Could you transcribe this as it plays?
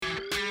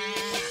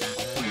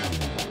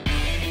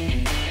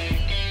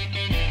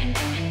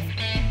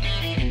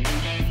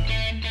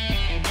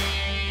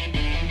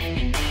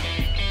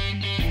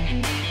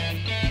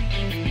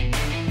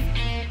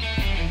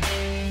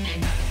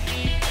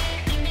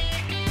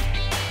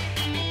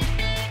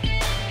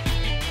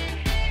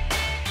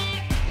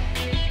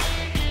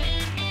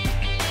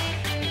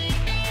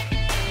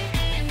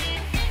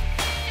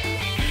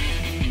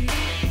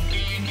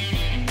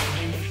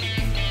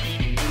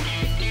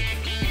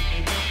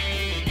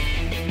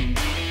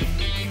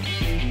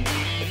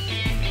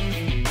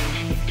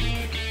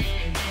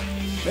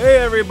Hey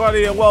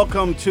everybody, and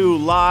welcome to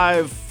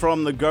Live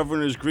from the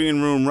Governor's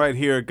Green Room right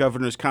here at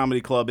Governor's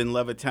Comedy Club in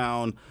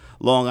Levittown,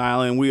 Long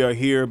Island. We are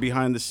here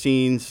behind the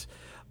scenes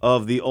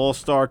of the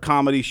All-Star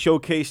Comedy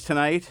Showcase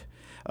tonight.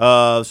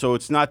 So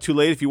it's not too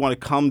late if you want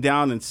to come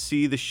down and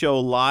see the show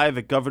live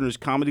at Governor's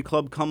Comedy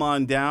Club. Come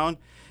on down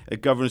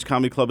at Governor's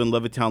Comedy Club in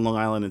Levittown, Long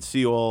Island, and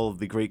see all of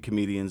the great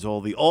comedians,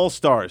 all the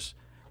All-Stars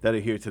that are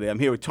here today. I'm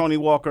here with Tony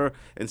Walker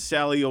and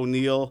Sallie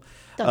O'Neill.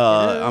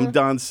 I'm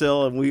Don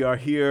Sill, and we are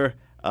here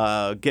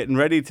getting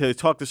ready to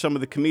talk to some of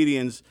the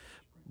comedians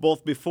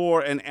both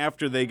before and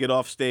after they get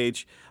off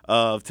stage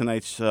of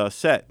tonight's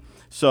set.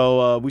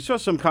 So we saw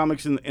some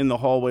comics in the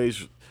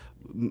hallways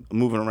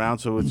moving around,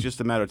 so it's just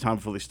a matter of time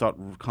before they start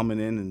coming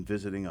in and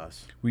visiting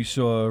us. We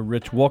saw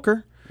Rich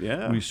Walker.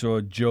 Yeah. We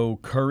saw Joe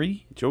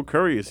Curry. Joe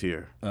Curry is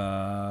here.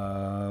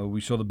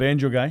 We saw the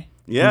banjo guy.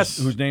 Yes.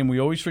 Whose name we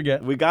always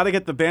forget. We got to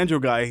get the banjo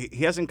guy.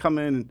 He hasn't come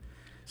in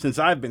since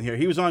I've been here.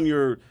 He was on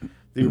the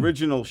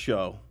original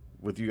show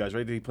with you guys,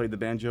 right? Did he play the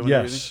banjo and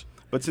everything?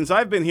 But since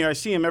I've been here, I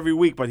see him every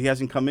week, but he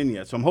hasn't come in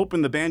yet. So I'm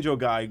hoping the banjo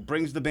guy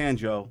brings the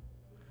banjo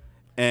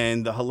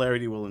and the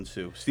hilarity will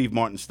ensue, Steve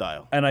Martin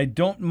style. And I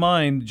don't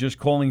mind just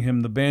calling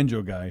him the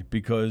banjo guy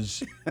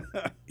because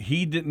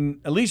he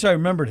didn't, at least I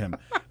remembered him.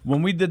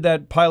 When we did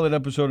that pilot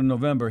episode in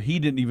November, he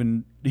didn't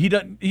even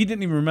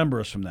remember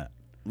us from that.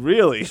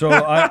 Really? So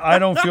I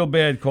don't feel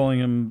bad calling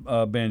him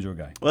banjo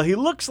guy. Well, he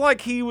looks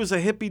like he was a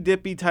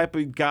hippy-dippy type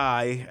of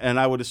guy, and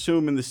I would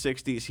assume in the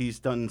 60s he's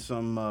done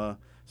some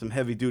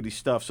heavy-duty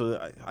stuff.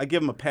 So I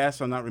give him a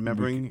pass on not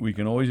remembering. We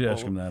can always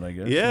ask him that, I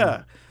guess.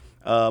 Yeah.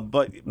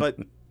 But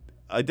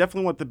I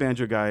definitely want the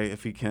banjo guy,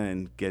 if he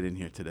can, get in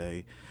here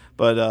today.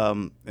 But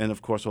and,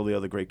 of course, all the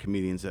other great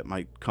comedians that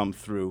might come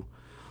through.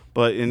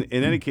 But in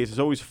any case, it's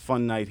always a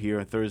fun night here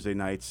on Thursday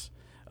nights.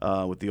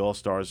 With the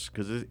All-Stars,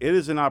 because it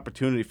is an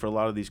opportunity for a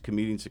lot of these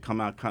comedians to come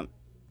out.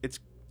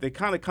 They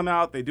kind of come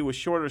out, they do a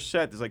shorter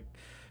set. There's like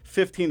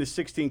 15 to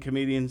 16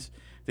 comedians.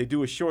 They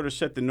do a shorter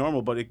set than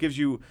normal, but it gives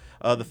you,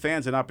 the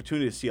fans, an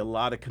opportunity to see a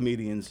lot of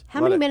comedians.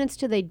 How many minutes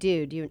do they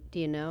do? Do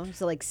you know? Is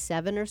it like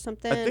 7 or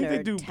something? I think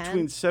they do 10?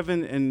 between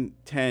 7 and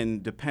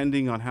 10,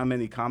 depending on how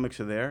many comics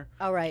are there.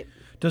 All right.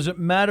 Does it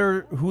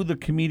matter who the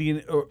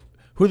comedian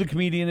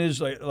is,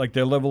 like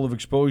their level of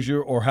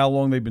exposure or how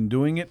long they've been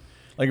doing it?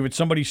 Like if it's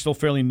somebody still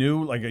fairly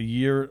new, like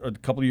a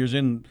couple of years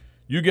in,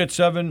 you get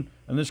 7,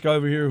 and this guy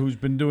over here who's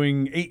been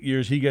doing 8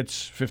 years, he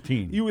gets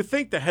 15. You would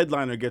think the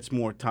headliner gets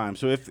more time.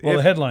 So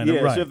the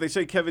headliner, right. So if they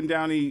say Kevin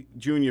Downey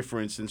Jr.,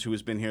 for instance, who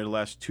has been here the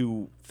last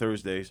 2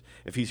 Thursdays,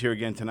 if he's here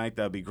again tonight,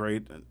 that would be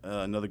great.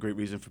 Another great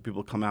reason for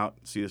people to come out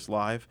and see us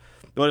live.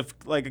 But if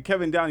like a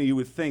Kevin Downey, you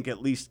would think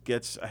at least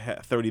gets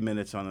 30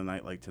 minutes on a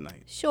night like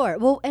tonight. Sure.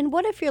 Well, and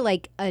what if you're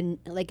like a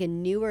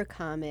newer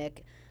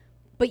comic,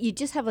 but you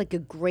just have like a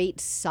great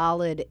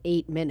solid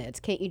 8 minutes?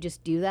 Can't you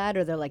just do that?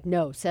 Or they're like,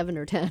 no, 7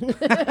 or 10.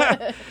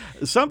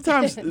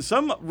 Sometimes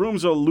some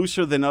rooms are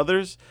looser than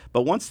others,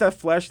 but once that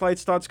flashlight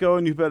starts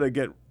going, you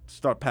better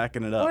start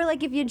packing it up. Or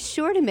like if you're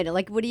short a minute,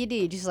 like what do?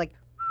 You just like.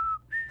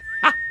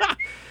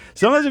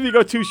 Sometimes if you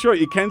go too short,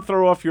 you can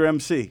throw off your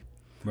MC.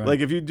 Right.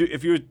 Like if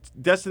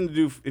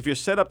you're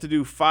set up to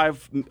do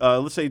 5,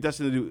 let's say you're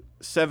destined to do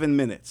 7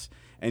 minutes.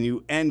 And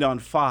you end on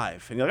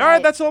 5, and you're like, all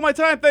right, that's all my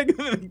time. Thank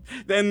you.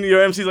 Then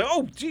your MC's like,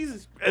 oh,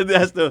 Jesus. And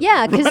has to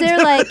because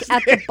they're like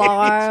at the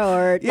bar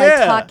or like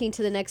talking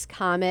to the next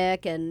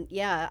comic. And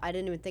I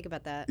didn't even think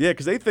about that. Yeah,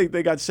 because they think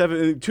they got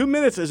 7. 2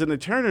 minutes is an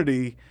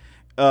eternity.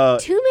 2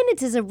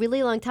 minutes is a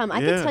really long time. I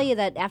can tell you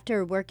that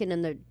after working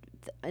in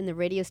the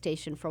radio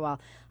station for a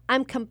while,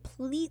 I'm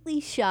completely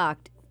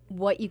shocked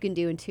what you can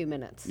do in 2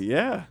 minutes.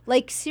 Yeah.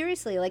 Like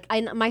seriously, like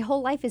my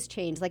whole life has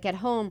changed. Like at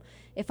home,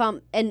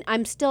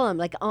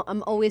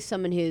 I'm always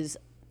someone who's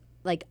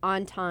like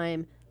on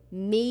time.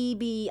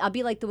 Maybe I'll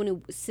be like the one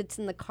who sits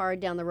in the car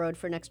down the road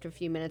for an extra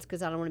few minutes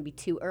because I don't want to be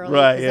too early.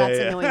 Right. Because that's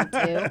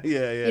annoying too.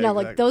 Yeah. You know,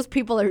 like those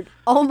people are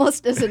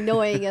almost as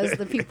annoying as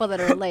the people that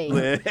are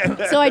late.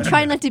 So I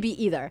try not to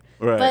be either.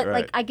 Right. But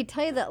like I could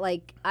tell you that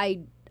like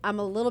I'm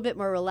a little bit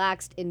more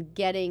relaxed in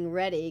getting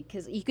ready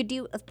because you could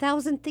do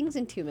 1,000 things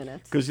in 2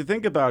 minutes. Because you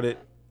think about it,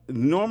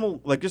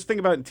 just think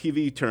about it in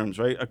TV terms,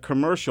 right? A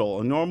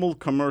normal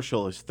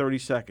commercial is 30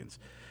 seconds.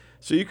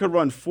 So you could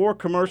run 4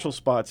 commercial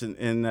spots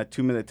in that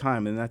 2 minute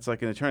time, and that's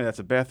like an eternity. That's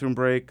a bathroom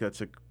break.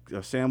 That's a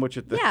sandwich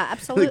at the,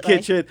 absolutely. the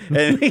kitchen.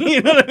 And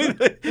you know what I mean?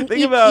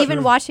 Think about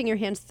even washing your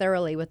hands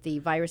thoroughly with the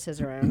viruses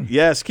around.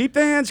 Yes, keep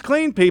the hands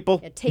clean, people.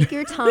 Yeah, take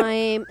your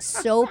time,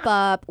 soap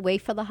up,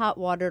 wait for the hot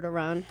water to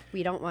run.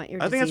 We don't want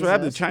your I think that's what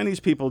happened. The Chinese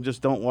people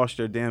just don't wash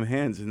their damn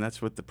hands, and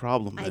that's what the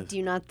problem is. I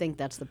do not think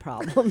that's the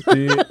problem.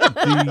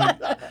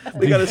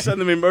 We got to send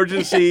them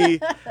emergency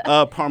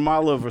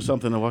Palmolive or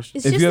something to wash.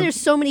 It's just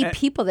there's so many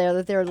people there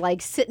that they're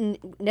like sitting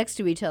next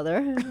to each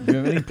other. If you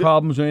have any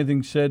problems or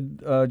anything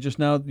said just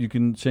now, you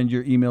can send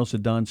your emails to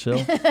Don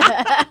Sill.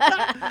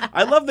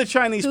 I love the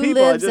Chinese people.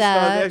 They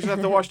just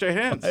have to wash their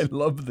hands. I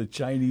love the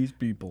Chinese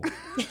people.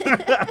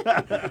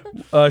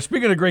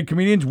 Speaking of great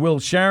comedians, Will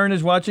Sharon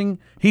is watching.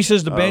 He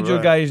says the banjo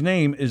guy's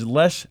name is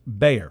Les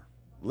Bayer.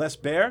 Les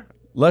Bayer?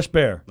 Less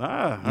bear. All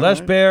Less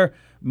right. bear,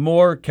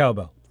 more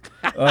cowbell.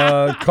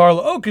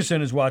 Carla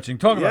Okerson is watching.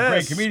 Talking about great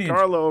Yes, comedians.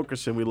 Carla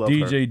Okerson, we love her.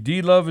 DJ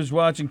D-Love is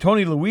watching.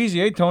 Tony Louise,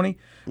 hey, Tony.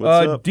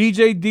 What's up?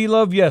 DJ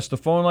D-Love, yes, the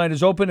phone line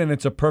is open, and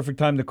it's a perfect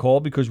time to call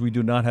because we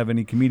do not have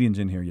any comedians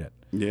in here yet.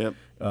 Yep.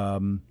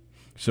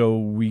 So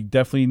we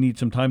definitely need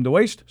some time to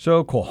waste,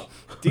 so call.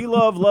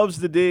 D-Love loves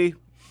the D,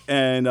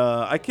 and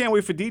I can't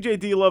wait for DJ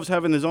D-Love's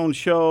having his own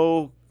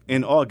show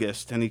in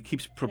August, and he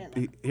keeps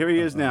here he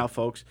is now,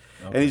 folks,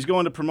 and he's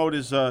going to promote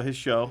his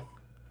show.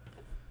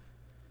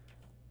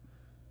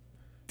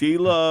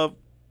 D-Love.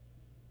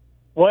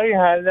 Well,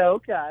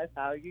 hello, guys.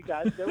 How you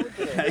guys doing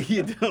today? How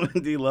you doing,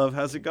 D-Love?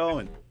 How's it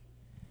going?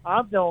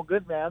 I'm doing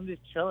good, man. I'm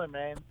just chilling,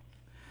 man.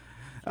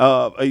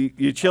 Are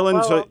you chilling?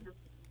 Well, So,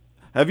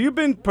 have you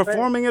been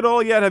performing at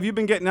all yet? Have you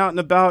been getting out and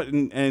about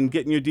and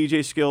getting your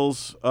DJ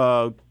skills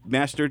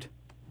mastered?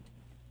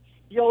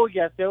 Yo,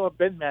 yes, they were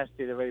been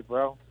mastered already,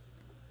 bro.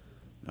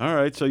 All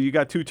right, so you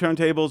got 2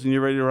 turntables and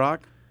you're ready to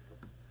rock?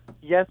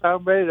 Yes,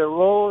 I'm ready to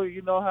roll.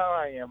 You know how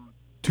I am.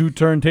 2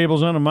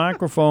 turntables on a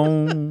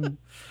microphone.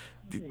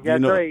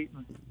 That's right.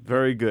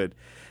 Very good.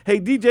 Hey,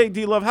 DJ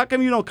D-Love, how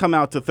come you don't come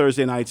out to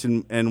Thursday nights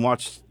and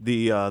watch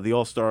the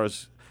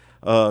All-Stars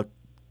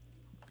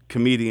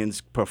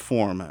comedians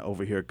perform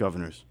over here at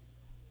Governor's?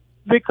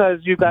 Because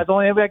you guys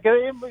don't ever get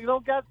in, you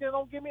don't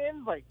give me an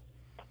invite.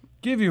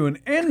 Give you an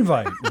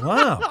invite.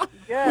 Wow.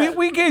 Yeah.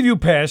 We gave you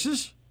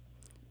passes.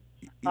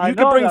 You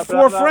could bring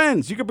 4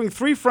 friends. You could bring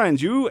 3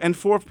 friends, you and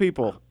 4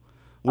 people,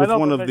 with know,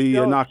 one but of the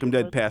Michelle, Knock 'em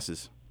Dead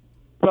passes.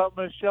 But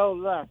Michelle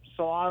left,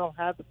 so I don't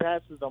have the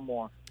passes no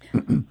more.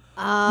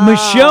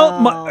 Michelle,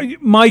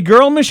 my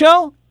girl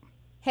Michelle?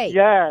 Hey.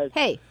 Yes.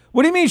 Hey.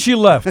 What do you mean she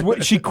left?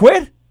 She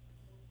quit?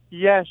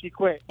 Yeah, she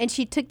quit. And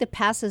she took the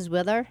passes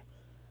with her?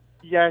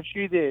 Yeah,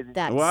 she did.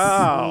 That's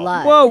Wow.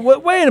 slut. Whoa,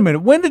 wait a minute.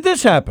 When did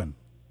this happen?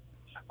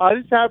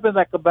 This happened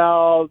like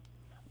about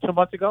 2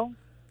 months ago.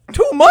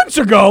 2 months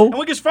ago? And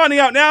we're just finding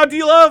out now,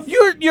 D-Love.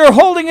 You're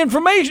holding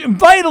information,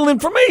 vital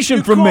information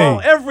You from call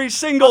me. every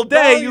single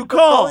day. You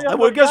call. And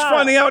we're just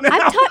finding out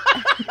now.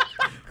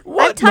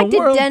 I've talked in the to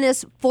world?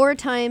 Dennis 4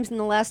 times in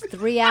the last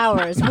 3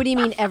 hours. What do you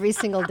mean every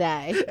single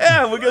day?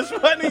 Yeah, we're just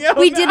finding out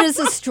We now. did his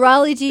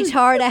astrology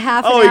chart a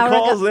half an Oh, he hour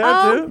calls ago.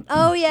 there, too?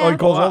 Oh, yeah. Oh, he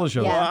calls all the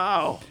shows. Yeah.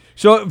 Wow.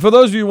 So, for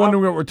those of you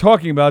wondering what we're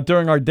talking about,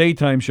 during our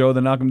daytime show,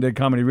 the Knock 'em Dead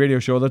Comedy Radio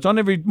Show, that's on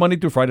every Monday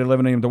through Friday,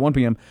 11 a.m. to 1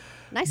 p.m.,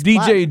 Nice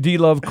DJ plug.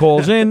 D-Love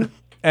calls in,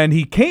 and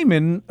he came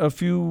in a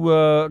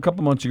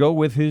couple months ago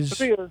with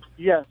his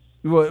Yes.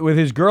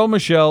 girl,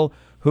 Michelle,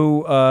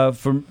 who,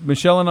 for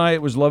Michelle and I,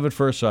 it was love at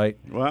first sight.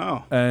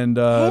 Wow. And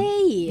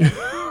Hey.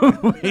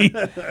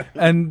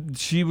 and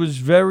she was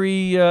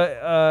very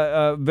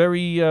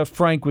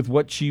frank with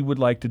what she would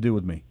like to do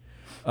with me.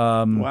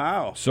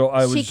 Wow. So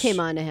I was She came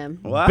on to him.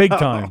 Wow. big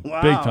time,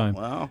 Wow. big time.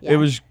 Wow. Yeah.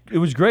 It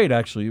was great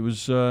actually. It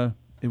was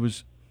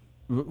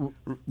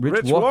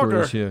Rich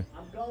Walker is here.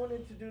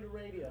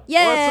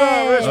 Yay. What's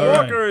up? Rich All right.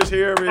 Walker is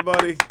here,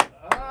 everybody.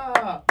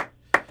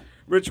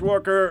 Rich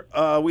Walker,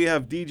 we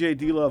have DJ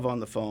D-Love on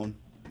the phone.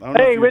 I don't know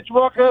Hey, if you- Rich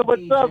Walker,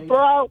 what's up,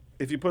 bro?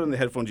 If you put in the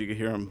headphones, you can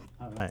hear him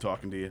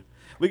talking to you.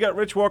 We got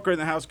Rich Walker in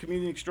the house,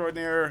 comedian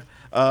extraordinaire,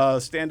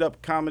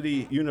 stand-up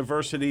comedy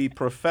university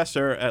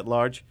professor at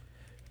large.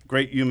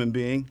 Great human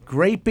being.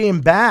 Great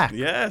being back.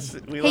 Yes.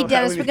 We Hey, love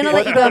Dennis, having we're going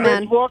to let you go,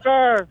 man. Rich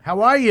Walker.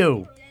 How are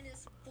you?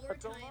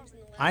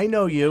 I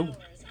know you.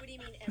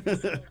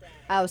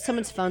 Oh,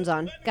 someone's phone's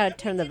on. Got to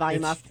turn the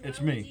volume off.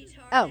 It's me.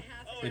 Oh.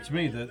 It's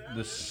me.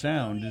 The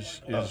sound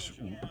is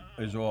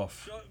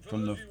off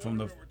from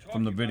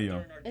the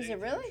video. Is it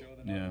really?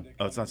 Yeah.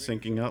 Oh, it's not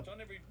syncing up?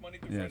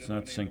 Yeah, it's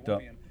not synced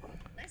up.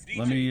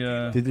 Let me.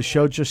 Did the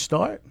show just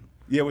start?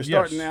 Yeah, we're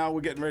starting Yes. now. We're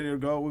getting ready to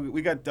go.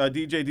 We got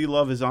DJ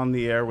D-Love is on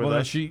the air with Well,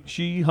 us.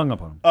 she hung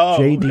up on him. Oh,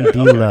 JD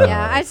Love.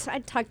 Yeah, I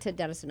talked to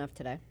Dennis enough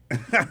today.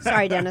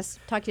 Sorry, Dennis.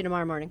 Talk to you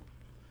tomorrow morning.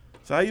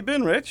 So how you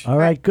been, Rich? All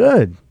right,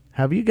 good.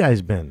 How have you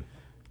guys been?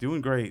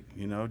 Doing great.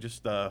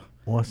 Just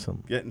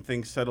Awesome. getting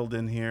things settled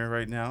in here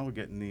right now. We're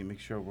getting make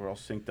sure we're all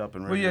synced up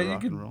and Well, ready yeah, to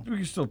rock and roll. we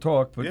can still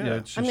talk, but Yeah. yeah,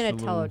 it's just I'm going a to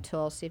tell little-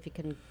 O'Toole, see if he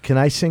can. Can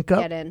I sync up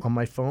Get in. on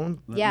my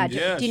phone? Yeah,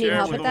 Yeah, do you need share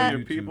help it with all that?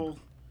 your people.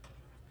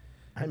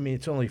 I mean,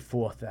 it's only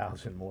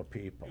 4,000 more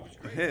people.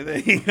 Hey, there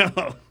you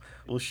go.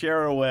 We'll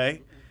share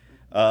away.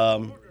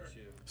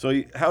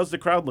 So how's the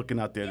crowd looking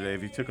out there today?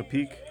 Have you took a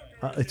peek?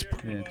 It's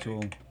Yeah, it's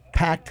all.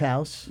 packed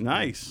house.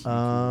 Nice.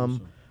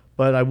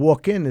 But I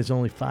walk in, there's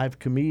only 5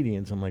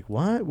 comedians. I'm like,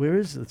 what? Where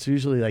is it? It's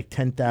usually like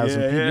 10,000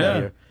 Yeah, people yeah.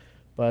 here.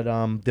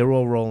 But they're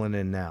all rolling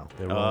in now.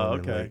 They're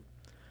rolling in okay.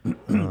 late.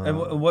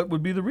 And what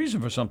would be the reason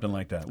for something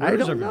like that? Where I is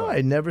don't know. everybody?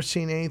 I've never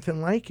seen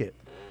anything like it.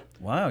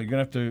 Wow, you're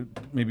gonna have to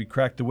maybe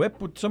crack the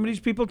whip with some of these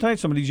people tonight.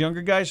 Some of these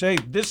younger guys. Hey,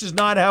 this is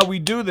not how we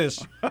do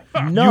this.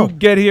 No. You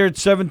get here at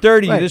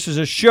 7:30. Right. This is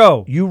a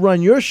show. You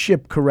run your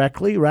ship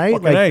correctly, right?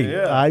 Fucking A.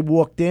 Yeah. I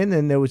walked in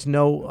and there was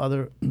no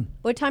other.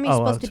 What time are you Oh,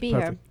 supposed to that's be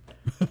perfect.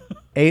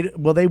 8.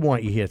 Well, they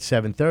want you here at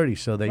 7:30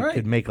 so they Right.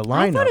 could make a here?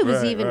 I lineup. thought it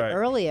was Right, even right.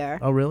 earlier.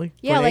 Oh, really?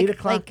 Yeah, For like 8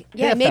 o'clock?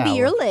 yeah, Half maybe hour.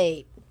 you're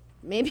late.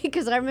 Maybe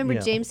because I remember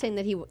Yeah. James saying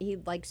that he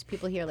likes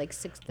people here like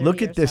 6:30.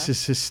 Look or at this. so.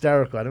 It's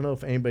hysterical. I don't know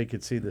if anybody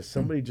could see this.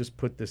 Somebody just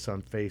put this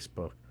on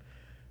Facebook.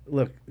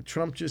 Look,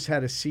 Trump just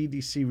had a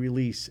CDC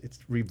release. It's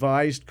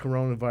revised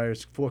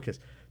coronavirus forecast.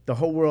 The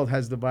whole world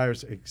has the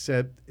virus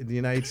except in the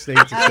United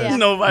States. It says yeah.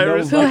 No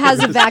virus. Who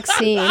has a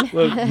vaccine?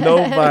 Look, no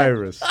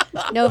virus.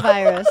 No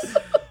virus.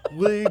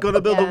 We're going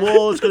to build a Yeah.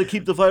 wall. It's going to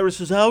keep the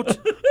viruses out.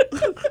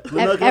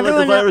 We're not going to let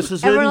the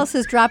viruses Everyone in. else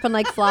is dropping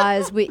like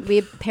flies. We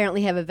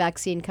apparently have a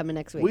vaccine coming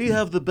next week. We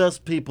have the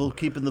best people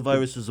keeping the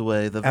viruses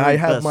away. The And very I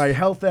have best. my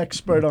health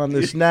expert on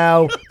this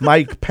now,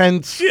 Mike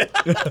Pence.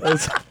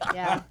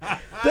 yeah.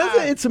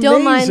 It's amazing.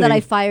 Don't mind that I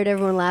fired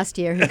everyone last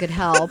year who could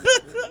help.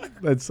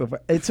 That's so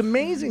funny. It's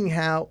amazing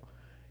how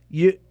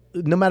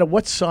no matter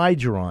what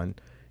side you're on,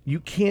 you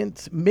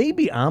can't.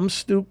 Maybe I'm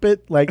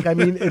stupid. Like, I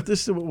mean, if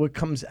this is what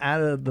comes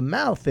out of the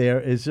mouth, there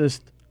is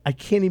just I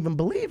can't even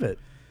believe it.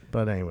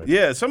 But anyway,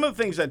 Yeah, some of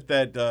the things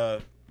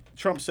that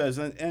Trump says,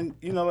 and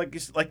you know,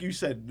 like you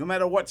said, no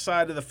matter what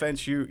side of the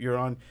fence you're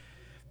on,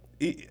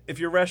 if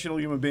you're a rational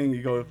human being,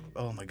 you go,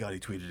 "Oh my God, he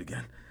tweeted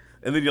again,"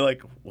 and then you're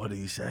like, "What did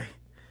he say?"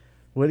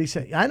 what did he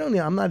say? I don't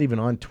know. I'm not even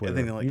on Twitter.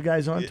 then you're like, you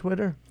guys on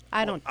Twitter?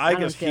 I don't. I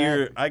don't guess do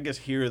it.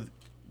 hear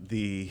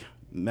the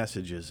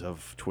messages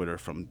of Twitter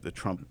from the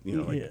Trump. You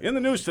know, like, Yeah. in the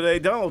news today,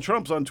 Donald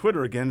Trump's on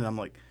Twitter again, and I'm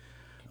like,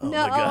 "Oh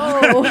No. my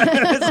God!"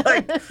 It's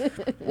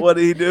like, what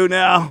did he do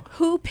now?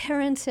 Who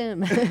parents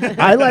him?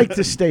 I like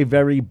to stay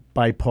very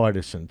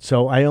bipartisan,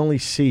 so I only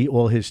see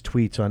all his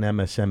tweets on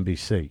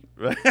MSNBC.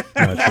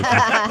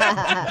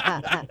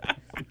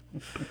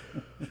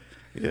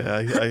 Yeah,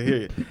 I hear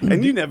you.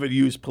 And you never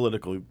use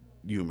political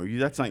humor.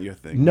 That's not your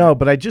thing. No,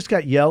 but I just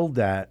got yelled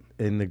at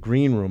in the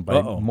green room by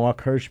Uh-oh.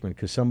 Mark Hirschman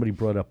because somebody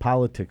brought up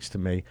politics to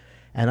me.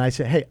 And I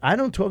said, hey, I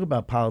don't talk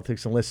about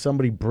politics unless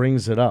somebody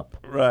brings it up.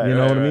 Right, You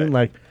know right, what I mean? right.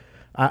 Like,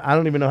 I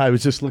don't even know. I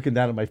was just looking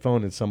down at my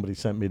phone and somebody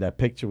sent me that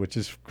picture, which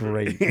is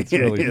great. It's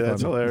really yeah,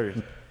 that's funny.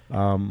 hilarious.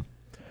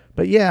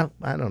 But yeah,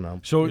 I don't know.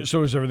 So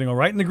is everything all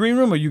right in the green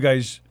room? Are you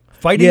guys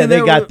fighting? Yeah, in they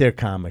there got or- their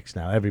comics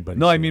now. Everybody.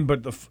 No, I mean,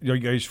 but are you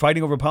guys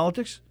fighting over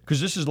politics? Because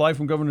this is live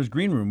from Governor's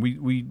Green Room. We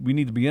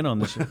need to be in on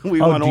this.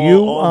 We Oh, want do all, you,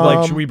 all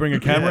Like, should we bring a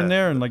camera yeah. in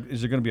there? And like,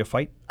 is there going to be a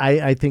fight?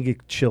 I think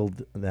it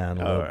chilled down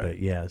a little right. bit.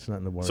 Yeah, it's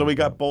nothing to worry So we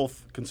got about.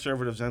 both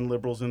conservatives and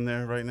liberals in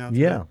there right now. today?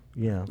 Yeah.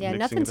 Yeah, Mixing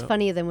nothing's it up.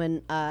 funnier than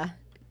when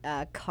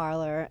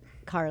Carla,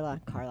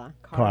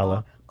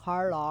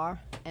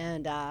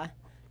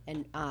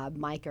 and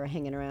Mike are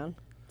hanging around.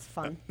 It's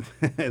fun.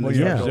 And Well, the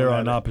yeah. Trump They're going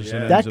on at it. opposite Yeah.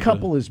 ends. That of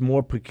couple is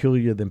more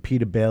peculiar than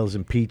Peter Bales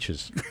and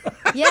Peaches.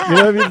 Yeah, You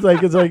know what I mean?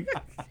 It's like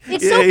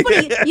it's so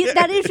funny.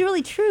 That is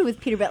really true with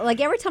Peter. But like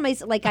every time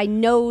I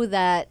know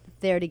that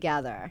they're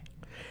together.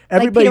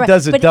 everybody Peter,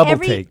 does a but double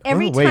every, take.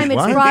 Every Oh, wait, time it's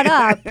what? brought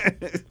up,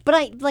 but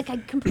I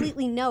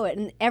completely know it,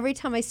 and every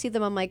time I see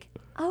them, I'm like,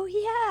 oh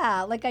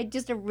yeah, like I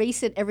just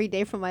erase it every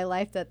day from my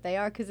life that they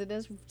are because it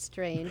is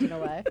strange in a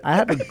way. I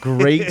have a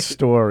great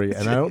story,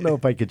 and I don't know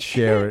if I could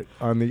share it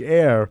on the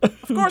air.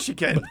 Of course you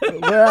can.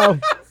 Well,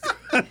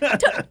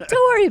 Don't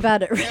worry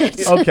about it,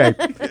 Rich. okay.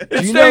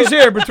 It stays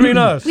here between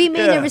us. We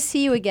may never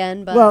see you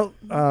again, but Well,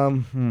 I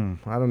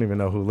don't even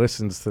know who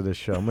listens to this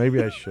show.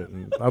 Maybe I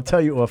shouldn't. I'll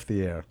tell you off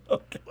the air.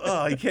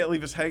 Oh, you can't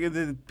leave us hanging.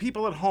 The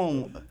people at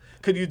home,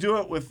 could you do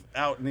it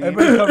without names?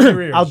 Everybody cover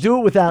your ears. I'll do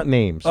it without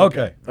names.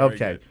 Okay. Very Okay.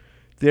 good.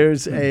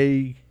 There's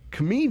a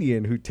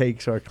comedian who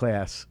takes our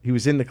class. He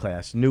was in the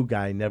class, new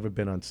guy, never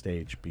been on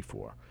stage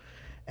before.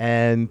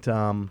 And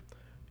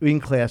in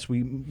class,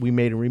 we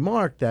made a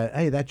remark that,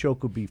 hey, that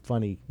joke would be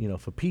funny,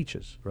 for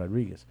Peaches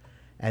Rodriguez.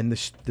 And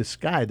this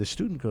guy, the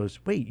student, goes,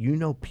 wait, you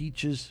know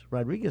Peaches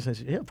Rodriguez? I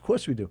said, yeah, of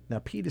course we do. Now,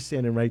 Peter's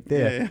standing right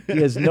there.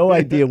 He has no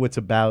idea what's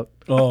about.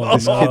 Oh,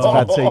 This kid's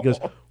about to say, he goes,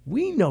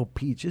 we know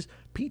Peaches.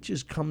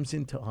 Peaches comes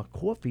into our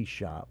coffee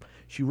shop.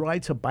 She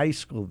rides her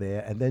bicycle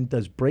there and then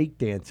does break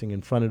dancing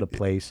in front of the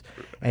place.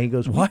 And he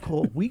goes,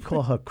 we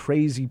call her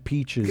Crazy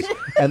Peaches.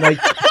 And like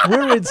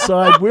we're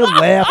inside, we're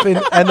laughing,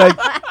 and like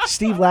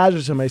Steve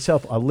Lazarus and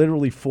myself are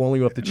literally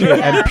falling off the chair.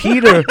 And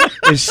Peter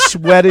is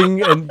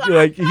sweating and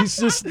like he's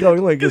just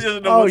going like this. He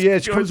doesn't know Oh what's yeah,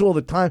 she going comes all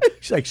the time.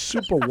 She's like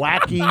super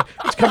wacky.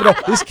 It's coming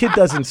up. This kid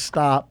doesn't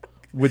stop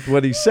with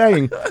what he's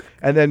saying.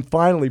 And then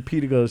finally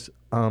Peter goes,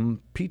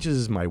 Peaches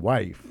is my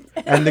wife.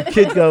 And the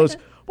kid goes,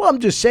 well, I'm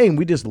just saying,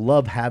 we just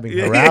love having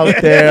her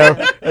out there.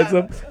 And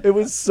so, it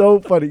was so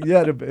funny.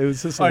 Yeah, it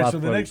was just a All lot right, so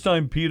the funny. next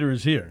time Peter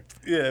is here,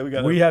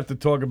 Yeah, we have to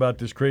talk about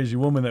this crazy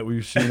woman that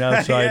we've seen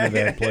outside of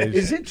that place.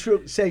 Is it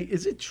true?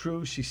 Is it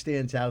true she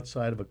stands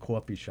outside of a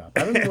coffee shop?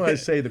 I don't even want to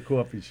say the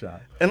coffee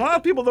shop. And a lot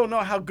of people don't know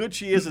how good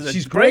she is as a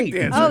She's great.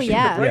 breakdancer. Oh, She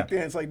yeah. can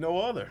breakdance like no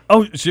other.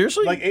 Oh,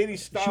 seriously? Like 80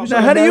 styles.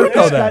 Now, how do you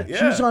know that?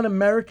 She was on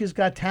America's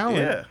Got Talent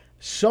Yeah.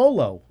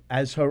 solo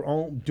as her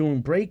own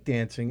doing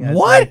breakdancing. as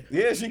What? like-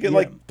 Yeah, she can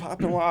like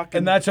pop and lock.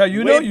 And that's how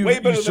you know? You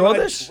better than saw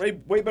this? Way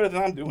better than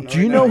I'm doing. Do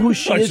you know who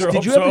she I is? sure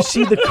Did you hope ever so.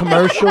 see the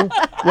commercial?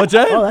 What's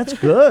that? Oh, that's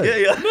good.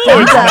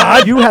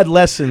 Yeah. You had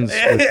lessons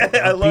with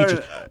I learned.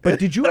 Peaches. But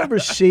did you ever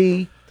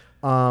see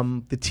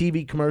the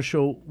TV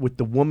commercial with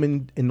the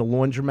woman in the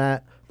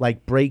laundromat,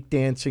 like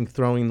breakdancing,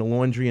 throwing the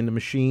laundry in the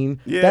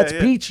machine. Yeah, That's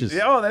yeah. Peaches.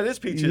 Yeah, oh, that is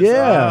Peaches.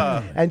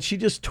 Yeah, and she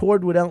just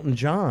toured with Elton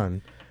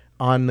John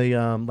on the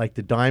like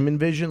the Diamond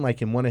Vision,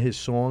 like in one of his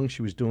songs.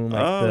 She was doing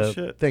like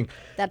the thing.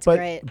 That's but,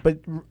 great. But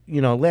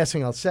last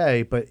thing I'll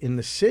say, but in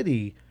the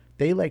city,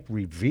 they like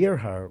revere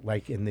her,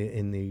 like in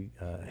the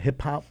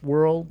hip hop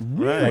world.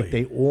 Really? Like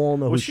they all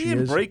know Was who she she in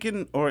is.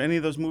 Breaking or any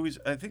of those movies?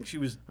 I think she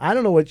was. I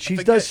don't know what she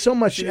does so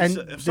much, she and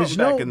did something there's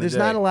back in the there's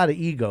not day. a lot of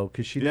ego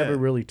because she never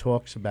really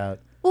talks about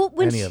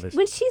any of it.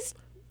 When she's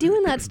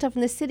doing that stuff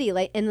in the city,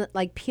 like and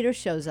like Peter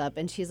shows up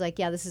and she's like,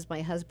 "Yeah, this is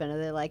my husband," and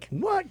they're like,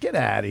 What? Get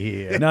out of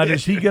here! Now,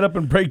 does he get up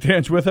and break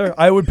dance with her?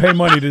 I would pay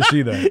money to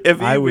see that. If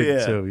he, I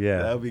would too.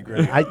 Yeah, that would be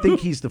great. I think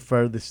he's the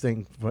furthest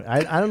thing.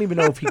 I don't even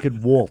know if he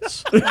could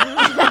waltz. Peter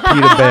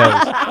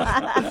Bales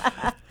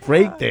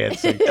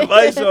breakdancing. If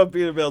I saw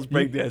Peter Bell's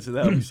breakdancing,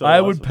 that would be so I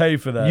awesome. would pay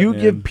for that. You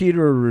man. give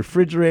Peter a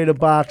refrigerator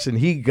box and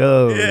he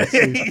goes.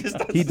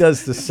 He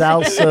does the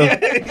salsa.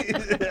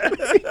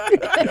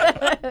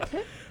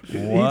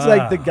 He's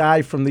like the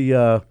guy from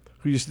the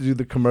who used to do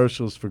the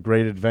commercials for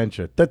Great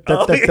Adventure.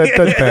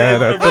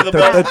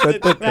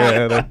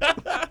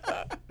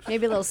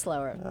 maybe a little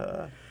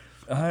slower.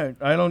 I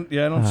don't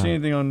see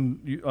anything on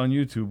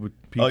YouTube with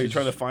Peaches. Oh, you're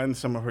trying to find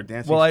some of her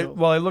dancing Well,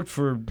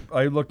 skills?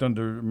 I looked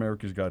under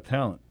America's Got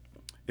Talent.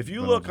 If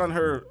you look on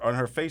her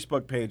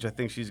Facebook page, I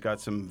think she's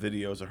got some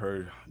videos of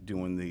her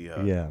doing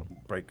the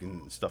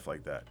breaking stuff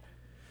like that.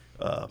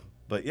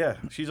 But yeah,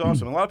 she's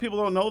awesome. A lot of people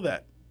don't know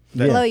that.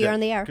 Hello, you're on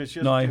the air. 'cause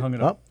she No, I doesn't- hung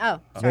it up. Oh,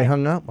 They sorry.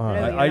 hung up. All I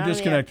know right. you're I not on the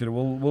disconnected it.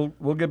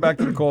 We'll get back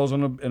to the calls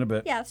in a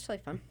bit. Yeah, that's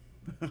totally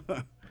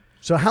fun.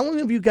 So how long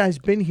have you guys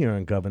been here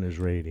on Governor's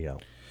Radio?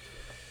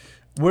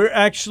 We're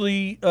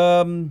actually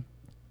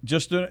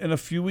just in a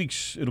few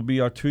weeks. It'll be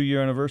our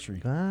 2-year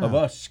anniversary of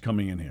us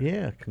coming in here.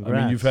 Yeah, congrats.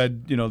 I mean, you've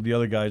had the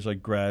other guys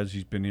like Graz.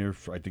 He's been here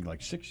for I think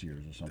like 6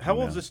 years or something. How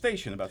old now. is the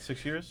station? About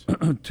 6 years?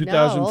 2000.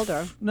 No,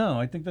 older. No,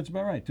 I think that's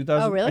about right.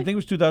 2000. Oh, really? I think it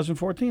was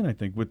 2014. I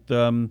think with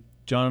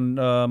John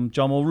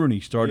Mulrooney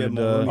started.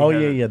 Mulrooney. Oh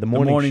yeah, the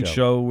morning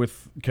show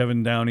with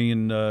Kevin Downey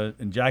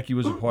and Jackie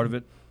was a part of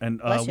it. And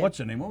Bless you. what's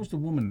her name? What was the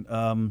woman?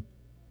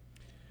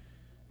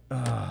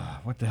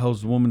 What the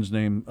hell's the woman's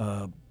name?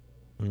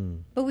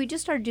 But we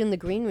just started doing the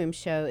Green Room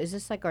show. Is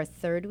this like our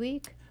third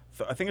week?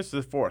 I think it's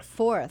the fourth.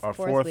 Fourth. Our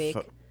Fourth fourth week.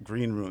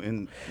 green room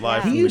in live.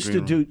 Yeah. from He the used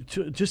to green room.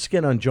 do just to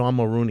get on John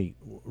Mulrooney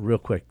real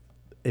quick.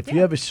 If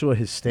you ever saw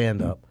his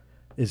stand up,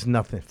 is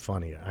nothing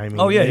funnier. I mean,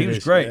 Oh yeah, it he was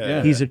is- great.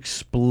 Yeah. He's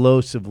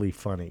explosively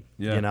funny.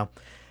 Yeah. You know,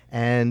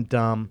 and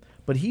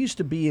but he used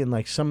to be in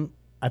like some.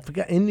 I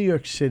forgot, in New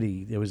York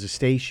City, there was a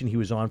station he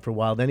was on for a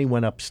while. Then he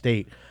went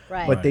upstate.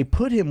 Right. But they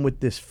put him with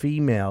this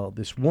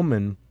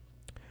woman,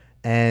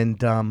 and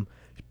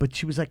but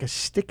she was like a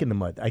stick in the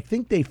mud. I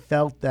think they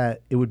felt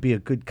that it would be a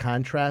good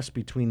contrast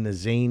between the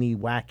zany,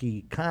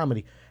 wacky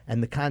comedy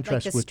and the Like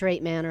contrast the with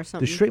straight man or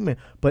something. the straight man.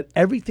 But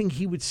everything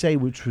he would say,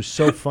 which was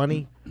so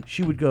funny,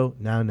 she would go,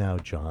 "Now,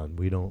 John,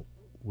 we don't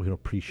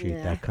appreciate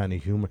Yeah. that kind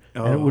of humor,"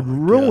 and it would Oh,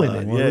 ruin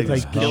God. it. Yeah, It would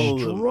just like kill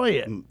destroy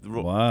it.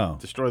 Wow.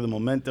 Destroy the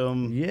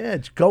momentum. Yeah,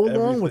 just go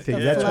along with it.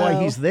 Everything. That's why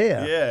Flow. he's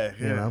there. Yeah,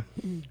 You yeah.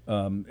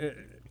 know.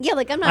 Yeah,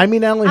 like I'm not. I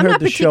mean, I only I'm heard not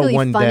the show particularly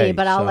one funny, day,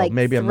 but I'll so like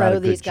maybe I'm not throw a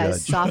good these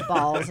guys judge.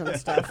 softballs and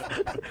stuff.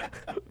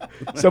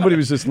 Somebody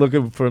was just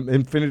looking for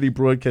Infinity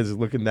Broadcast is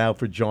looking now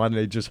for John. And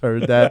they just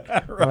heard that.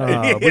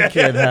 We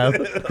can't have.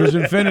 Because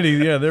Infinity,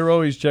 yeah, they're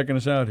always checking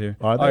us out here.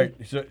 Are they? All right,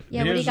 so Yeah,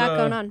 what do you here's, got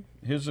going on?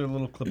 Here's a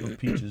little clip of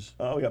Peaches.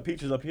 Oh, we got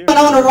Peaches up here. Went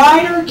on a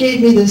rider,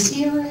 gave me this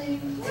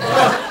earring.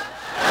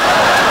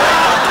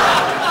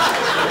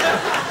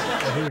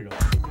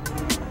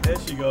 There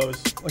she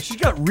goes. Oh, she's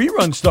got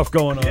rerun stuff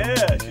going on.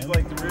 Yeah, she's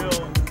like the real.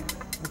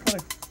 What kind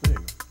of, there you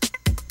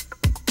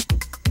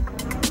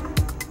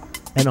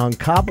go. And on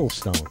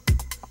Cobblestone.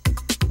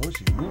 Oh,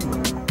 she's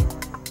moving.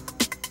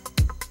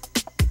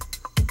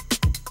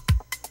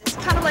 It's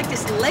kind of like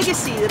this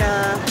legacy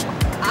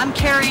that I'm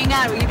carrying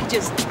on, where you could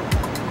just,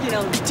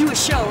 do a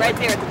show right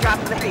there at the drop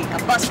of a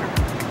hat, a busker.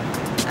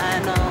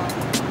 And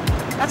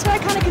that's why I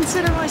kind of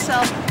consider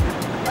myself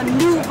a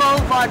nouveau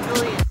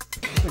vaudevillian.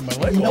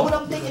 You know what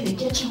I'm thinking to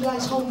get you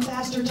guys home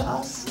faster to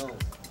us?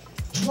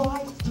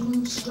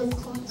 Drive-through strip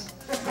clubs.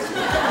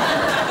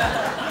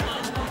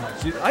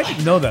 See, I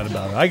didn't know that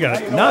about her. I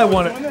got it. Now I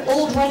want it.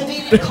 Old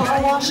renovated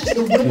car washes,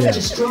 the women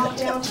just drop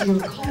down to your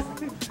car.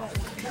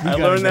 I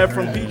learned that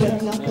from Peaches.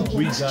 Belly up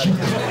against you.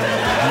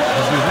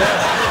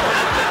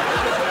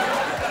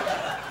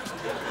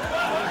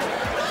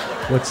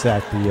 What's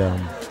that? I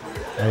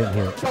didn't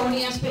hear it.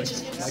 Phony ass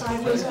bitches getting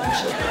sideways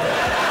action.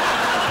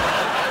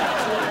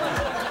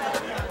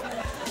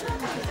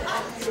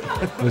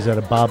 Was that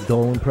a Bob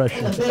Dole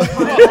impression? The best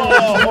part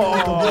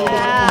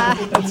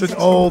Ah, That's an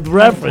old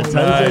reference.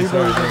 How does Nice.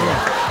 anybody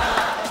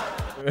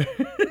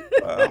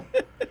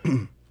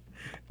know?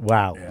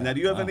 Wow. Now,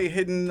 do you have any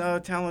hidden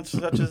talents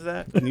such as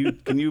that? Can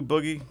you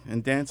boogie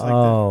and dance like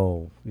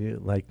Oh, yeah,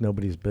 like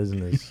nobody's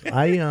business.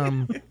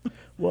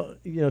 Well,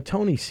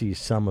 Tony sees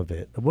some of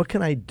it. What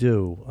can I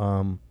do?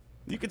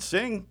 that? You could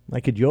sing. I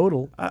could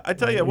yodel. I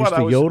tell you I what,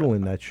 used to yodel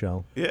in that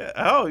show. Yeah.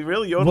 Oh, you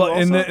really yodel Well,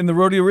 also? in the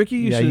Rodeo Ricky?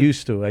 You Yeah, I said-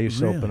 used to. I used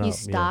to open up. You yeah.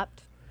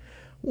 stopped.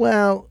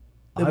 Well,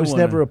 there I was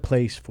wanna- never a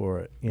place for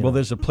it. You Well, know.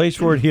 there's a place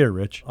for it here,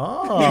 Rich.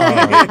 Oh.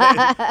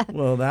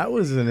 Well, that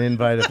was an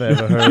invite if I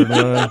ever heard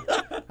one.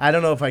 I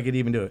don't know if I could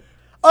even do it.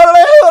 Yeah,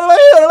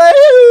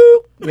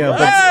 but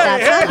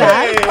That's not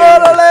bad.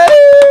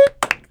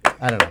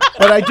 I don't know.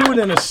 But I do it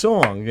in a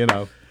song, you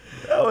know.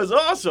 That was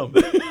awesome.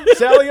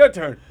 Sally, your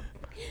turn.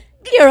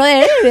 Good.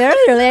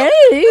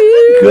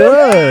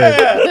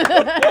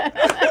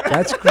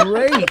 That's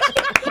great.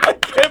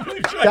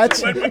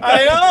 That's.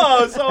 I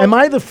know. So Am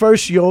I the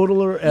first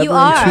yodeler ever You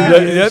are. in 2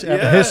 years? Yep,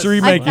 ever? history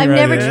I've making right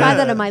never here. tried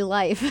that in my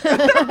life.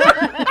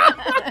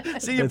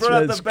 see, you That's brought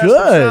out that's the best of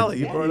Sally.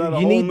 good. You brought out a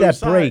You whole need new that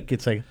side. break.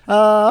 It's like,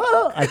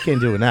 I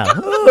can't do it now.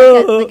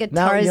 like a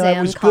Now, you know, I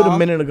Tarzan was good call. a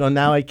minute ago.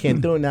 Now I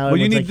can't do it. Now Well,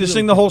 you everyone's need like, to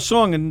sing the whole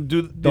song and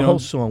do the whole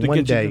song to one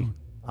get you day. going.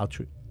 I'll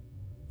try.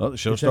 Oh, the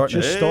show's Is that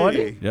starting. just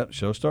started? Yep,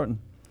 show's starting.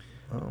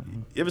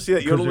 You ever see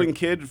that yodeling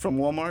kid from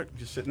Walmart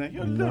just sitting there?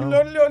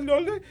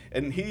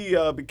 And he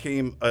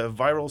became a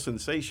viral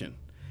sensation.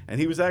 And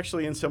he was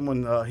actually in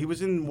he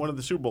was in one of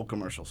the Super Bowl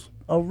commercials.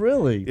 Oh,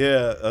 really?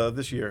 Yeah,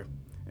 this year.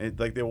 And,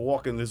 like they were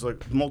walking, there's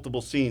like multiple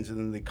scenes, and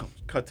then they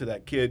cut to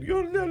that kid,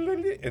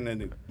 and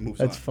then it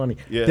moves on. That's funny.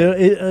 Yeah.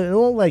 It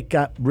all like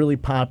got really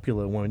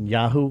popular when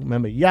Yahoo.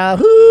 Remember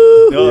Yahoo?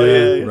 Oh,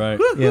 yeah. Right.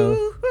 You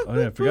know, Oh,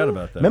 yeah, I forgot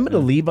about that. remember the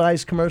Yeah.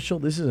 Levi's commercial?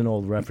 This is an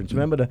old reference.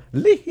 Remember the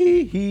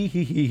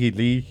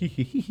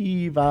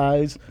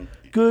Levi's?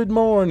 Good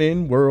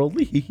morning, world.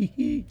 Do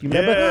you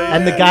remember? Yeah,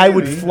 And the yeah, guy yeah,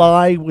 would man.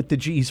 fly with the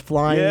G's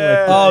flying.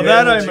 Yeah. Oh,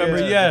 that I yeah, remember,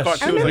 yeah. yes. The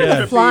cartoon I was remember like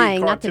the a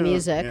flying, not the cartoon.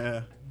 music.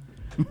 Yeah,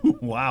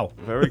 Wow.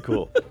 very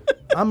cool.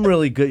 I'm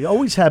really good. You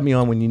always have me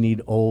on when you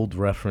need old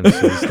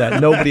references that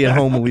nobody at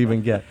home will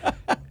even get.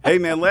 Hey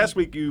man, last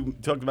week you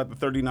talked about the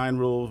 39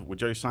 rule with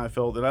Jerry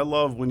Seinfeld, and I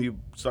love when you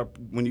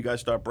guys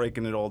start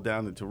breaking it all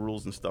down into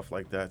rules and stuff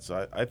like that.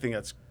 So I think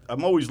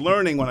I'm always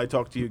learning when I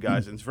talk to you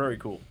guys, and it's very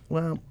cool.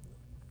 Well,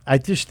 I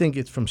just think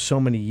it's from so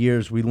many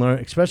years. We learn,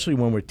 especially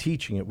when we're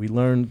teaching it, we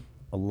learn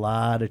a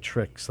lot of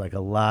tricks, like a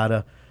lot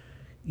of,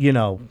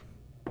 when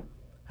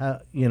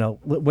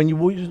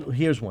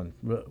here's one,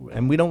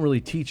 and we don't really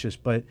teach this,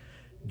 but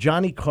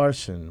Johnny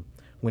Carson,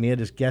 when he had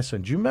his guests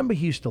on, do you remember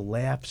he used to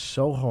laugh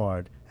so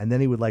hard, and then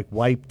he would like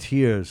wipe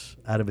tears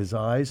out of his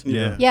eyes?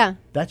 Yeah. Yeah.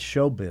 That's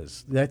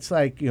showbiz. That's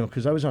like,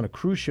 because I was on a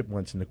cruise ship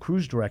once, and the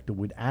cruise director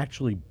would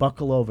actually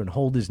buckle over and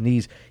hold his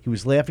knees. He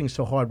was laughing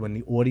so hard when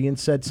the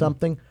audience said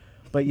something,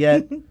 but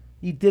yet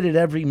he did it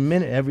every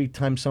minute, every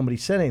time somebody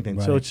said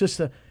anything. So Right. it's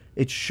just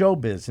it's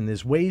showbiz, and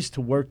there's ways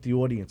to work the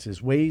audience.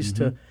 There's ways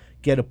to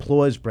get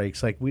applause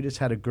breaks. Like we just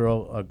had a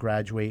girl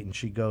graduate, and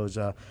she goes,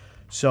 and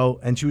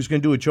she was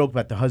going to do a joke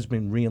about the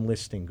husband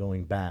re-enlisting,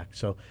 going back.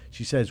 So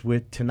she says,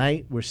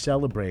 tonight we're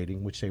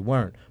celebrating, which they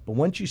weren't. But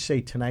once you say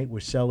tonight we're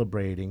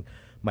celebrating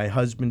my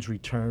husband's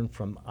return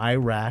from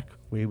Iraq,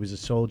 where he was a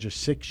soldier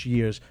 6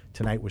 years,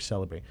 tonight we're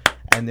celebrating.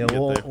 And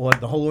they'll all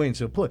the whole audience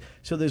will applaud.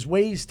 So there's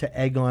ways to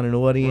egg on an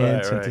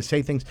audience and to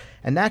say things.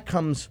 And that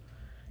comes,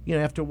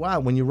 after a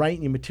while, when you're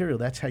writing your material,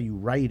 that's how you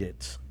write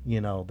it.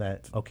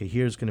 That, okay,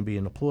 here's going to be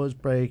an applause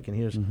break, and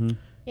here's,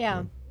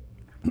 Yeah.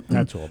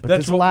 that's all. But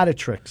That's there's a what- lot of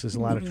tricks. There's a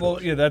lot of tricks.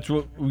 Well, yeah, that's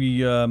what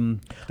we. I'm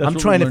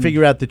trying to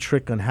figure out the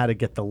trick on how to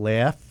get the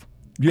laugh.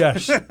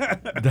 Yes,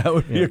 that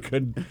would be a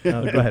good, Go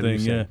ahead, thing. you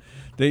say.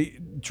 Yeah,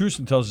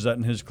 Truson tells us that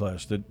in his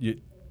class that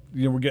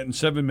we're getting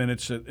 7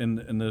 minutes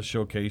in the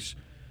showcase,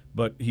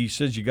 but he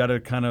says you got to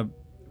kind of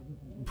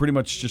pretty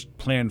much just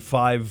plan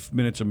 5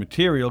 minutes of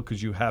material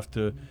because you have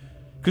to,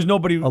 because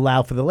nobody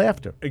Allow for the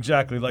laughter.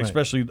 exactly like Right.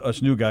 especially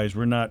us new guys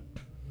we're not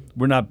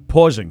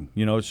pausing,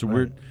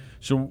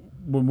 so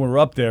when we're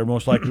up there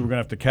most likely we're gonna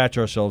have to catch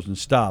ourselves and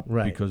stop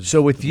because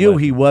So with you,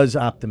 he was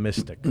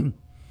optimistic.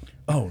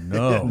 oh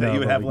no That you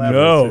would have laughter.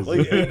 no. Well,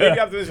 maybe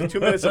after this 2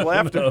 minutes of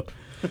laughter.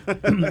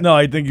 No,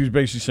 I think he was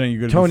basically saying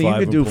you're gonna Tony, do you 5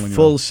 could of do pulling you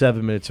full out.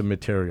 7 minutes of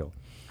material.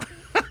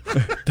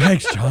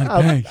 Thanks, John.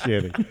 I'm Thanks.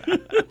 kidding.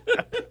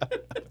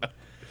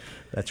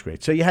 That's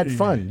great. So you had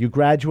fun. You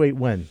graduate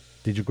when?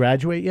 Did you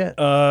graduate yet?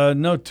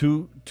 No,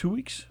 2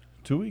 weeks.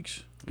 2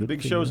 weeks. The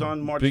big show's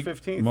on March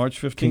 15th. March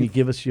 15th. Can you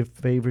give us your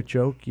favorite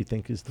joke you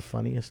think is the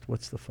funniest?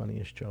 What's the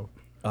funniest joke?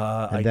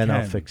 And then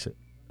I'll fix it.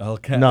 No,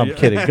 I'm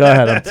kidding. Go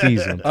ahead. I'm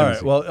teasing. All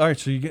right. Well, all right.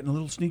 So you're getting a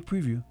little sneak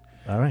preview.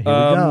 All right. Here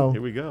we go.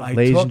 Here we go. I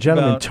Ladies and talked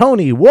gentlemen, about-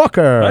 Tony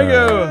Walker.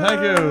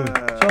 Thank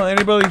you. So,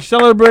 anybody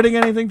celebrating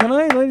anything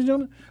tonight, ladies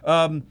and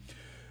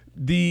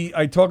gentlemen?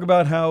 I talk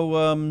about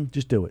how.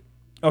 Just do it.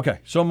 Okay,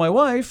 so my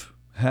wife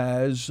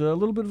has a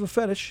little bit of a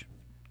fetish.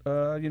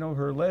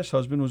 Her last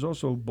husband was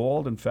also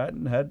bald and fat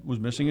and was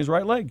missing his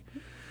right leg.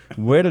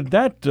 Where did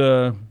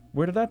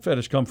that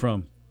fetish come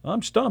from?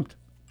 I'm stumped.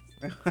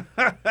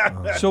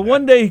 So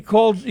one day he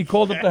called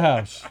up the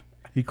house.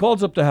 He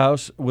calls up the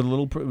house with a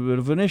little bit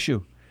of an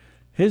issue.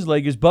 His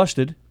leg is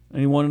busted, and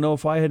he wanted to know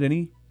if I had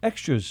any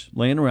extras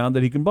laying around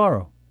that he can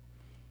borrow.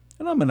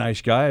 And I'm a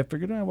nice guy. I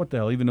figured, what the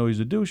hell? Even though he's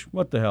a douche,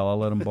 what the hell? I'll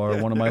let him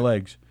borrow one of my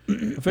legs.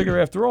 I figure,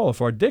 after all,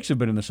 if our dicks have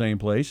been in the same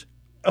place,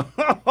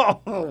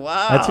 Oh,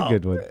 wow. That's a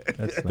good one.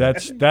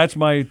 That's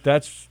nice.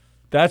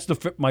 That's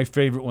my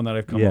favorite one that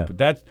I've come up with.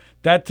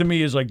 That to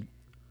me is like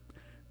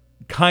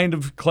kind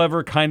of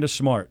clever, kind of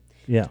smart.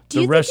 Yeah.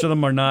 The rest of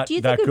them are not Do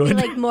you that think it would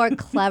good. be like more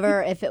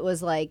clever if it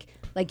was like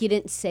you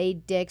didn't say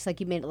dicks, like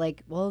you made it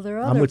like, well, there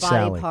are I'm other with body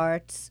Sally.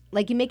 parts.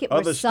 Like you make it more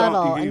Other stuff,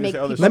 subtle you can and make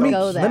use other people stuff.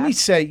 go there. Let me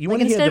say, you like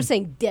want to hear instead the of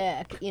saying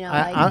dick, like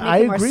I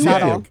make it more agree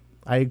subtle. with you.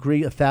 I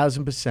agree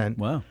 1,000%.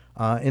 Wow.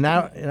 In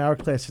our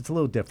class, it's a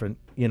little different,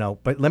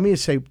 But let me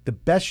just say, the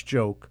best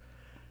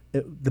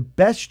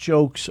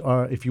jokes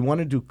are if you want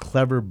to do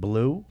clever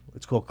blue.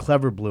 It's called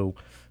clever blue,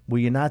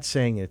 where you're not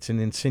saying it, it's an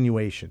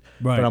insinuation.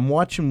 Right. But I'm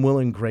watching Will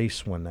and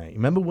Grace one night.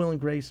 Remember Will and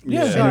Grace?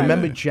 Yeah. And Sure.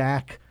 remember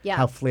Jack? Yeah.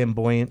 How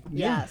flamboyant?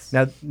 Yes.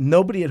 Now,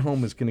 nobody at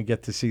home is going to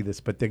get to see this,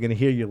 but they're going to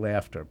hear your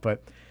laughter.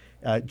 But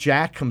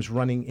Jack comes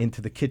running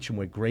into the kitchen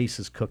where Grace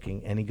is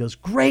cooking, and he goes,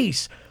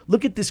 Grace,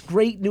 look at this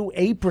great new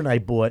apron I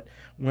bought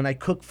when I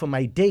cook for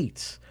my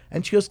dates.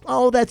 And she goes,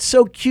 oh, that's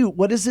so cute.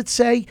 What does it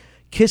say?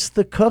 Kiss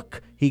the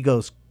cook? He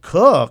goes,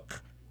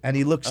 cook? And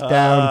he looks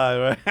down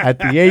right. at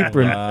the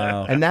apron,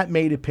 Wow. and that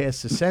made it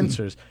past the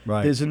censors.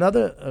 Right. There's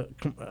another,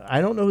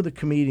 I don't know who the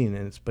comedian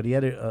is, but he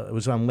had it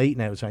was on Late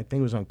Night. I think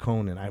it was on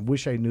Conan. I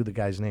wish I knew the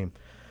guy's name.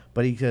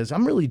 But he says,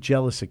 I'm really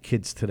jealous of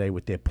kids today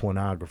with their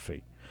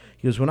pornography.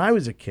 He goes, when I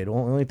was a kid, the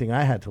only thing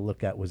I had to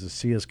look at was a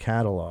Sears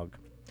catalog.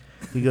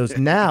 He goes,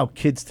 now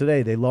kids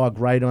today, they log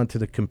right onto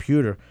the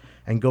computer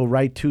and go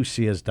right to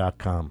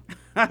Sears.com.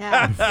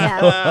 Yeah. Nice,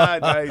 I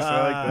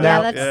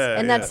like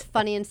that. Now- That's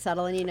funny and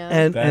subtle, and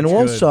And That's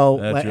also,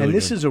 good. That's and really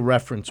this good. is a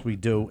reference we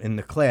do in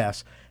the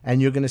class,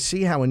 and you're going to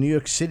see how a New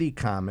York City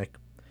comic,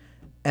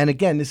 and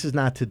again, this is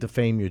not to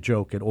defame your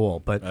joke at all,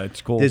 but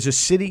It's cool. there's a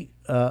city,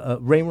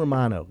 Ray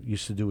Romano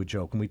used to do a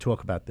joke, and we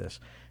talk about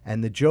this,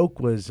 and the joke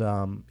was,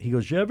 he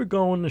goes, you ever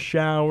go in the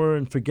shower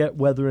and forget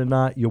whether or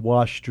not you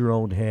washed your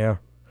own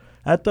hair?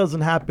 That doesn't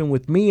happen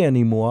with me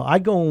anymore. I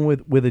go in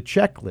with a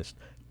checklist.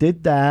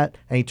 Did that,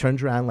 and he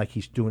turns around like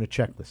he's doing a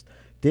checklist.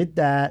 Did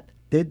that,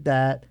 did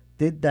that,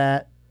 did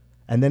that,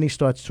 and then he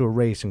starts to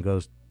erase and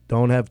goes,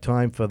 don't have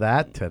time for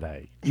that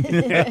today.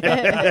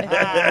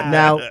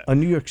 Now, a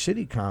New York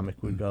City comic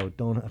would go,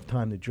 don't have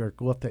time to jerk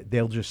off.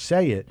 They'll just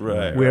say it.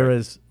 Right,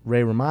 Whereas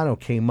Ray Romano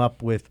came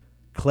up with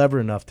clever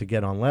enough to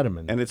get on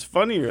Letterman. And it's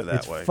funnier that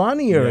it's way.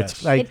 funnier. Yes.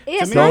 It's like,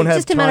 It is don't not have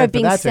just a matter time of for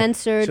being that thing.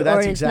 censored, So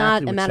that's or it's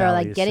not exactly a what matter of Sally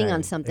like is getting saying.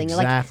 on something.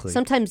 Exactly. Like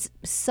sometimes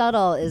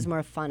subtle is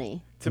more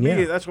funny. To me,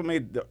 Yeah. that's what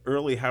made the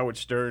early Howard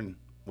Stern,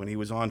 when he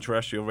was on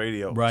terrestrial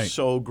radio, Right.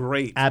 so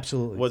great.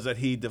 Absolutely. Was that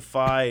he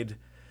defied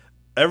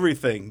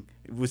everything.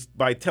 It was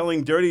by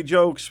telling dirty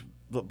jokes,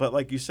 but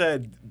like you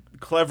said,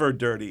 clever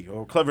dirty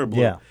or clever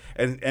blue. Yeah.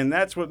 And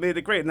that's what made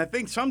it great. And I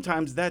think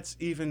sometimes that's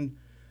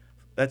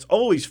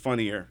always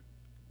funnier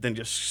than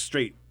just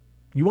straight.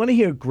 You want to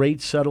hear a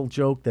great subtle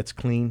joke that's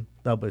clean?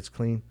 No, but it's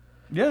clean.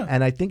 Yeah.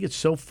 And I think it's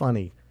so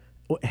funny.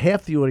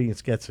 Half the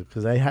audience gets it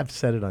because I have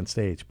said it on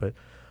stage. But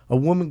a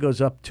woman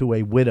goes up to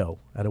a widow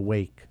at a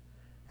wake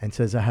and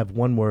says, I have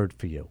one word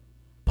for you,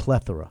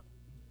 plethora.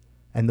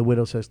 And the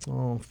widow says,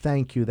 oh,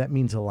 thank you. That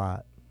means a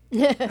lot.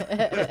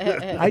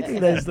 I think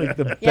that's like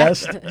the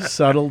best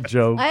subtle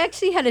joke. I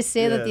actually had to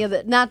say that the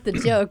other, not the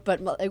joke,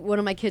 but like one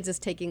of my kids is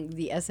taking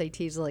the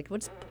SATs. Like,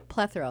 what's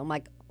plethora? I'm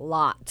like,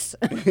 lots.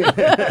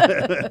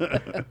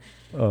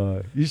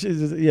 You should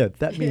just,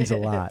 that means a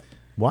lot.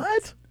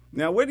 What?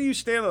 Now, where do you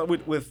stand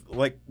with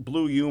like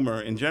blue humor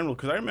in general?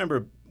 Because I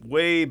remember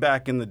way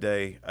back in the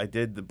day, I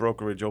did the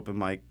brokerage open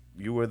mic.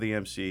 You were the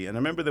MC. And I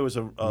remember there was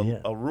a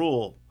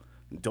rule,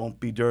 don't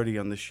be dirty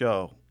on the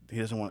show. He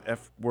doesn't want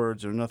F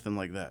words or nothing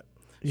like that.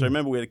 So I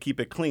remember we had to keep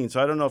it clean.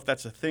 So I don't know if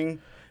that's a thing.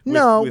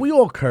 No, we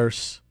all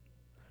curse.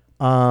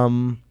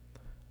 And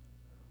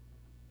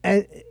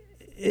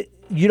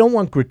you don't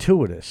want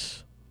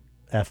gratuitous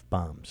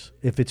F-bombs.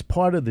 If it's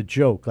part of the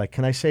joke, like,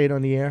 can I say it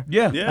on the air?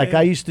 Yeah. Like,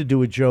 I used to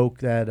do a joke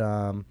that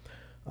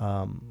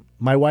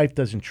my wife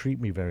doesn't treat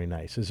me very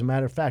nice. As a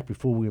matter of fact,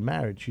 before we were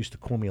married, she used to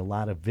call me a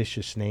lot of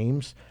vicious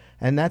names.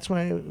 And that's when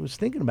I was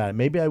thinking about it.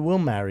 Maybe I will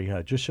marry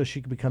her just so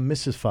she can become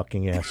Mrs.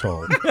 Fucking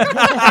Asshole.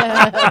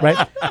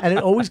 Right? And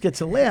it always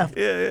gets a laugh,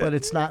 but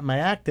it's not my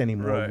act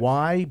anymore. Right.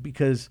 Why?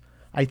 Because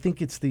I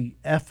think it's the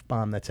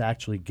F-bomb that's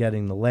actually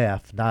getting the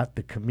laugh, not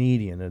the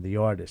comedian or the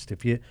artist.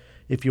 If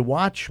you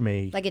watch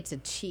me... Like it's a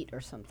cheat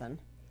or something.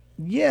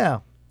 Yeah.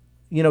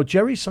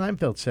 Jerry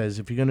Seinfeld says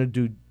if you're going to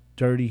do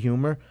dirty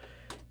humor,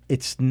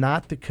 it's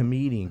not the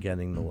comedian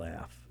getting the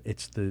laugh.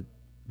 It's the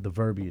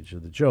verbiage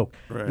of the joke.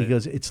 Right.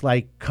 Because it's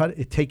like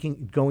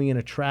going in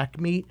a track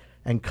meet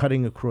and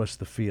cutting across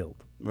the field.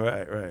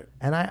 Right.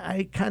 And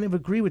I kind of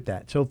agree with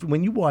that. So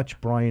when you watch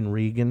Brian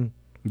Regan,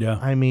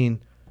 I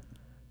mean,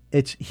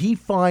 he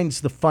finds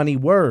the funny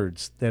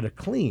words that are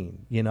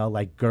clean,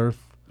 like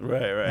girth.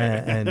 Right.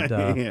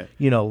 And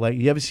Yeah. like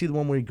you ever see the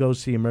one where he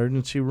goes to the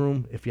emergency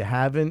room? If you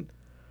haven't,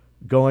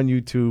 go on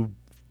YouTube,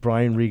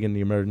 Brian Regan,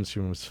 the emergency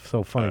room, was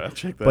so funny.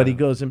 Check that But he out.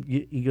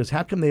 goes,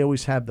 how come they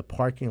always have the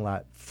parking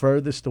lot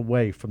furthest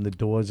away from the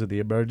doors of the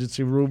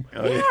emergency room?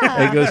 Yeah.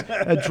 And he goes,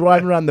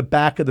 driving around the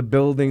back of the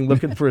building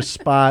looking for a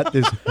spot.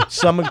 There's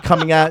someone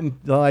coming out and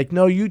they're like,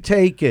 no, you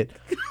take it.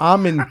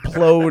 I'm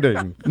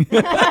imploding.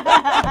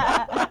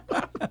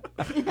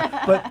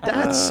 But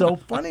that's so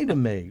funny to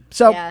me.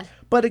 So, Yeah.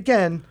 but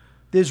again,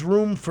 there's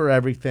room for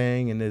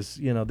everything, and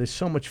there's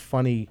so much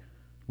funny,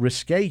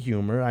 risque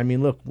humor. I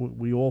mean, look,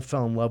 we all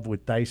fell in love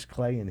with Dice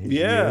Clay in his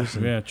Yeah. years.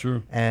 And, Yeah,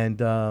 true. and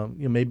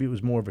maybe it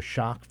was more of a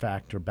shock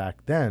factor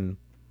back then.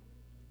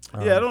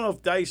 Yeah, I don't know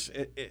if Dice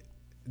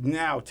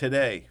now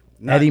today.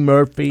 not- Eddie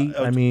Murphy,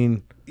 I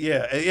mean,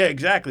 Yeah,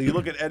 exactly. You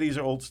look at Eddie's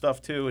old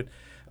stuff too,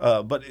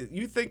 but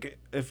you think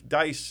if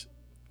Dice,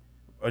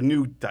 a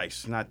new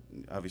Dice, not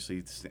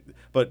obviously,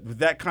 but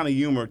that kind of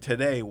humor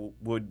today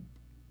would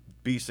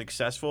be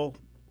successful,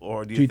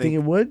 or do do you you think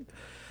it would?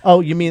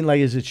 Oh, you mean like,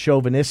 is it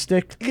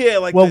chauvinistic? Yeah,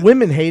 like Well,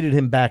 women hated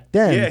him back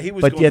then, Yeah, he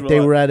was but going yet through a they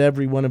lot. were at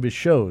every one of his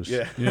shows.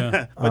 Yeah,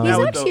 Yeah. but He's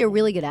now actually a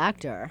really good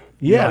actor.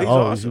 Yeah, he's oh,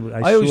 awesome.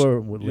 I always- saw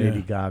it with Lady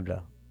yeah.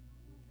 Gaga.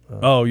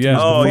 Oh, yeah.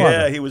 Oh the yeah,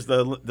 father. he was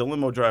the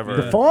limo driver.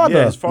 The father.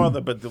 Yeah, his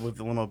father, but with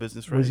the limo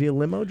business. Right? Was he a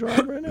limo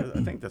driver in it?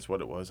 I think that's what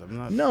it was. I'm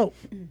not. No.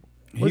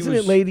 Wasn't it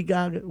was- Lady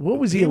Gaga? What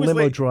was he a was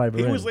limo La- driver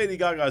He in? was Lady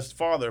Gaga's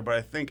father, but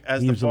I think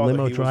as He the was a father,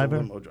 limo he driver?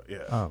 was a limo driver.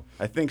 Yeah, Oh.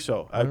 I think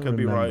so. I don't could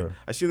be right. remember.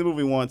 I seen the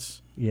movie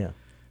once, Yeah.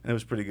 and it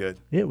was pretty good.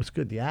 Yeah, it was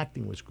good. The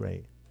acting was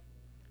great.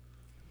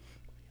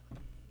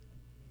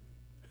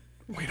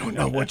 We don't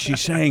know what she's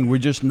saying. We're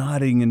just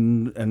nodding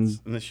and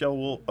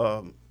Michelle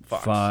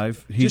Fox.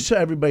 5. Just so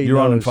everybody You're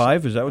knows. on in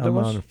 5? Is that what that I'm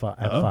was? on at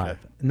Oh, okay. 5.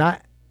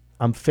 Not,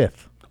 I'm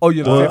 5th. Oh,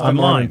 you're the Or fifth in I'm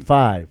on line. in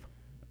 5.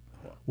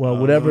 Well,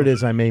 whatever it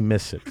is, I may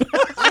miss it.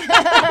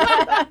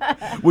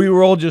 We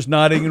were all just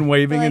nodding and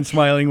waving and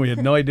smiling. We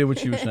had no idea what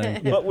she was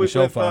saying. But with,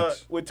 Michelle with,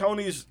 Fox. with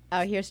Tony's,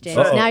 Oh, here's James.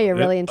 Uh-oh. Now you're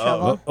really in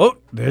trouble. Oh,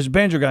 there's a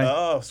banjo guy.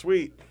 oh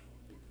sweet.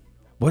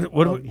 What? he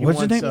What's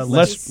his wants, name?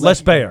 Les-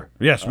 Les Bayer.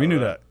 Yes, we knew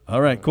right. that.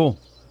 All right, cool.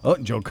 Oh,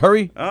 Joe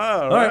Curry. All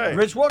All right. right,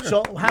 Rich Walker.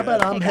 So how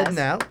about I'm Hey, heading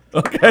guys.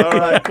 out? All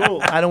right,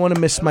 cool. I don't want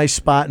to miss my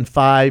spot in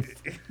 5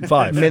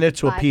 5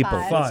 minutes or Five, people.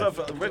 five. What's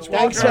up, Rich Walker?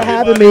 Thanks for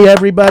everybody? having me,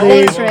 everybody.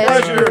 Thanks, Rich.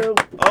 Pleasure.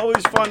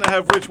 Always fun to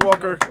have Rich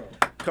Walker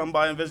come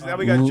by and visit. Now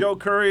we got Joe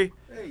Curry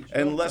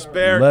and Les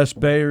Baer. Les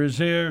Bayer is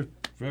here.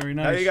 Very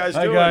nice. How you guys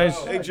Hi, doing? guys.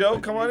 Hey, Joe,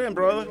 come on in,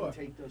 brother.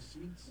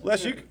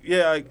 Les,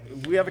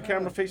 we have a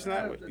camera facing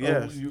that way.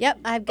 Yeah. Yep,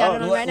 I've got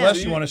it on right now.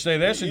 Les, you want to stay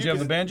there since you have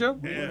the banjo?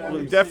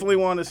 We definitely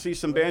want to see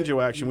some banjo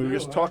action. We were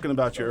just talking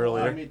about you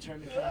earlier.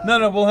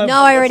 No, we'll have.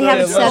 No, I already have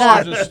it Les set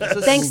up. will just-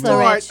 Thanks, though,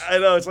 Rich. I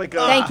know it's like a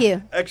Thank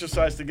you.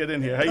 exercise to get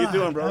in here. How you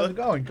doing, brother? how's it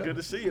going? Good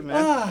to see you,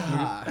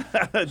 man.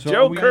 So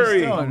Joe are we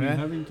Curry. Are we man?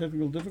 having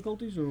technical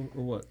difficulties or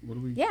what? What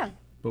are we? Yeah.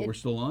 But we're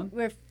still on.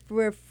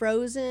 We're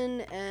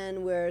frozen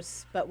and we're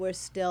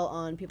still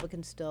on. People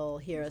can still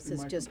hear us.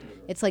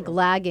 It's like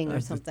lagging or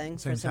something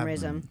for some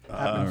reason.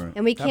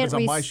 And we can't Happens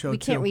on my show, we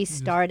can't too.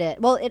 restart it.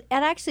 Well, it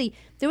actually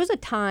there was a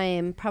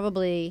time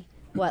probably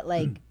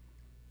like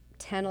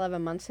 10,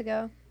 11 months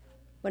ago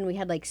when we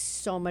had like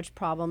so much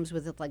problems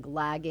with it like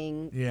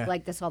lagging Yeah.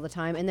 like this all the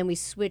time, and then we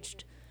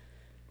switched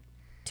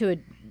to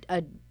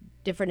a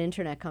different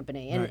internet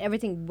company, and Right.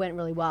 everything went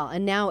really well.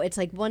 And now it's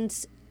like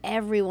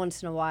every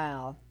once in a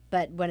while,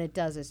 but when it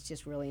does, it's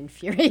just really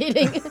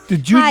infuriating.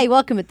 Did you- Hi,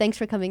 welcome, and thanks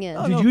for coming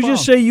in. Did you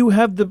just say you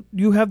have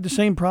the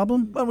same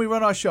problem? When we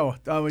run our show,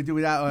 we do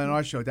that on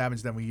our show,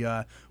 Damage. Then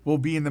we'll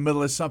be in the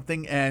middle of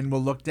something and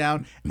we'll look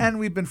down, and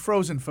we've been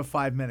frozen for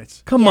 5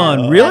 minutes. Come Yeah.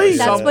 on, really?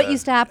 That's what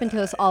used to happen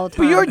to us all the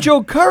time. But you're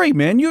Joe Curry,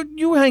 man.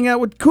 You hang out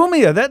with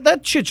Kumia.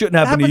 That shit shouldn't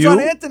It happen to happens you. on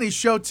Anthony's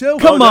show too.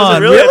 Come does it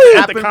on, really? really?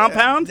 At the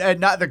compound?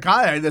 Not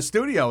the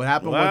studio. It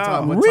happened Wow. one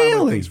time. One time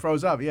Really? when things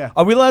froze up. Yeah.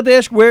 Are we allowed to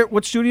ask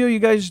what studio you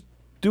guys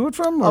do it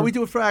from? or- We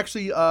do it for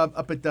actually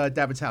up at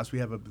David's house. We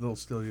have a little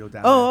studio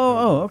down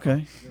Oh,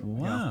 okay.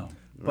 Wow.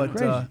 there.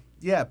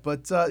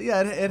 But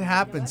it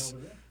happens.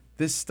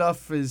 This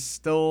stuff is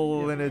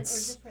still in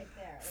its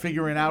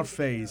figuring out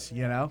phase.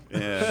 Yeah.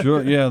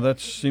 Sure. Yeah, that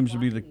seems to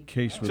be the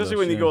case with Especially us,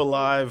 when you yeah. go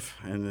live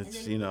and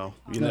it's, you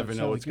never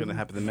know what's going to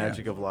happen. The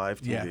magic of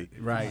live Yeah. TV.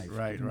 Right.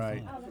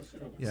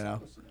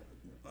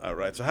 All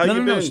right. So how No,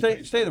 you no, been?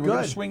 stay there. We're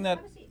gonna Good. swing that.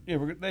 Yeah,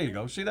 there you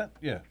go. See that?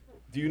 Yeah.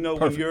 Do you know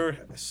when your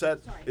set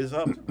is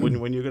up?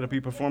 When you're going to be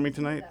performing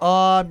tonight?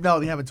 No,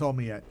 they haven't told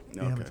me yet.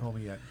 They Okay. haven't told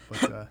me yet.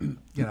 But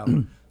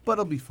but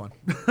it'll be fun.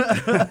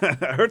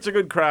 I heard it's a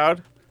good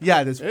crowd.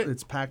 Yeah,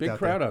 it's packed Big out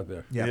crowd there. out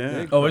there. Yeah.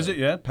 Yeah. Oh, is it?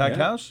 Yeah. Packed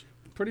Yeah. house.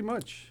 Pretty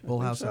much. Full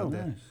I think house so. out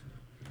there.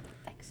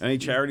 Any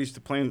charities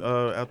to play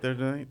out there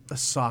tonight? The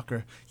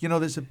soccer.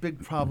 There's a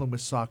big problem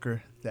with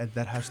soccer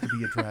that has to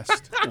be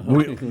addressed.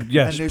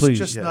 Yes, and there's please.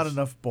 just not Yes.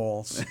 enough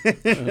balls.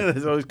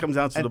 It always comes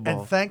down to the and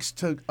ball. thanks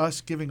to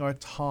us giving our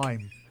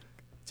time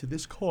to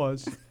this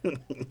cause,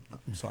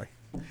 I'm sorry,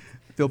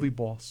 there'll be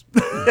balls.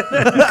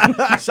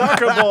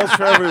 Soccer balls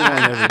for everyone,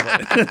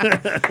 everybody.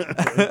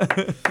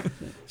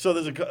 So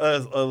there's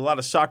a lot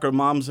of soccer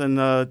moms and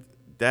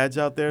dads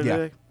out there Yeah.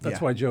 today? That's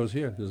why Joe's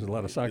here. There's a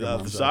lot of soccer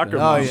moms. Soccer Oh,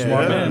 moms. yeah.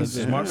 Smart Yeah. man.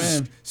 Smart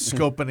man.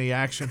 Scoping the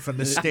action from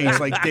the stage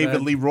like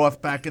David Lee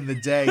Roth back in the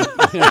day.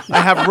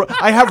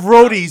 I have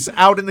roadies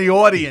out in the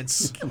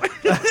audience.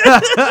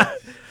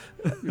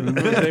 You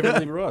remember David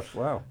Lee Roth?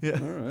 Wow. Yeah.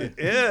 All right.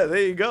 Yeah,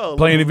 there you go.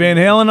 Play any Van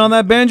Halen on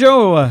that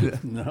banjo? Or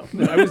what? No,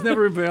 I was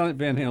never a Van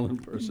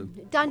Halen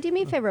person. Don, do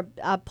me a favor.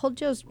 Pull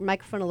Joe's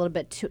microphone a little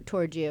bit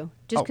towards you,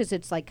 just because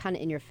it's like kind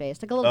of in your face,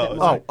 like a little bit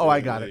more.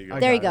 I got it.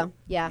 There you go.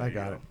 Yeah. I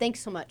got it. Thanks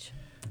so much.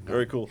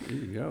 Very cool. There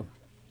you go.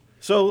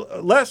 So,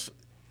 Les,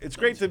 it's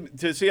great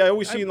to see. I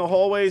always see you in the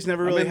hallways.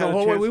 Never really had a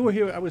chance. We were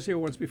here. I was here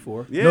once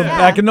before. Yeah. No,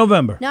 back in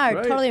November. No, I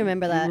Right. totally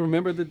remember that. You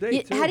remember the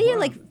date, too? How do you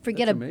Wow.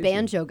 forget That's a amazing.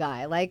 banjo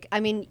guy? Like, I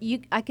mean,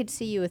 I could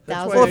see you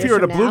 1,000 Well, if years you're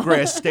at a from now.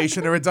 bluegrass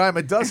station, they're a dime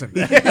a dozen.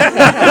 Is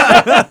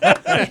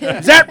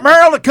that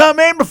Merle to come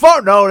in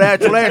before? No,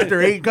 that's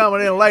Lester. He's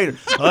coming in later.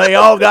 Well, they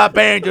all got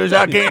banjos.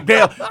 I can't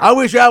tell. I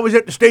wish I was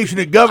at the station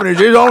at Governor's.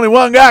 There's only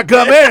one guy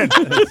come in.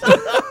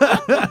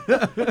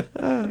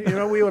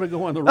 We ought to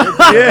go on the road.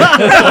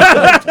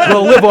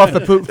 We'll live off the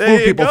food There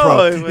you people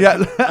go. from.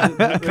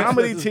 Yeah.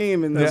 Comedy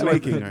team in the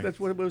making. Right? That's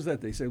what was that?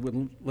 They said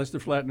when Lester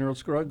Flatt and Earl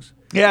Scruggs.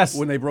 Yes.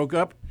 When they broke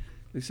up,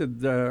 they said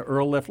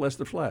Earl left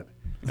Lester Flat.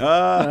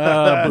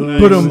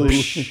 Boom.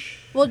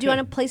 Well, do you want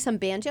to play some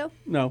banjo?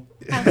 No,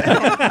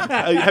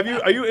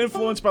 Are you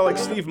influenced by like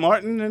Steve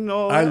Martin and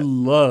all I that?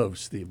 love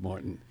Steve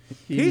Martin.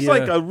 He's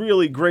like a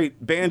really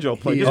great banjo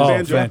player. he His is.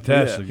 banjo,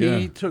 fantastic. yeah.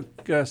 He took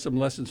some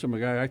lessons from a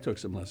guy I took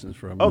some lessons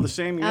from. Oh, the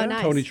same year? Oh,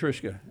 nice. Tony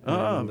Trischka.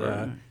 Oh, And,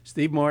 right.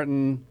 Steve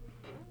Martin,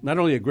 not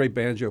only a great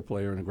banjo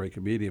player and a great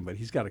comedian, but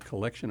he's got a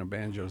collection of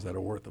banjos that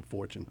are worth a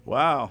fortune.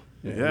 Wow.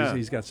 Yeah.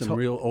 He's got some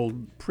real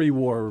old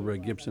pre-war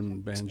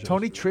Gibson banjos.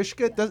 Tony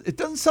Trischka? It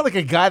doesn't sound like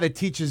a guy that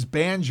teaches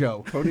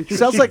banjo. Tony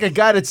Sounds like a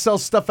guy that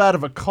sells stuff out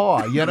of a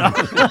car, you know?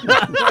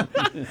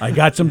 I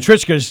got some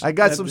Trischkas. I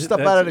got some stuff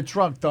out of the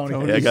trunk,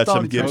 Tony. Yeah, I got some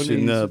Tony-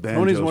 Gibson banjos.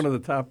 Tony's one of the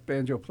top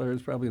banjo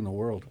players probably in the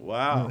world.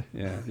 Wow.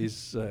 Yeah,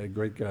 he's a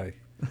great guy.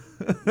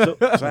 So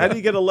how do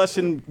you get a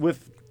lesson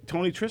with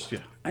Tony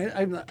Trischka?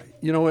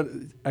 You know what?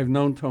 I've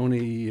known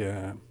Tony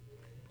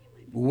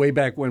way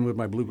back when with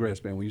my bluegrass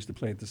band. We used to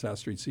play at the South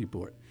Street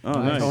Seaport. Oh,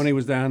 nice. Tony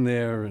was down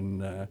there,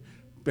 and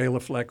Bela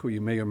Fleck, who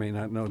you may or may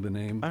not know the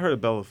name. I heard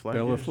of Bela Fleck.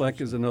 Bela yeah. Fleck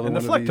is another And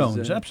the one of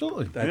these. Flecktones,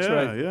 absolutely. That's Yeah,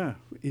 right. yeah.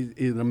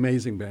 He's an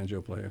amazing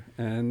banjo player,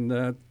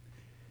 and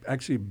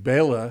actually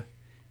Bela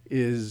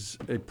is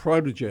a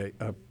protege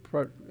of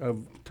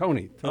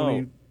Tony.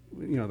 Tony,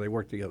 they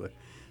work together.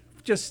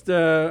 Just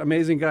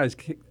amazing guys.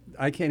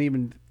 I can't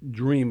even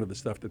dream of the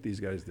stuff that these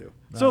guys do.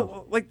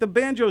 So, like the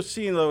banjo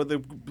scene, though,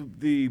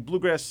 the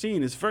bluegrass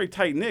scene is very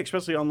tight knit,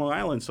 especially on Long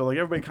Island. So, like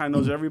everybody kind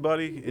of knows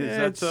everybody. Is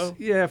that so?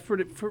 Yeah,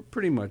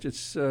 pretty much.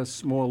 It's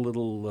small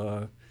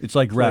little. It's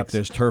like rap. Flex.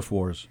 There's turf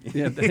wars.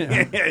 Yeah,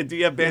 Do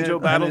you have banjo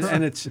and battles?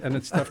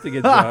 it's tough to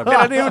get jobs.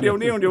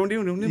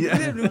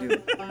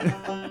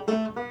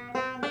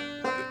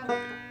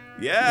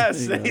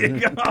 Yes, there you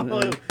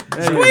go.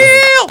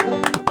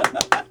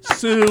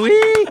 Suey.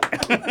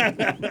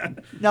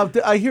 Now,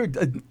 I hear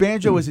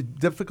banjo is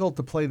difficult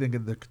to play than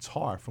the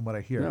guitar, from what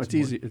I hear. No, it's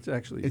more- easy. It's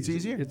actually It's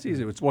easy. easier? It's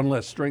easier. It's one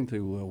less string to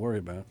worry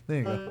about. There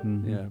you go.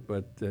 Yeah,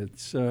 but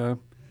it's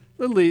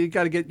literally you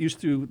got to get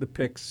used to the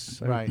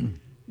picks. Right.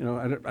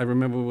 I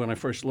remember when I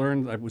first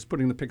learned, I was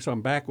putting the picks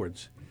on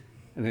backwards,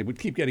 and they would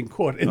keep getting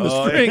caught in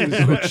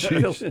the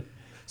strings.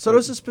 So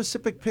those are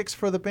specific picks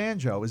for the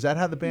banjo. Is that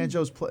how the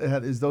banjos play?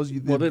 Is those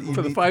you? Well, you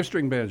for the need-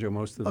 5-string banjo,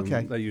 most of them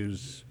Okay. they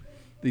use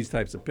these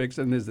types of picks,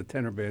 and there's the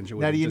tenor banjo.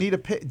 Now, do you need a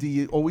pick? Do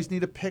you always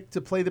need a pick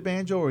to play the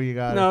banjo, or you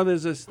got? No,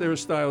 there are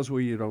styles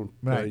where you don't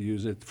Right.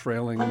 use it,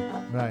 frailing,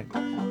 Right.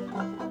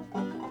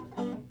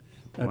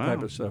 that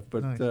type of stuff.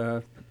 But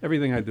Nice.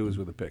 everything I do is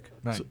with a pick.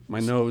 Right. So my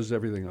nose,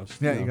 everything else.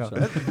 There you go. so-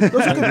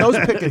 Those are good nose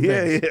picking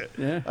things.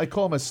 Yeah. I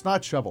call them a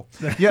snot shovel.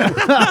 Yeah.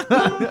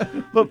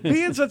 But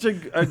being such a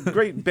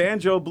great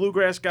banjo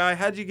bluegrass guy,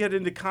 how'd you get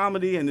into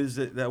comedy? And is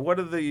it what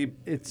do the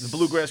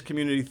bluegrass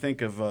community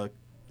think of?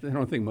 They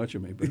don't think much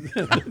of me, but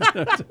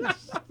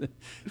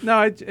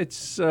no,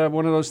 it's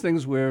one of those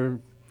things where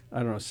I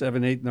don't know,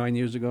 7, 8, 9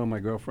 years ago, my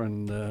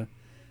girlfriend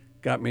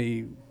got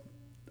me.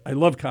 I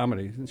love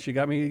comedy, and she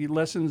got me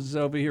lessons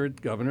over here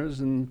at Governor's,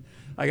 and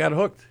I got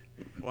hooked.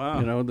 Wow.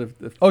 You know, the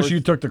Oh, first- so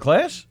you took the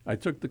class? I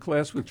took the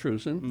class with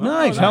Truson.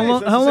 Nice. nice. How long?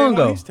 That's How the same long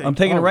one ago? he's taking. I'm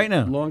taking it right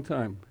now. Long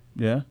time.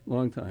 Yeah.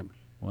 Long time.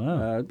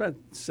 Wow. About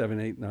 7,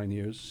 8, 9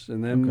 years,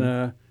 and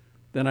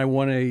then I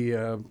won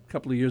a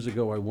couple of years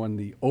ago. I won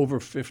the over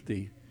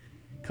 50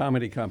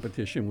 comedy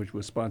competition, which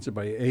was sponsored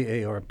by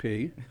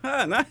AARP.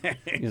 Ah, nice.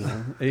 You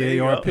know, you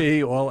go.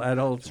 AARP. All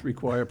adults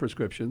require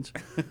prescriptions.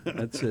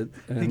 That's it.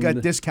 You And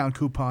got discount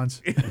coupons.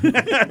 That's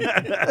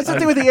the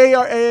thing with the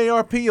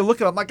AARP. You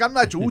look at them like, I'm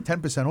not,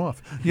 10%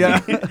 off.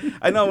 Yeah.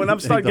 I know when I'm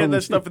starting getting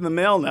that stuff in the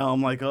mail now,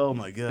 I'm like, oh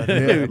my god,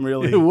 I'm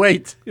really.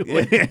 wait.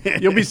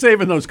 You'll be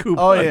saving those coupons.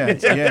 Oh,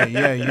 yeah.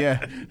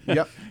 Yeah.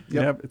 Yep.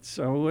 Yeah.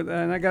 So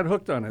and I got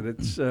hooked on it.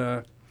 It's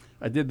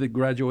I did the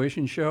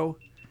graduation show.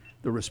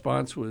 The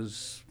response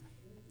was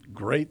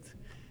great.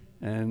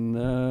 And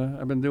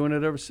I've been doing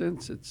it ever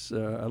since. It's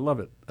I love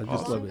it. I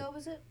just love it. How long ago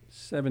was it?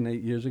 7,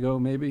 8 years ago,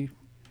 maybe.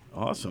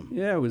 Awesome.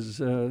 Yeah, it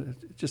was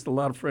just a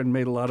lot of fun.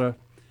 Met a lot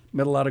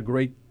of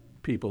great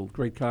people,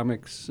 great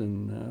comics,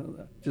 and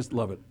just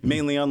love it.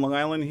 Mainly on Long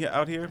Island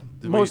out here?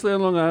 Mostly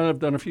on Long Island. I've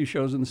done a few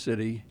shows in the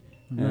city,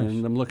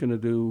 and I'm looking to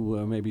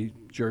do maybe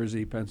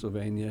Jersey,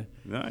 Pennsylvania.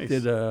 Nice.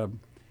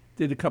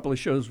 Did a couple of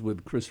shows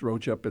with Chris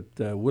Roach up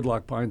at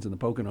Woodlock Pines in the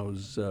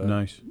Poconos.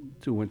 Nice.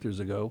 2 winters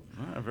ago.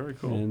 Ah, very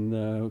cool.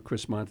 And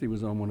Chris Monty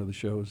was on one of the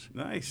shows.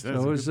 Nice. So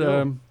it was,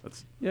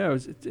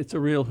 it's a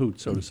real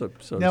hoot, so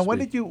to Now,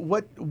 speak.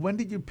 when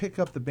did you pick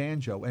up the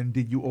banjo? And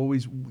did you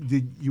always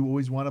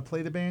want to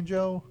play the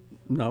banjo?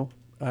 No.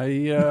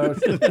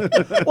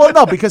 Well,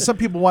 no, because some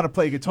people want to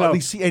play guitar. No, At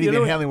least see Eddie you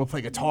know Van Halen will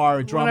play guitar,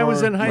 a drummer. When I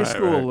was in high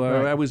school,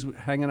 right. I was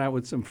hanging out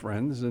with some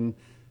friends, and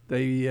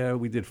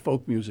we did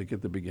folk music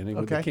at the beginning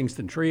with the Okay.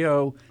 Kingston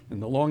Trio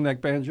and the long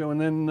neck banjo, and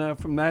then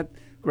from that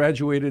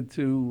graduated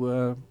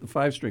to the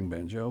 5-string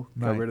banjo.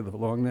 Got Right. rid of the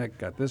long neck,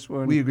 got this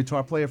one. Were you a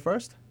guitar player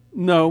first?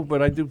 No,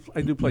 but I do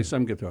play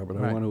some guitar, but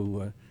Right. I want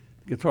to.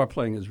 Guitar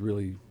playing is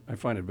really, I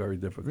find it very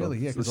difficult. Really?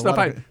 Yeah, the 'cause a stuff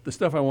lot of the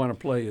stuff I want to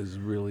play is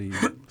really.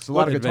 So a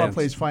lot of guitar advanced.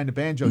 players find the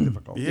banjo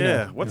difficult.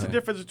 Yeah. What's the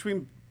difference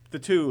between the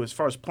two as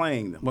far as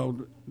playing them? Well,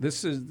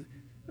 this is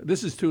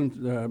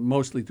tuned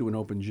mostly to an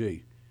open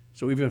G,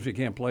 so even if you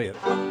can't play it,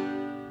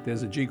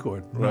 there's a G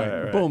chord.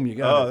 Right. Boom, you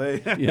got Oh,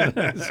 it. Yeah.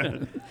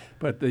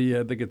 But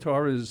the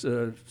guitar is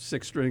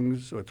 6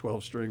 strings or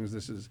 12 strings.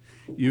 This is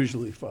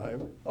usually 5.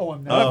 Oh,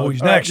 I'm Oh,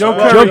 he's next. Joe Joe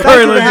Curry,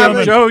 Curry, ladies and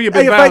gentlemen. Joe, you've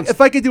Hey, been if bounced.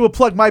 I could do a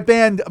plug, my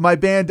band, got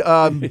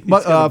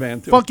a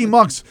band, too. Funky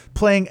Monks,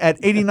 playing at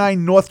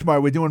 89 North tomorrow.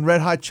 We're doing Red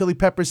Hot Chili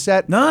Pepper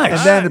set. Nice. And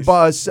then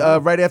Nice.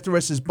 right after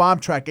us is Bomb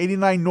Track,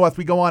 89 North.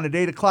 We go on at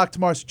 8 o'clock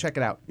tomorrow, so check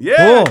it out. Yeah.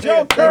 Cool. Joe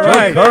Joe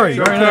Curry. Curry.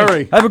 Joe Very nice.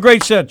 Curry. Have a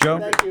great set,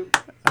 Joe.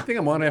 I think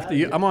I'm on after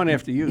you. I'm on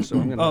after you, so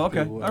I'm going to. Oh,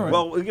 okay. All right.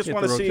 Well, we just hit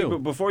want to the road, see, too.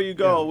 but before you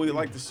go, we'd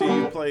like to see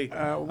you play.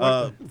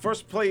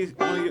 First, play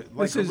one of your,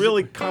 like This a is-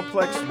 really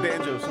complex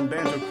banjo, some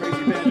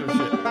crazy banjo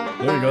shit.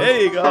 There you go.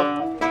 There you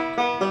go.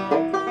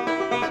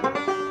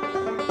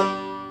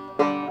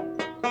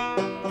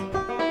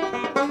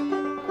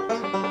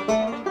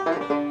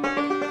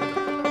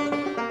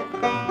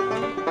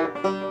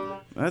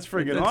 That's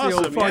freaking That's the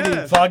old awesome. foggy-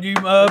 Yeah. Foggy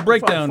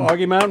breakdown.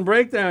 Foggy Mountain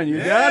Breakdown. You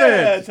got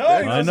Yeah, it.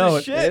 totally. I That's know his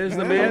it. Shit, There's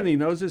the man. He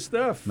knows his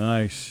stuff.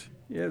 Nice.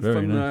 Yeah, Very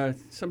from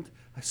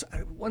nice.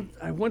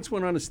 I once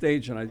went on a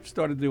stage and I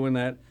started doing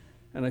that,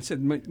 and I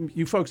said,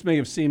 "You folks may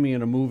have seen me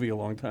in a movie a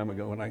long time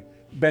ago," and I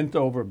bent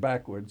over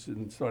backwards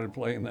and started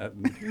playing that.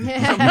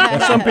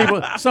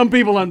 And some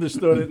people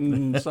understood it,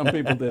 and some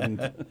people didn't.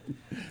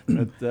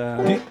 But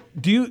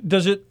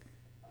Does it?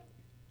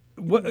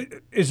 What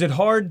is it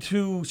hard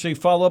to say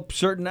follow up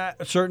certain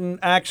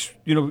acts?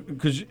 You know,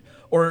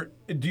 or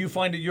do you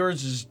find that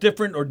yours is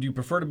different, or do you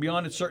prefer to be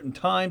on at certain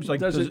times? Like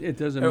it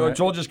doesn't or matter. It's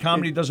all just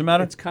comedy. It doesn't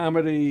matter. It's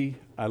comedy.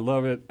 I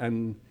love it,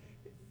 and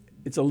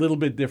it's a little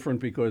bit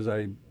different because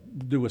I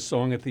do a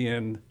song at the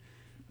end.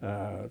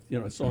 A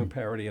song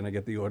parody, and I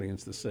get the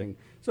audience to sing.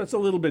 So it's a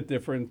little bit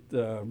different.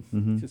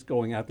 Just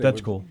going out there.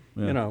 That's with, cool.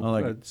 Yeah, I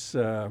like it. it's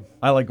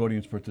I like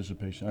audience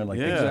participation. I like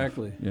Yeah. that.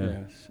 exactly. Yeah.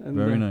 Yes. And,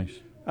 Very nice.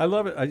 I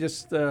love it. I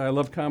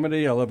love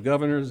comedy. I love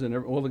Governors and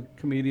all the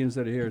comedians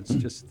that are here. It's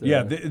just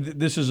Yeah,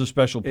 this is a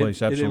special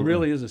place. It absolutely,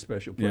 really is a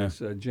special Yeah.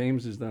 place.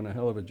 James has done a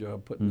hell of a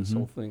job putting this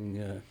whole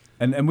thing.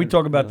 And we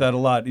talk about that a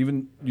lot.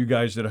 Even you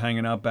guys that are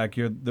hanging out back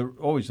here, they're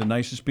always the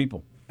nicest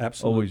people.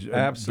 Absolutely, Always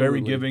absolutely.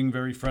 very giving,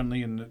 very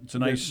friendly, and it's a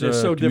nice. They're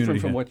so different community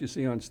from here. what you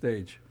see on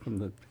stage. From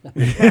the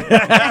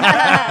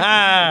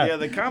Yeah,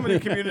 the comedy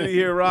community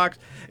here rocks.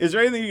 Is there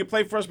anything you can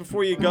play for us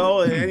before you go?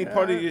 Any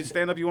part of your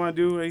stand-up you want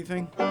to do?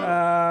 Anything?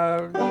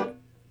 I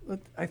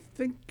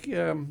think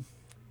I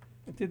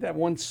did that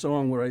one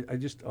song where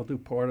I'll do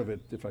part of it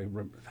if I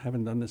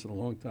haven't done this in a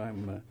long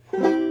time.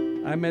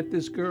 I met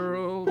this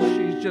girl,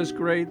 she's just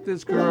great.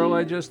 This girl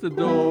I just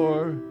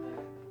adore.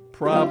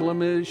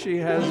 Problem is she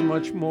has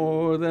much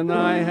more than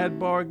I had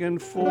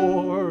bargained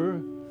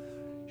for.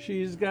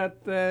 She's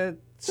got that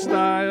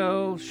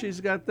style,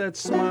 she's got that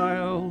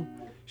smile,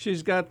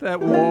 she's got that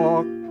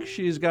walk,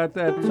 she's got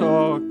that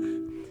talk,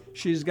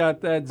 she's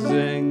got that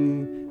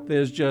zing.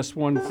 There's just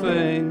one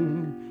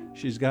thing,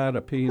 she's got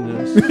a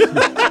penis.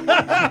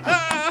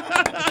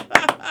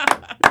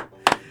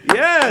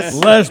 Yes.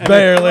 Les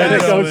Baer,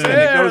 ladies and Les gentlemen.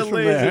 Baer, goes from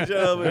ladies there. and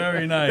gentlemen.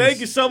 Very nice. Thank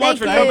you so much Thank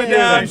for you. coming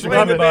down. Thanks for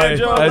playing the coming by,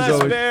 banjo. as Les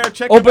always. Baer.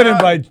 Check Open him out.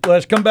 invite.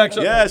 Let's come back.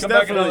 Yes, come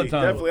back definitely. another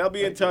time. Definitely. I'll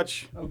be in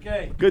touch.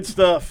 Okay. Good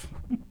stuff.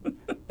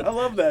 I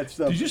love that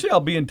stuff. Did you say I'll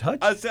be in touch?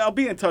 I'll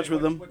be in touch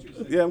with them.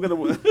 Yeah, I'm gonna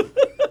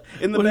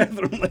in the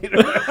bathroom later.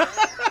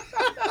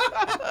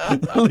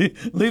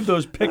 Leave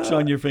those pics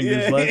on your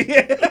fingers, Yeah, Les.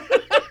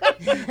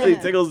 yeah. He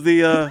tickles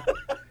the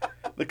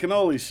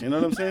cannolis. You know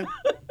what I'm saying?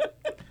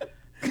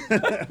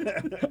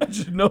 I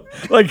just know,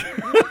 like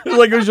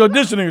it was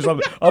auditioning or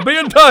something. I'll be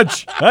in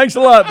touch. Thanks a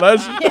lot,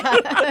 Les.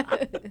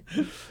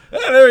 Yeah,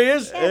 there he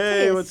is.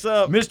 Hey, what's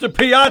up? Mr.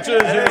 Piazza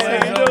is here. Hey,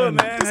 how you doing,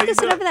 man? Just How go you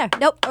sit doing? over there.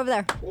 Nope, over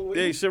there.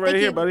 Yeah, you sit right Thank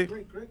here, you. buddy.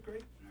 Great.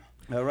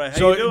 All right, how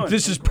So you doing?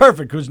 this is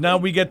perfect because now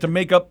we get to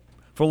make up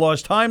for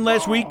lost time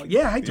last week.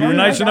 Yeah, hi, You were Tony.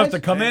 nice Hi, enough guys. to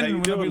come Hey, in, how you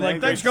and we'll be doing, like,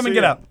 man? "Thanks, Great come to and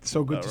see get you. out."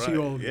 So good to see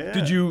you all. Yeah.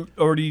 Did you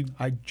already?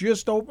 I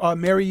just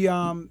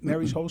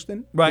Mary's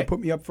hosting. Right. They put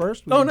me up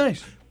first. Oh,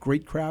 nice.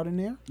 Great crowd in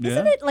there.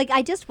 Isn't it like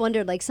I just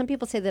wondered? Like some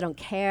people say they don't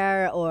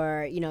care,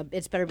 or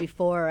it's better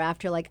before or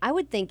after. Like I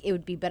would think it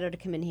would be better to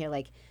come in here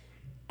like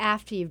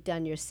after you've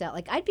done your set.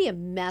 Like I'd be a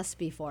mess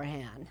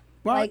beforehand.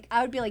 Well, like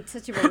I would be like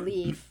such a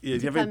relief. Yeah, do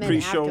to you have a come in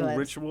pre-show afterwards.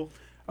 ritual?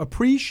 A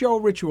pre-show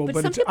ritual, But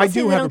but some it's, people I say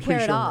do they have a don't care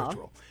at pre-show all.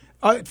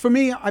 ritual. For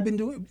me, I've been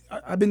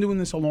doing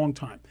this a long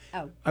time.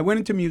 Oh. I went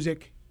into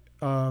music.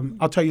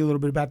 I'll tell you a little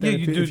bit about that Yeah, if,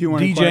 you do if you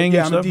want to. DJing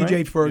Yeah, and I'm a stuff, DJ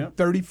right? for Yeah.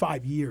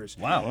 35 years.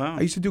 Wow.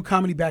 I used to do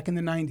comedy back in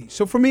the 90s.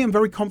 So for me, I'm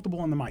very comfortable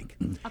on the mic.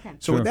 Okay.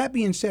 So with that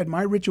being said,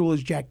 my ritual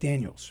is Jack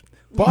Daniels.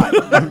 But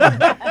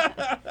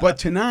but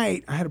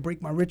tonight I had to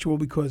break my ritual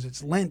because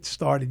it's Lent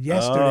started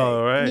yesterday.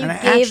 Oh, right. You And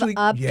I gave actually-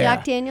 up yeah.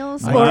 Jack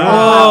Daniels? I Or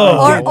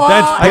did. Oh,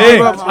 that's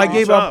I big.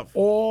 gave up Tough.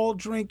 all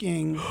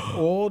drinking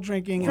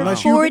for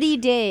unless 40 you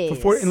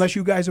days. unless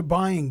you guys are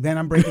buying, then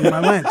I'm breaking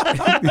my Lent.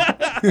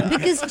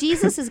 Because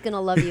Jesus is going to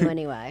love you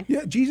anyway.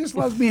 Yeah, Jesus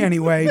loves me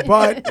anyway,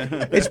 but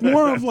it's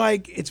more of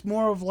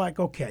like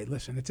okay,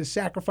 listen, it's a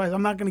sacrifice.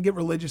 I'm not going to get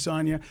religious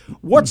on you.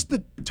 What's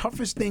the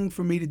toughest thing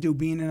for me to do?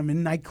 I'm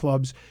in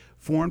nightclubs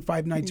 4 and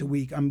 5 nights a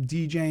week. I'm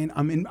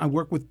DJing. I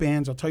work with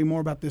bands. I'll tell you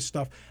more about this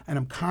stuff, and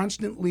I'm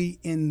constantly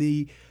in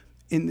the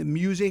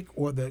music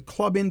or the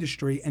club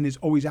industry, and there's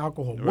always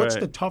alcohol. What's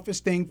Right. the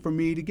toughest thing for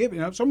me to give?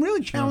 So I'm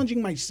really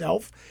challenging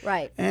myself.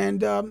 Right.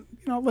 And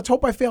let's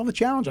hope I fail the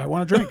challenge. I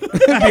want to drink. To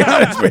be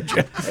honest with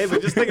you. Hey,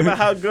 but just think about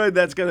how good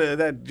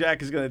that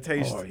Jack is gonna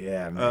taste. Oh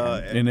yeah,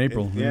 man. In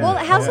April. Yeah. Well,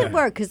 how's it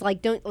work? Because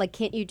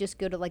can't you just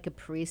go to like a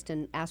priest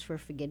and ask for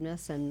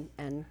forgiveness and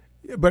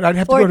But I'd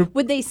have to or go to.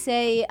 would they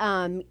say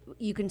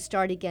you can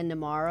start again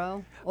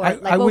tomorrow? Or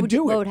I would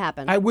do it. What would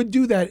happen? I would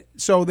do that.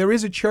 So there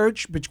is a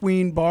church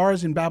between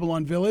bars in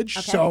Babylon Village.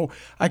 Okay. So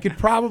I could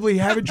probably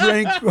have a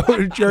drink, go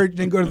to church,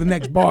 then go to the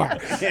next bar.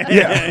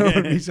 Yeah, it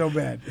wouldn't be so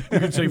bad. You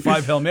can say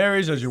 5 Hail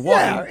Marys as you're walking.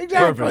 Yeah,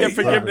 exactly. Get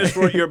forgiveness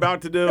for what you're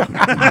about to do.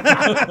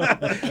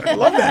 I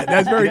love that.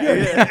 That's very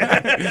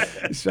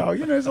good. So,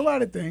 there's a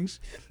lot of things,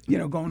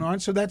 going on.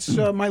 So that's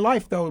my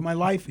life, though. My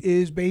life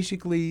is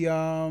basically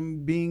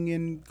being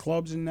in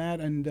clubs and that.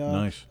 And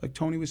Nice. like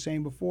Tony was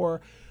saying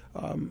before,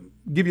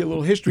 give you a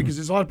little history because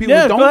there's a lot of people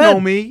Yeah, that go don't ahead. know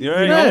me.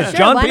 Yeah, you know. yeah. Sure,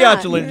 John why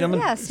Piazza, not? ladies and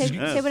gentlemen. Yeah, say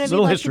whatever Little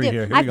you like history to do.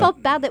 here. Here I we go.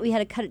 felt bad that we had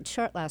to cut it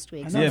short last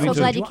week. I So know. I'm me so too.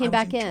 glad you came I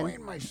back was in.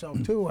 enjoying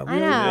myself too. I really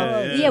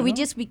know. was. Yeah,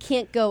 we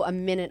can't go a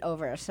minute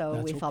over, so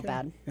That's we felt okay.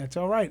 bad. That's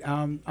all right.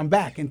 I'm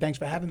back, and thanks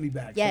for having me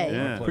back. Yay. So,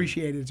 Yeah.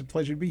 appreciate it. It's a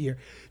pleasure to be here.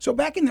 So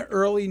back in the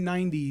early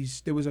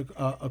 '90s, there was a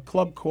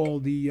club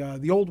called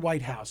the Old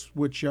White House,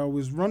 which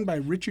was run by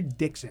Richard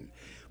Dixon.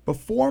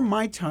 Before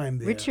my time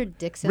there, Richard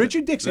Dixon?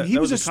 Richard Dixon. That- He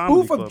that was a was a comedy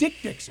spoof of club. Dick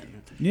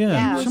Dixon.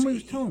 Yeah. Somebody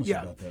was telling us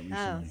Yeah. about that recently.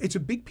 Oh. It's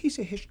a big piece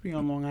of history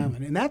on Long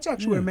Island, and that's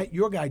actually where I met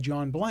your guy,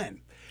 John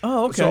Blenn.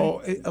 Oh, okay.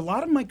 So a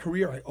lot of my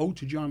career I owe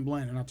to John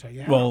Blenn, and I'll tell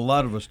you how. Well, a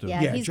lot of us do.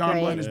 Yeah. Yeah, he's John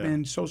great. Blenn has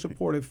been so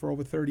supportive for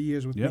over 30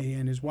 years with Yep. me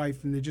and his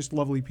wife, and they're just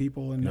lovely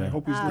people. And I Yeah.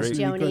 hope he's Ah,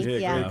 listening Joni, because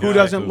yeah. great who guy,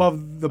 doesn't too.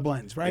 love the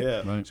Blends, right?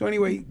 Yeah. Right. So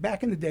anyway,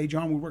 back in the day,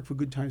 John would work for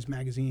Good Times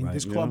Magazine. Right.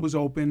 This club was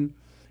open.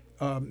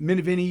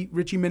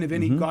 Richie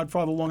Minivini,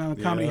 Godfather of Long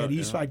Island Comedy, had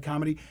East Side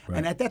Comedy.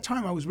 And at that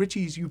time, I was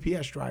Richie's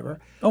UPS driver.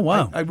 Oh,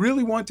 wow. I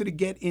really wanted to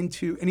get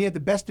into, and he had the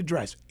best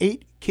address,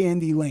 8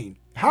 Candy Lane.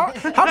 How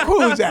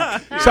cool is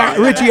that? Sorry,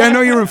 Richie, I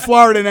know you're in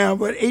Florida now,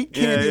 but 8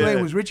 Candy yeah.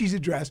 Lane was Richie's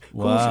address.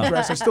 Wow. Coolest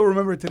address. I still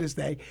remember it to this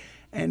day.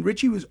 And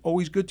Richie was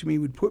always good to me. He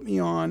would put me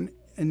on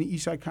in the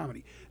East Side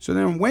Comedy. So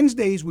then on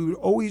Wednesdays, we would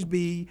always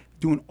be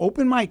doing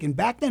open mic. And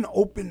back then,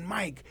 open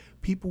mic,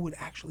 people would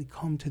actually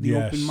come to the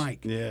Yes. open mic.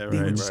 Yeah, They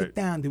right, would sit right.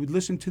 down. They would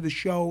listen to the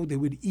show. They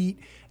would eat.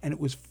 And it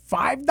was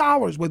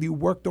 $5 whether you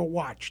worked or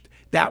watched.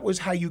 That was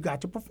how you got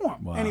to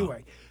perform. Wow.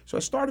 Anyway, so I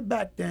started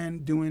back then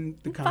doing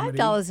the comedy.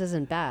 $5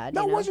 isn't bad.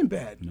 No, you it know? wasn't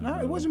bad. No,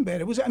 it wasn't bad.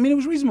 It was. I mean, it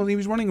was reasonable. He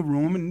was running a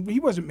room, and he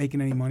wasn't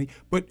making any money.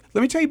 But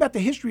let me tell you about the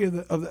history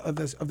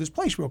of this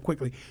place real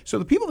quickly. So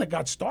the people that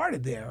got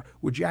started there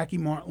were Jackie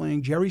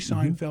Martling, Jerry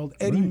Seinfeld,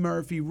 Eddie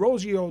Murphy,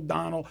 Rosie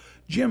O'Donnell,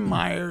 Jim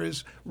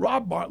Myers,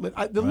 Rob Bartlett.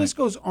 The list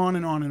goes on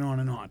and on and on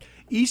and on.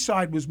 East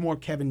Side was more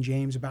Kevin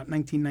James, about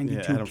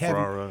 1992. Yeah, Adam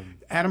Ferrara.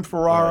 Adam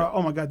Ferrara.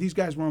 Oh my God, these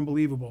guys were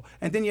unbelievable.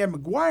 And then you had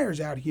McGuire's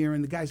out here,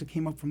 and the guys that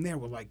came up from there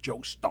were like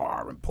Joe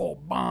Starr and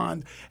Paul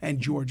Bond and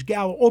George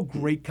Gallo, all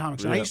great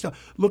comics. And I used to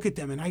look at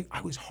them, and I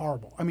was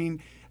horrible. I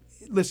mean,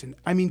 listen,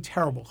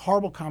 terrible,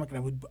 horrible comic,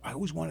 and I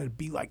always wanted to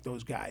be like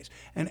those guys.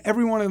 And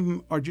every one of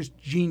them are just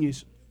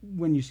genius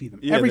when you see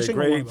them. Yeah, Every they're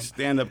single great one of them.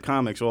 stand-up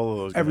comics, all of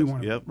those guys. Every one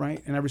of Yep. them,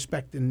 right? And I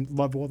respect and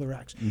love all their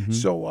acts.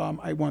 So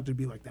I wanted to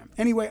be like them.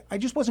 Anyway, I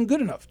just wasn't good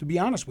enough, to be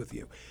honest with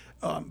you.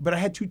 But I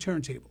had 2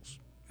 turntables.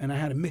 and I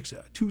had a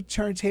mixer, 2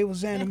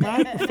 turntables and a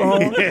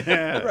microphone,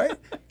 right?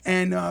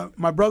 And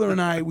my brother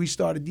and I, we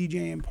started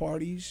DJing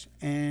parties,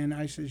 and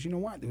I says, you know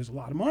what? There was a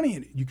lot of money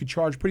in it. You could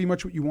charge pretty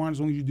much what you want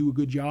as long as you do a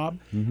good job.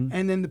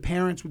 And then the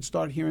parents would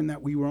start hearing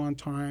that we were on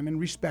time and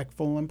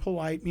respectful and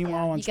polite.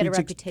 Meanwhile, on You get a Sweet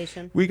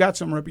reputation. we got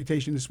some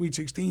reputation. The Sweet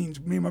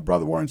 16s, me and my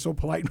brother weren't so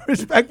polite and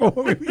respectful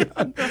when we were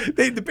young.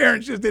 The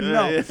parents just didn't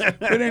know.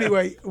 But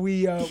anyway,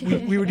 we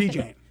were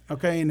DJing,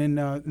 okay? And then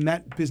and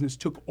that business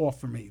took off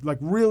for me. Like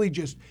really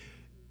just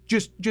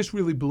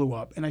really blew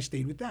up, and I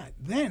stayed with that.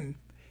 Then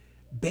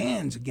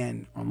bands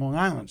again on Long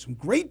Island, some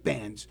great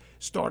bands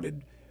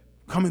started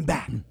coming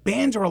back.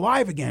 Bands are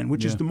alive again,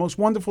 which is the most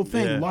wonderful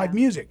thing, live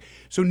music.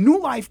 So New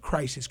Life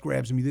Crisis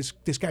grabs me.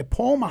 This guy,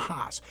 Paul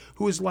Mahas,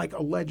 who is like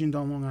a legend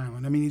on Long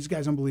Island. I mean, these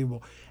guys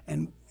unbelievable.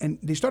 And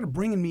they started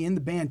bringing me in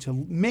the band to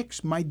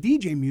mix my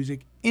DJ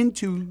music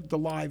into the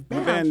live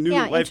band. The band New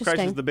Yeah, Life interesting.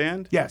 Crisis, the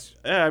band? Yes.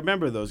 Yeah, I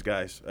remember those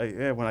guys.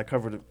 When I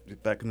covered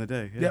it back in the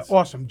day. Yeah,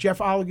 awesome.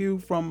 Jeff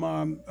Oligue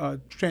from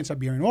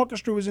Trans-Siberian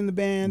Orchestra was in the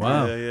band.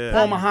 Wow. Yeah.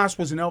 Paul Mahas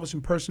was an Elvis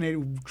impersonator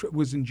who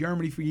was in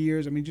Germany for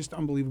years. I mean, just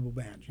unbelievable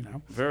band, you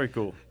know. Very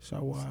cool.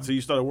 So So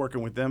you started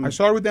working with them? I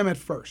started with them at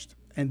first,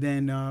 and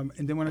then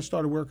when I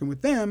started working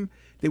with them,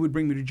 they would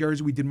bring me to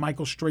Jersey. We did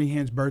Michael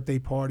Strahan's birthday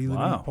party,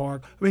 living in the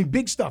park. I mean,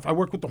 big stuff. I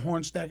worked with the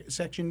horn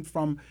section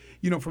from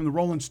the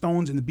Rolling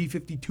Stones and the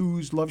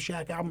B-52s, Love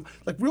Shack album,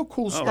 like real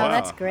cool stuff. wow.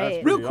 That's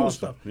great. Real pretty cool awesome.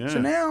 stuff. Yeah. So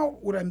now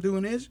what I'm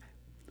doing is,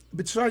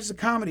 besides the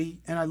comedy,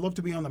 and I love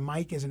to be on the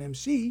mic as an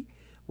MC.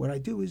 What I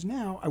do is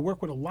now I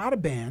work with a lot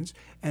of bands,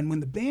 and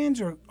when the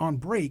bands are on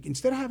break,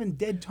 instead of having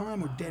dead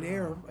time or dead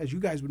air, as you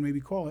guys would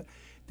maybe call it,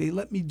 they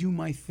let me do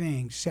my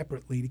thing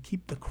separately to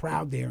keep the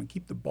crowd there and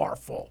keep the bar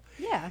full.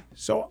 Yeah.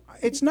 So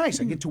it's nice.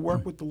 I get to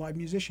work with the live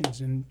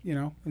musicians, and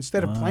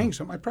instead of playing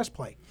something, I press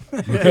play.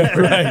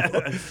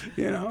 Right.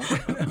 You know.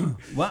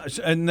 Wow.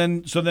 And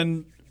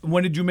then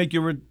when did you make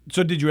your?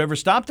 So did you ever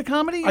stop the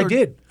comedy? I or-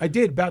 did.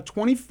 About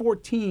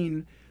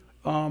 2014.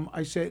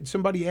 I said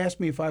somebody asked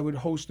me if I would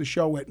host the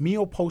show at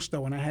Mio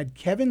Posto, and I had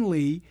Kevin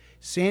Lee,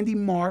 Sandy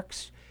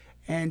Marks,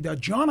 and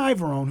John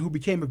Ivorone, who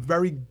became a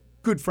very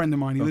good friend of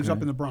mine. He lives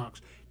up in the Bronx.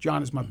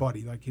 John is my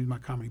buddy, like he's my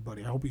comedy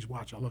buddy. I hope he's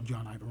watching. I love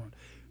John Ivorone.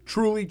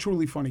 Truly,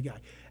 truly funny guy.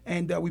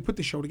 And we put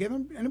the show together,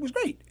 and it was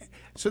great.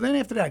 So then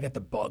after that, I got the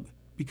bug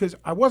because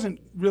I wasn't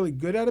really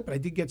good at it, but I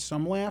did get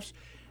some laughs.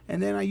 And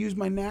then I used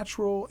my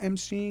natural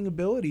emceeing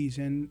abilities,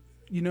 and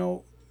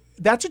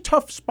that's a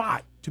tough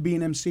spot to be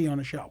an MC on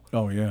a show.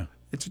 Oh yeah.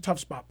 It's a tough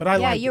spot, but I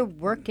like you're it.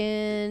 working.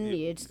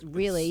 It's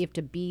really, you have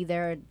to be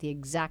there at the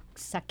exact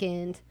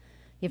second.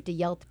 You have to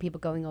yell at the people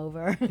going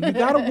over. You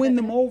got to win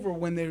them over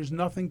when there's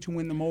nothing to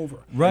win them over.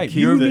 Right. Keep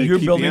You're the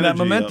building that energy up.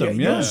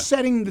 momentum. You're Yeah.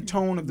 setting the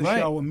tone of the Right.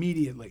 show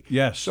immediately.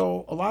 Yes.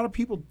 So a lot of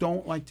people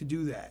don't like to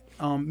do that.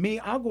 Me,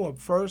 I'll go up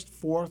first,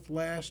 fourth,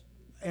 last,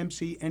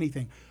 MC,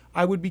 anything.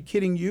 I would be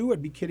kidding you.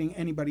 I'd be kidding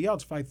anybody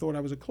else if I thought I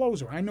was a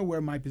closer. I know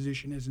where my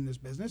position is in this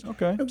business.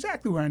 Okay. I know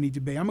exactly where I need to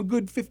be. I'm a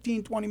good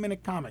 15,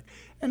 20-minute comic.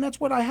 And that's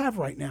what I have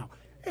right now.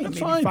 Hey, That's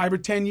maybe fine. 5 or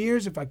 10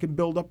 years, if I could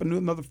build up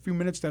another few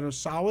minutes that are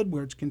solid,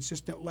 where it's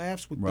consistent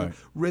laughs with Right. the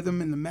rhythm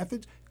and the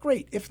methods,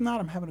 great. If not,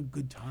 I'm having a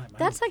good time. I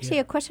That's don't actually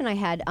care. a question I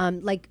had.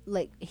 Like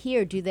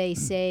here, do they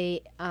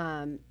say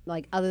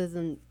like other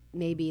than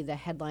maybe the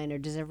headliner,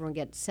 does everyone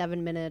get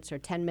 7 minutes or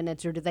 10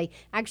 minutes, or do they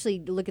actually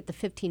look at the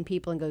 15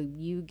 people and go,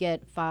 you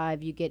get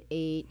 5, you get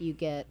 8, you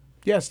get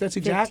Yes, that's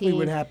exactly 15,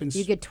 what happens.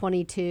 You get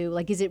 22.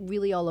 Like, is it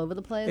really all over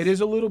the place? It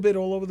is a little bit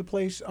all over the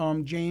place.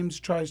 James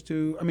tries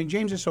to. I mean,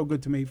 James is so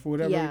good to me for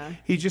whatever. Yeah.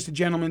 He's just a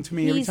gentleman to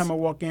me every He's time I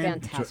walk in.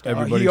 fantastic.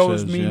 Everybody He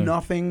owes says, me yeah.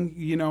 nothing.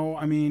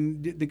 I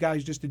mean, the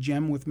guy's just a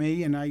gem with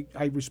me, and I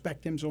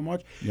respect him so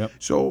much. Yep.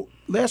 So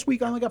last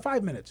week I only got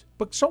 5 minutes,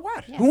 but so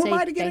what? Yeah, Who say am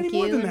I to get any thank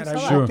more you than and that?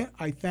 so Sure.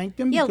 I thanked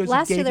him Yeah, because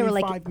last he year gave there were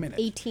me like 5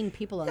 minutes. 18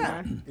 people on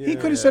Yeah. there. He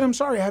could have said, I'm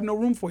sorry, I have no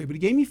room for you. But he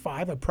gave me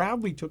 5. I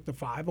proudly took the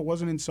 5. I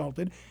wasn't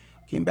insulted.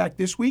 Came back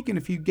this week, and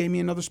if he gave me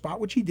another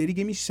spot, which he did, he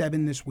gave me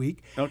 7 this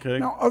week. Okay.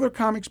 Now, other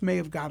comics may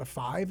have got a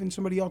 5, and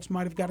somebody else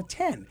might have got a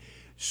 10.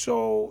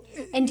 So.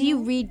 And do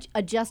you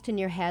adjust in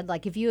your head?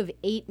 Like, if you have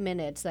 8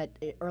 minutes that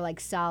are like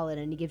solid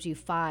and he gives you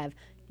 5,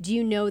 do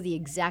you know the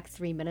exact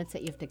 3 minutes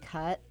that you have to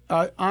cut?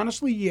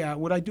 Honestly, yeah.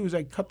 What I do is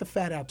I cut the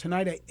fat out.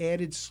 Tonight I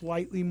added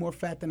slightly more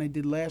fat than I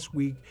did last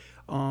week.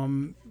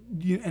 And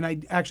I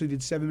actually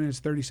did 7 minutes,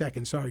 30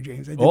 seconds. Sorry,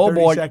 James. I did 30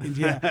 boy. seconds,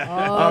 yeah.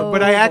 Oh,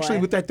 but I actually,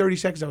 boy. with that 30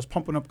 seconds, I was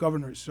pumping up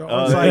governors. So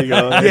I was there like, you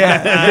go.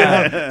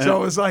 yeah. So it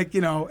was like,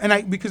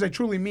 and because I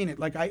truly mean it.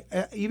 Like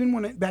even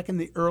when back in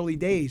the early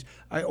days,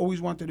 I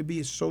always wanted to be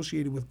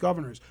associated with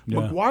governors. Yeah.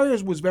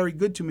 McGuire's was very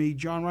good to me.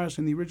 John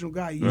Ryerson, the original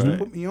guy, he used to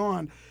put me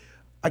on.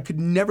 I could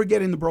never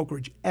get in the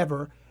brokerage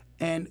ever,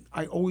 and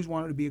I always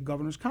wanted to be a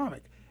governor's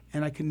comic,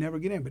 and I could never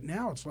get in. But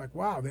now it's like,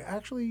 wow, they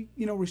actually,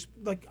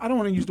 like, I don't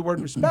want to use the word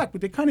respect, but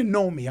they kind of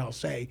know me, I'll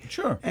say.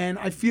 Sure. And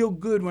I feel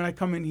good when I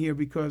come in here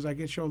because I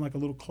get shown like a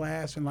little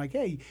class and like,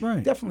 hey,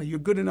 Right. definitely, you're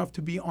good enough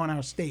to be on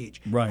our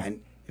stage. Right.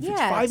 And if Yeah,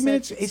 it's 5 it's a-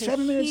 minutes, it's a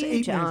 7 minutes, 8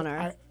 huge minutes,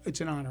 honor.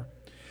 it's an honor.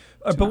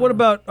 But what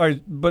about? All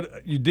right,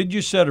 but you did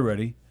your set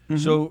already. Mm-hmm.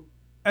 So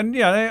And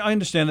yeah, I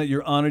understand that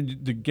you're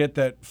honored to get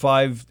that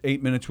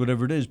 5-8 minutes,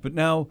 whatever it is. But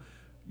now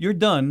you're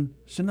done.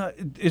 So now,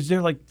 is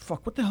there like,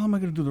 fuck, what the hell am I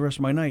going to do the rest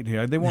of my night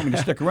here? They want me to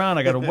stick around.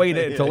 I got to wait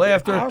until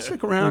after. I'll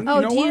stick around. Oh,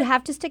 you know do what? you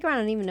have to stick around? I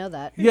didn't even know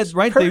that. Yes,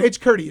 right. It's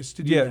courteous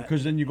to do Yeah, that.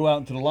 because then you go out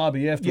into the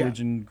lobby afterwards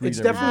and greet It's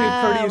definitely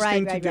everybody. a courteous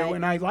thing to right, do, right.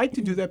 and I like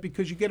to do that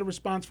because you get a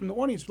response from the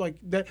audience. Like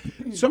that,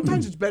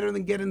 sometimes it's better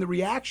than getting the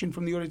reaction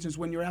from the audience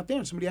when you're out there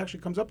and somebody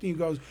actually comes up to you and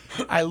goes,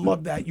 "I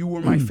love that. You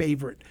were my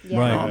favorite. Yeah.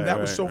 Right. That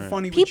was so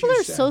funny." what People you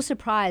are said." so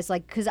surprised,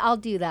 like, because I'll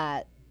do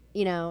that,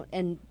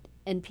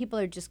 and people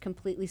are just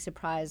completely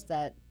surprised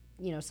that,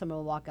 someone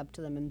will walk up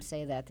to them and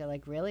say that. They're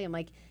like, really? I'm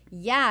like,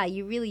 yeah,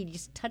 you really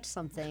just touched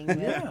something.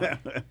 And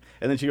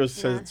then she goes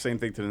says the same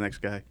thing to the next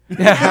guy.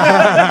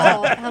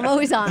 I'm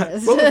always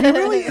honest. Well, if you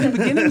really in the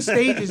beginning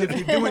stages, if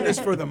you're doing this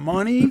for the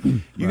money,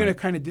 you're going to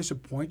kind of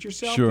disappoint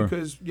yourself Sure.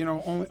 because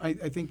only I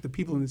think the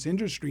people in this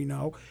industry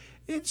know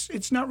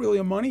it's not really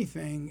a money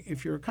thing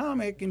if you're a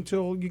comic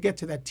until you get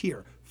to that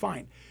tier.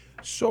 Fine.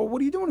 So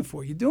what are you doing it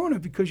for? You're doing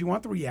it because you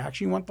want the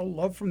reaction, you want the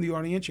love from the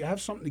audience, you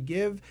have something to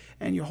give,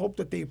 and you hope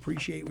that they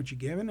appreciate what you're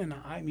giving. And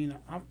I mean,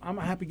 I'm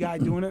a happy guy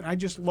doing it. I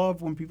just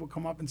love when people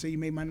come up and say, "You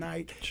made my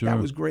night. Sure.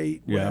 That was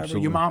great." Yeah, Whatever.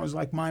 absolutely. Your mom is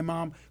like my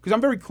mom because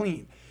I'm very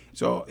clean.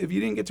 So if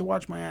you didn't get to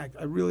watch my act,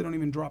 I really don't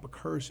even drop a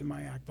curse in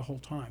my act the whole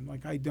time.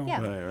 Like I don't.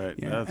 Yeah. Right.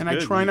 Yeah. That's And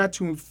good. I try not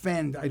to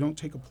offend. I don't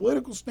take a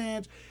political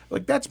stance.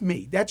 Like that's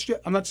me. That's just,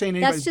 I'm not saying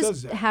anybody That's does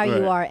just that. how Right.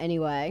 you are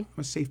anyway.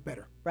 I'm a safe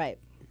better. Right.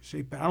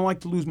 Safe bet. I don't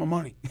like to lose my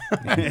money.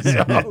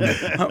 So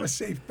I'm a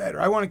safe better.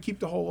 I want to keep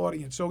the whole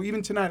audience. So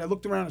even tonight, I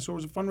looked around and saw it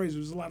was a fundraiser. There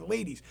was a lot of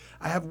ladies.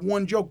 I have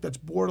one joke that's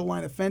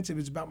borderline offensive.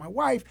 It's about my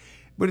wife,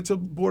 but it's a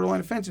borderline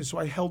offensive. So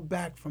I held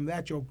back from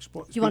that joke.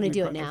 Do you want to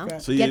do it now?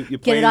 So Get you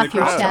it play in off the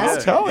your crowd.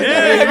 chest. Tell it.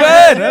 Yeah,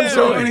 good. So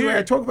Absolutely. anyway,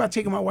 I talk about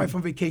taking my wife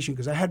on vacation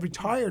because I had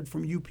retired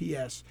from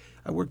UPS.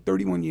 I worked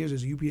 31 years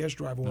as a UPS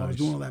driver while I was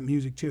doing all that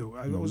music too.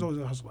 I was always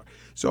a hustler.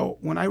 So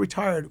when I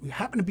retired, it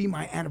happened to be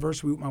my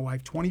anniversary with my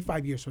wife,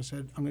 25 years. So I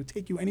said, "I'm going to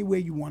take you anywhere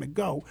you want to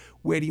go.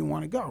 Where do you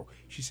want to go?"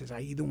 She says,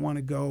 "I either want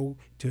to go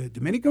to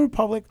Dominican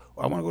Republic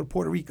or I want to go to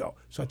Puerto Rico."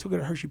 So I took her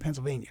to Hershey,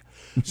 Pennsylvania.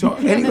 So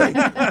anyway,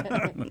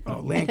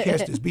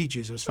 Lancaster's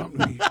beaches or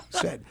something we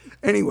said.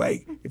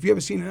 Anyway, if you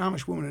ever seen an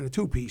Amish woman in a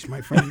two-piece,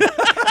 my friend,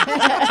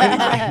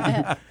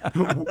 anyway,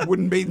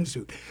 wooden bathing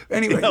suit.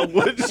 Anyway,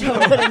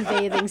 Wooden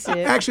bathing suit.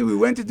 actually, we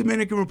went to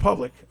Dominican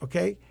Republic,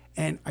 okay?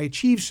 And I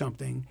achieved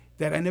something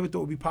that I never thought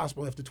would be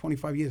possible after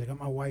 25 years. I got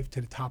my wife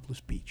to the topless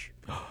beach.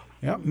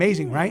 Yeah,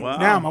 amazing, right? Wow.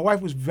 Now, my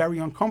wife was very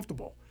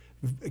uncomfortable,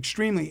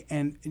 extremely.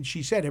 And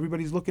she said,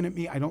 "Everybody's looking at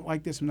me. I don't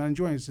like this. I'm not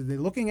enjoying it." I said, "They're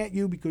looking at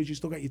you because you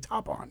still got your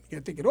top on. You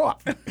got to take it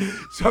off."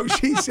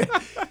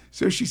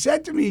 So she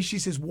said to me, she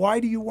says, "Why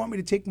do you want me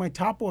to take my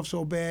top off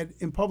so bad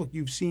in public?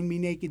 You've seen me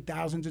naked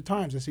thousands of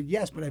times." I said,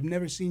 "Yes, but I've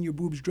never seen your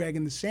boobs drag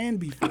in the sand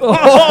before." So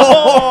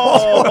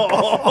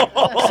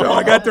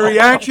I got the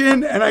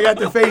reaction and I got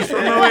the face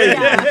from the lady.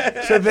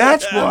 So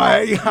that's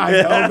why I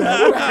held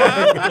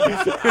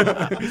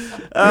that.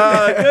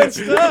 Good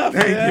stuff.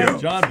 Thank you.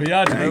 John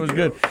Piazza, that was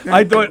good.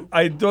 I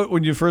thought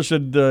when you first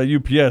said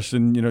UPS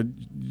and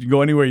you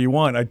go anywhere you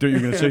want, I thought you were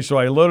going to say, so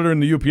I loaded her in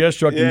the UPS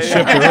truck and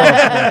shipped her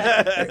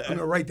off. I'm going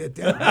to write that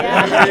down.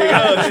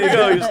 There you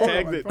go. You just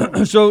tagged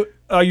it. So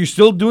are you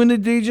still doing the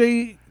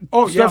DJ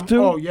stuff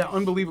too? Oh, yeah,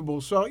 unbelievable.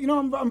 So,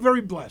 I'm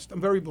very blessed.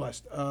 I'm very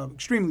blessed,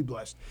 extremely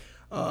blessed.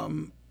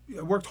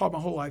 I worked hard my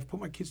whole life,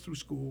 put my kids through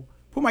school,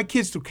 put my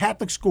kids through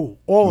Catholic school,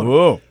 all of them.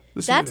 Whoa.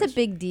 Listen to That's a this.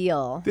 big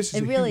deal. This is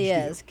it a really huge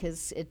is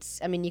because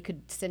you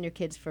could send your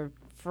kids for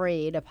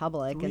free to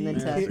public and then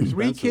to.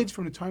 Three kids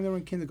from the time they were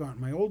in kindergarten.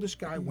 My oldest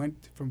guy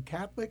went from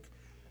Catholic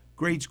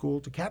grade school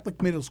to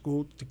Catholic middle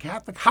school to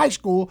Catholic high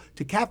school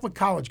to Catholic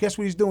college. Guess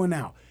what he's doing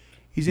now?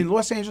 He's in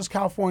Los Angeles,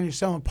 California,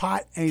 selling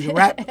pot, and he's a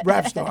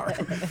rap star.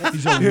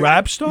 He's a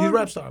rap star? He's a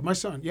rap star. My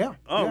son, yeah.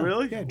 Oh, yeah,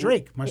 really? Yeah,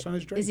 Drake. My son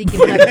is Drake. Is he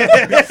giving up?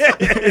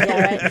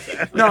 Yeah,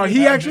 right. No,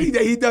 he actually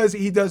he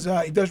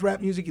does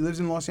rap music. He lives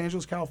in Los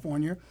Angeles,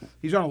 California.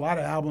 He's on a lot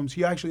of albums.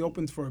 He actually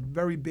opens for a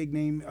very big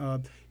name.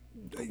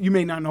 You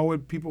may not know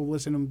it. People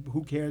listen to him.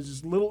 Who cares?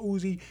 It's Lil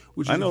Uzi,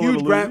 which is I a know huge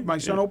Lil brand. Uzi, My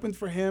son yeah. opened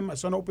for him. My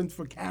son opened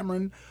for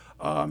Cameron.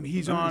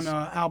 He's on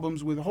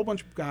albums with a whole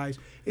bunch of guys.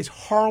 It's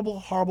horrible,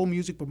 horrible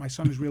music, but my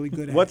son is really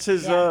good at What's it.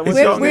 his? Yeah. What's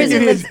Where does his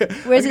he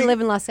live? Where does he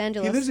live in Los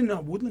Angeles? He lives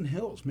in Woodland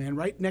Hills, man,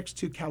 right next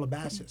to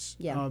Calabasas.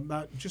 Yeah.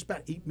 About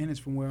 8 minutes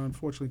from where,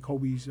 unfortunately,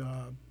 Kobe's.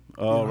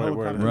 Oh, right,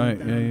 helicopter right.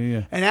 went down.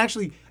 Yeah. And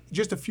actually,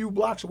 just a few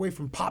blocks away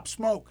from Pop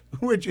Smoke,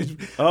 which is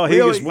Oh, he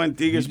really,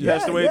 just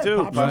passed away too.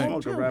 Pop Pop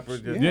Smoke, Smoke, a too. rapper.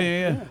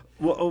 Yeah.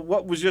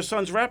 What was your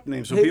son's rap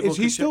name? So Hey, people is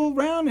he could still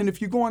around? And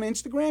if you go on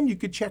Instagram, you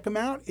could check him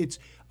out. It's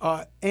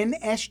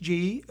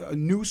NSG,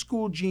 New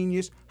School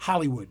Genius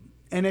Hollywood.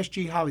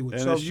 NSG Hollywood.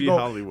 So if you NSG go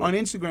Hollywood. on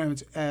Instagram,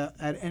 it's at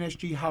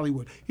NSG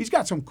Hollywood. He's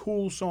got some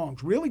cool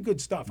songs, really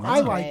good stuff. I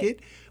like great. it,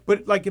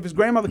 But like if his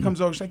grandmother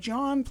comes over, she's like,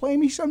 John, play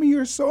me some of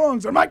your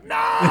songs. I'm like, no.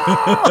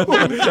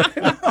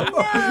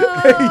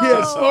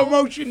 Yeah, slow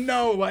motion,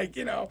 no. Like,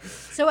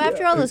 So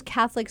after all those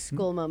Catholic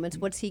school moments,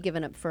 what's he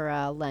giving up for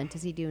Lent?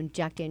 Is he doing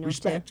Jack Daniels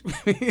Respect. too?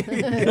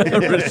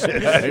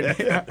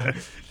 Yeah.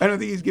 I don't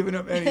think he's giving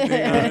up anything.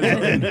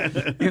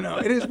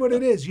 It is what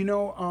it is.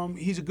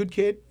 He's a good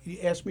kid. He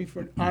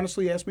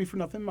honestly asked me for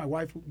nothing. My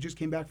wife just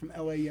came back from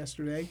L.A.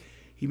 yesterday.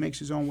 He makes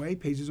his own way,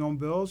 pays his own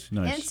bills.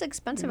 Nice. And it's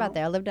expensive out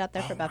there. I lived out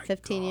there for about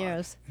 15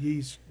 years.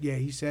 He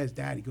says,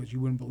 Dad, he goes,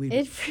 you wouldn't believe it.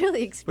 It's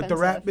really expensive. But the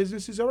rap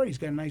business is all right. He's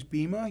got a nice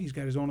Beamer. He's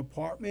got his own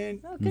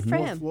apartment. Oh, good for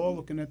him. Floor,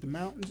 looking at the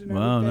mountains and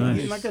Wow, everything. nice.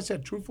 And like I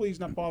said, truthfully,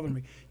 he's not bothering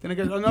me. Then I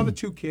got another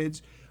 2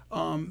 kids.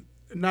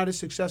 Not as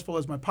successful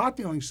as my pot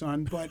dealing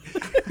son, but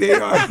they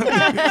are.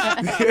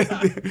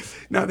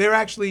 They're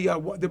actually they're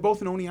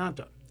both in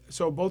Oneonta.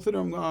 So both of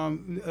them,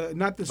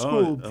 not the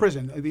school,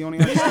 prison, the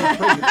Oneonta State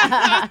Prison.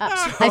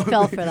 I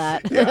fell for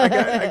that.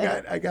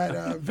 Yeah, I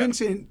got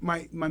Vincent.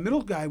 My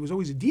middle guy was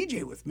always a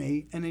DJ with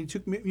me, and then he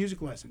took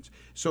music lessons.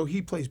 So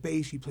he plays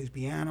bass, he plays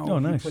piano, Oh,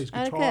 nice. he plays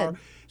Oh, guitar. good.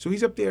 So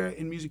he's up there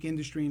in music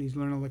industry, and he's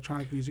learning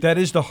electronic music. That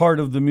is the heart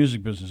of the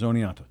music business,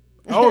 Oneonta.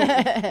 Oh,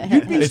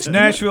 It's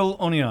Nashville,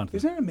 Oneonta.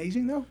 Isn't that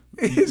amazing, though?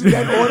 Isn't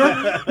that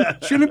order?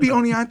 Shouldn't it be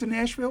Oneonta,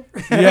 Nashville?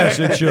 Yes,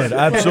 it should.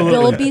 Absolutely.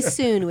 You'll be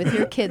soon with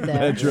your kid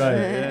there. That's right.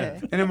 Yeah.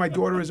 And then my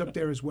daughter is up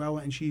there as well,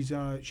 and she's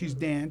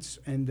dance,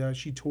 and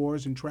she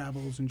tours and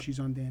travels, and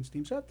she's on dance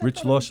team. So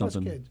Rich lost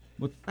something. Kids.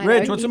 I know,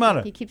 Rich, what's the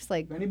matter? He keeps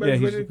like. If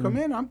anybody's Yeah, ready to come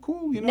in, I'm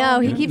cool.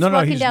 No, he keeps No,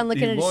 walking he's- down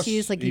looking he at his lost-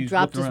 shoes like he he's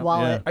dropped looking his around,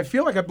 wallet. I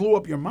feel like I blew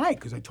up your mic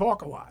because I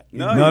talk a lot.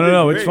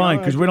 No, it's fine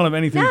because we don't have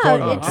anything to talk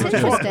No, about. it's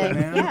interesting.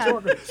 Man, Yeah. I'm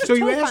talking. So you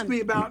totally asked fun.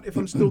 me about if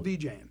I'm still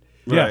DJing.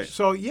 Yes.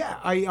 So yeah,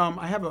 I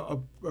have a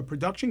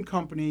production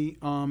company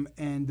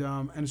and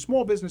a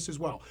small business as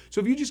well.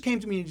 So if you just came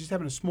to me and just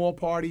having a small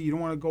party, you don't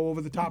want to go over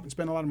the top and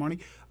spend a lot of money,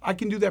 I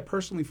can do that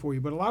personally for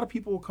you. But a lot of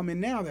people will come in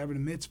now. They're having a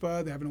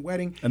mitzvah, they're having a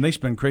wedding. And they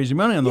spend crazy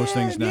money on those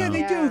things now. Yeah,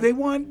 they do. They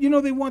want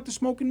they want the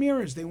smoke and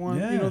mirrors. They want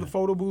Yeah. the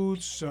photo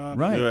booths.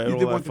 Right. Yeah, They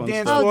all want that the fun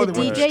dance stuff. floor. Oh, the they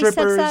want DJ sets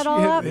strippers. that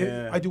all up?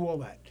 Yeah. I do all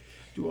that.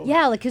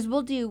 Yeah, because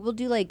we'll do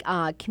like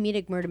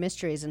comedic murder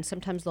mysteries, and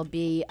sometimes there'll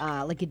be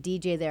like a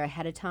DJ there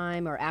ahead of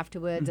time or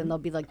afterwards, and there'll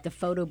be like the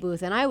photo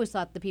booth. And I always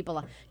thought the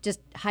people just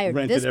hired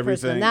Rented this person,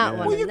 everything, that yeah.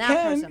 one, Well, you and that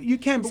can, person. you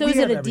can, but so we is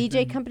it have a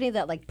everything. DJ company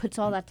that like puts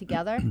all that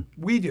together?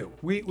 We do.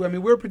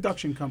 We're a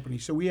production company,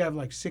 so we have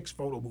like 6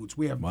 photo booths.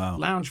 We have Wow.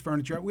 lounge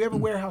furniture. We have a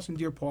warehouse in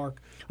Deer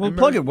Park. Well, I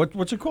plug remember- it.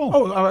 What's it called?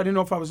 Oh, I didn't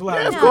know if I was allowed.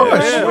 Yeah, of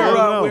course.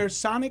 Yeah, We're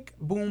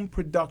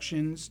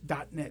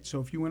sonicboomproductions.net. So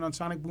if you went on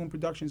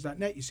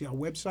sonicboomproductions.net, you see our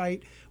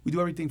website. We do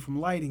everything from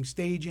lighting,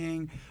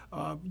 staging,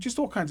 just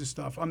all kinds of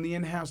stuff. I'm the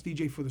in-house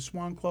DJ for the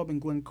Swan Club in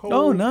Glen Cove.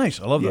 Oh, nice.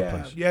 I love that Yeah,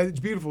 place. yeah, it's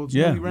beautiful. It's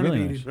Yeah, newly really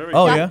renovated. nice. Very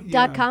Oh, cool.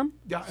 yeah? .com?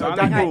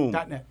 Sonic Boom.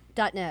 .net.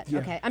 .net. Yeah.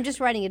 Okay, I'm just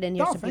writing it in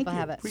here Oh, so thank people you.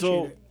 have it. Appreciate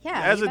So, it.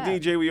 Yeah, as you a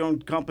bet. DJ, we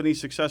own company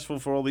successful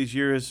for all these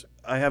years.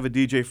 I have a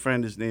DJ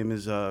friend. His name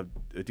is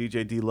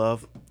DJ D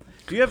Love.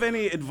 Do you have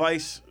any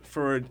advice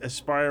for an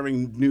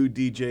aspiring new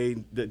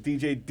DJ? The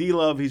DJ D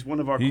Love. He's one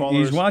of our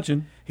callers. He's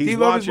watching. He's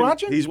D-Love is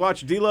watching? He's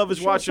watching. D Love is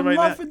Show watching some right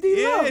love now. for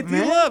D-Love, yeah,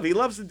 man. D Love. He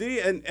loves the D.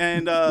 And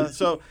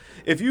so,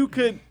 if you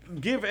could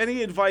give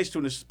any advice to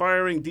an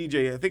aspiring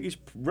DJ, I think he's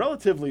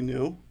relatively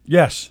new.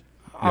 Yes.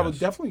 I would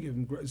definitely give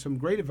him some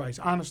great advice,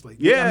 honestly.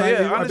 Yeah,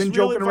 I've honest, been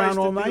real joking advice around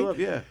all to night. D-Love,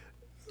 yeah.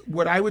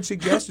 What I would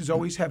suggest is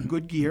always have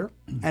good gear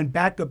and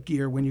backup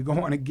gear when you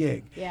go on a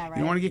gig. Yeah, You right.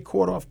 don't want to get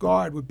caught off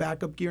guard with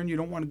backup gear, and you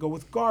don't want to go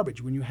with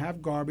garbage. When you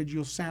have garbage,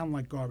 you'll sound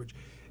like garbage.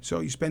 So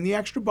you spend the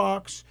extra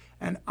bucks,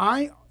 and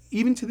I,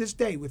 even to this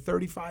day, with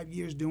 35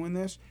 years doing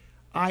this,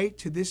 I,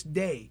 to this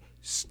day,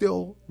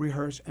 still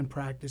rehearse and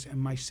practice and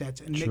my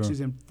sets and mixes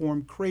and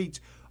form crates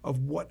of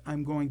what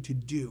I'm going to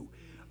do.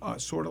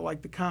 Sort of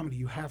like the comedy.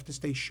 You have to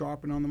stay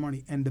sharp and on the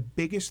money. And the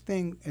biggest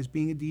thing as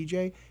being a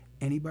DJ,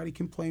 anybody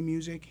can play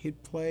music,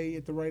 hit play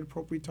at the right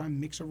appropriate time,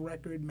 mix a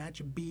record, match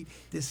a beat,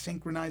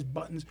 synchronize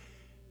buttons.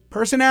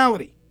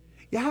 Personality.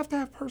 You have to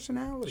have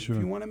personality if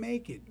you want to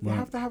make it. You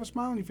have to have a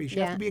smile on your face.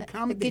 You have to be a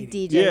accommodating.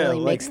 good DJ Yeah, really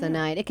like- makes the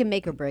night. It can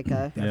make or break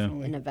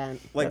an event.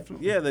 Like,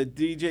 yeah, the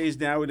DJs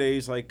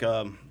nowadays, like,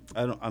 I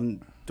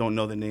don't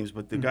know the names,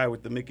 but the guy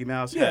with the Mickey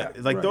Mouse hat,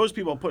 like right. those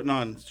people are putting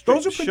on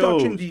Those are shows.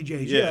 production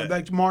DJs, yeah,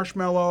 like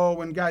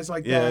Marshmello and guys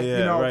like that. Yeah,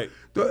 you know, right.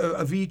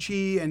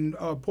 Avicii and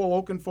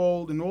Paul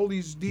Oakenfold and all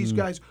these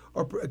guys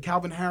are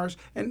Calvin Harris,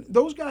 and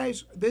those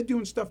guys, they're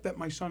doing stuff that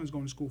my son is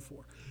going to school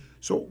for.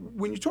 So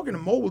when you're talking a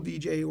mobile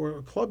DJ or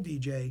a club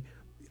DJ,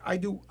 I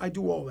do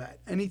all that.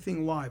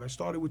 Anything live. I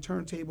started with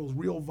turntables,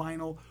 real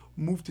vinyl,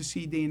 moved to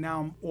CD, and now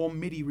I'm all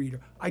MIDI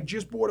reader. I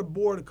just bought a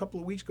board a couple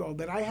of weeks ago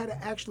that I had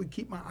to actually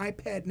keep my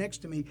iPad next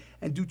to me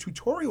and do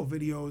tutorial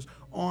videos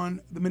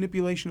on the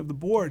manipulation of the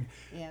board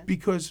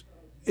because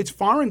it's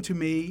foreign to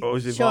me.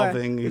 Always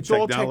evolving It's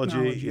technology. all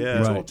technology. Yeah.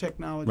 It's Right. all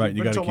technology. Right,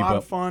 you but it's a gotta keep lot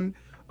up. of fun.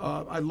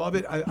 I love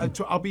it.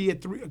 I'll be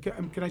at 3.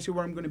 Can I say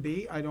where I'm going to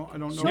be? I don't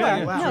know. Sure. if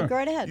I'm allowed. No, go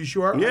right ahead. You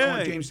sure? I don't Yeah.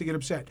 want James to get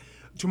upset.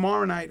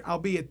 Tomorrow night, I'll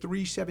be at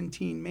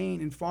 317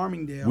 Main in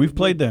Farmingdale. We've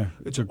played there.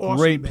 It's It's a awesome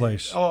great venue.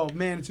 place. Oh,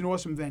 man, it's an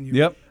awesome venue.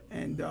 Yep.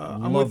 And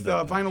I'm Love with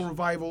that Vinyl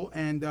Revival,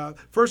 and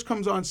first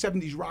comes on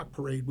 70s Rock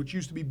Parade, which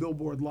used to be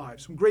Billboard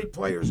Live. Some great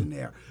players in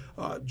there,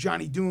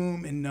 Johnny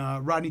Doom and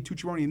Rodney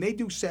Tucciaroni, and they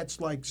do sets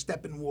like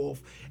Steppenwolf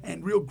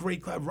and real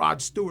great, Rod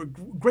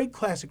Stewart, great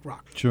classic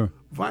rock. Sure.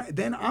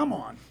 Then I'm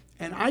on,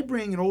 and I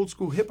bring an old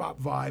school hip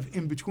hop vibe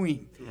in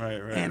between. Right.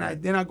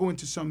 And then I go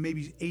into some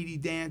maybe 80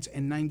 dance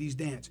and 90s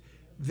dance.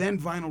 Then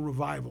Vinyl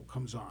Revival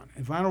comes on.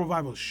 And Vinyl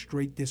Revival is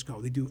straight disco.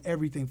 They do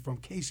everything from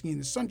Casey and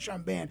the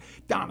Sunshine Band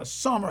down to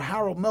Summer,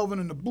 Harold Melvin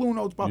and the Blue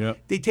Notes. Yep.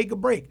 They take a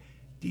break.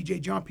 DJ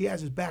John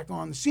Piaz is back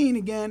on the scene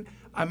again.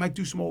 I might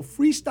do some old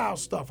freestyle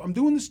stuff. I'm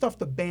doing the stuff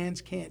the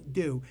bands can't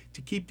do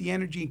to keep the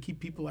energy and keep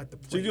people at the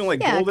place. So you're doing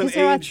like Yeah, golden 'cause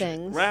there are age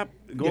things. rap,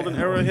 golden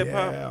era hip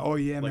hop? Yeah. Oh,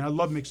 yeah, man. I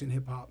love mixing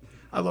hip hop.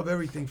 I love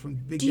everything from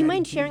Big Do you Daddy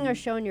mind Kane. sharing our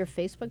show on your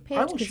Facebook page?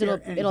 I will Because share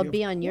it'll anything.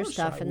 be Of on your course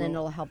stuff, I and then will.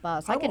 it'll help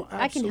us. I I can will,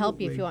 I can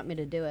help you if absolutely. you want me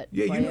to do it.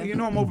 Yeah, for you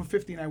know I'm over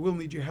 50 and I will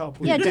need your help.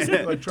 Yeah, just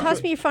Like,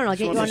 toss me your phone. I'll get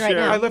you wants one to right share.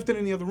 now. I left it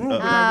in the other room.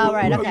 but Oh, I will-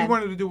 right, oh, okay. You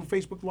wanted to do a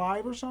Facebook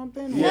Live or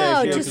something? No,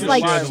 Yeah, just just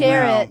like live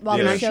share now. it while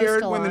Can the I show's share it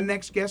still when the on.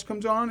 next guest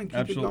comes on and keep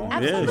Absolutely. it going?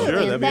 Absolutely, sure,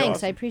 that'd and be thanks.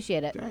 awesome. I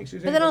appreciate it. Thanks.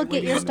 Is But then I'll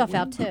anybody get your waiting on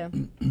stuff the out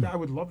too. I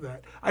would love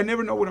that. I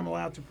never know what I'm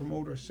allowed to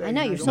promote or say. I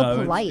know, and you're don't so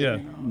know. polite. Yeah,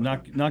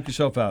 knock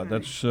yourself out.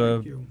 That's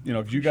you. you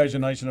know, 'cause you guys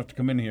are nice enough to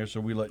come in here, so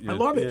we let you. I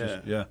love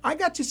it. Yeah. Yeah. I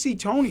got to see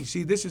Tony.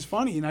 See, this is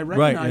funny, and I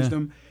Right, recognized yeah.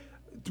 him.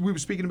 We were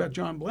speaking about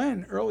John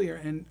Glenn earlier,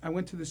 and I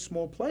went to this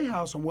small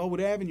playhouse on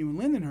Wellwood Avenue in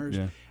Lindenhurst,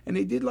 Yeah. and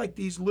they did like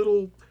these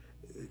little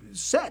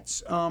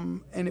sets,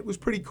 and it was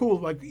pretty cool.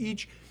 Like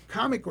each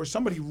comic or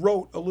somebody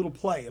wrote a little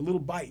play, a little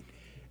bite,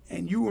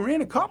 and you were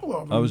in a couple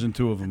of them. I was in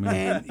 2 of them.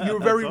 Yeah. And you were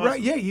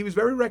very, he was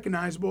very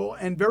recognizable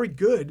and very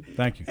good.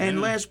 Thank you. And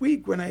last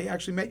week when I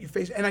actually met your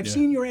face, and I've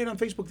seen your ad on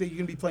Facebook that you're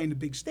going to be playing the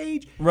big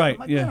stage. Right. I'm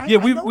like, Yeah. man, Yeah.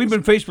 I We've know been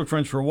this- Facebook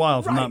friends for a while,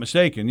 if I'm Right. not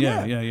mistaken.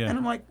 Yeah. And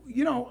I'm like,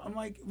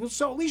 well,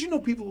 so at least you know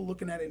people are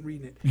looking at it and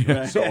reading it.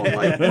 Yeah. So I'm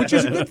like, which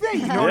is a good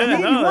thing. You know what I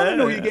mean? You want to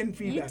know you're getting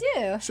feedback.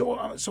 do.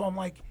 So I'm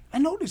like, I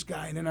know this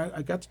guy, and then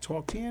I got to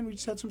talk to him, and we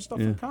just had some stuff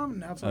in common.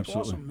 Now it's like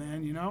Absolutely. awesome,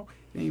 man. You know,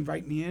 they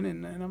invite me in,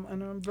 and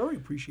I'm very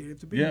appreciative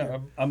to be Yeah, here.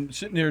 I'm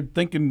sitting there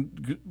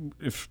thinking,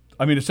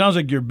 it sounds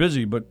like you're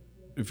busy, but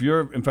if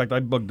you're, in fact,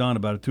 I bugged Don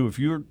about it too. If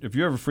you're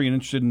ever free and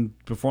interested in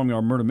performing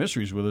our murder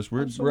mysteries with us,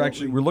 we're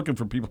Absolutely. we're looking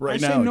for people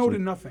right I now. say no actually.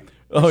 to nothing.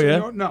 Oh I say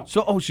yeah, no.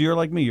 So you're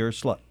like me. You're a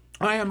slut.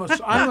 I'm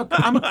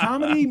a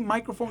comedy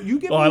microphone. You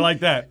give Oh, me, I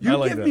like that. You I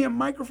like give that. me a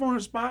microphone or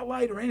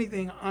spotlight or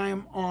anything,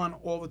 I'm on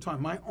all the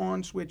time. My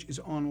on switch is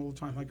on all the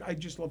time. Like I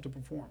just love to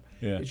perform.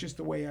 Yeah. It's just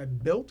the way I'm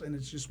built, and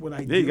it's just what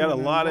I do. Yeah, you got a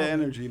and I lot of love it.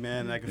 energy,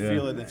 man. I can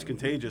feel it. It's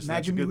contagious.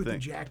 Imagine me That's a with good the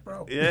thing. Jack,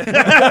 bro. Yeah.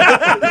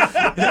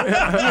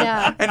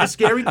 And the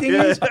scary thing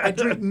is, I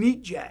drink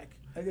neat Jack.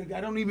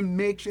 I don't even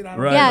mix it. I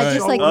don't Right, Yeah, right.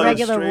 just like Oh, that's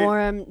regular straight.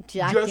 warm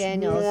Jack just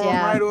Daniels. warm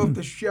Yeah. right off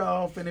the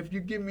shelf. And if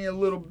you give me a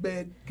little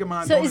bit, come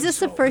on. So don't is this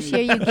the insult first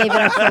me. year you gave it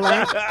up for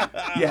Lent?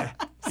 Yeah.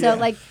 So yeah.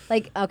 like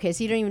okay,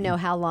 so you don't even know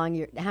how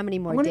many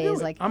more I'm gonna do days?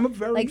 it. Like I'm a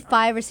very- like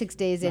 5 or 6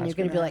 days in, No, you're it's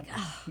gonna be like,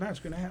 happen. oh, No, it's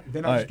going to happen.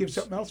 Then All I'll right. just give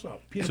something else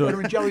up. Peanut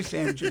butter and jelly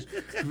sandwiches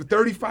for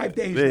 35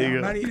 days There now. you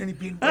I'm go. not eating any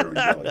peanut butter and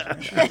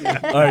jelly.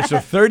 All right, so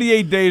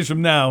 38 days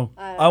from now,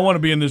 I want to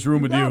be in this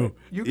room with you.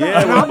 You got Yeah,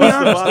 it. And I'll be what's the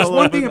honest. bottle That's one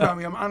open? thing about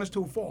me. I'm honest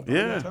to a fault. I'm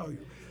Yeah. going to tell you.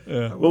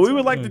 Well, we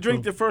would like to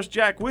drink the first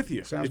Jack with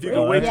you. Sounds If you great.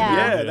 can wait. yeah,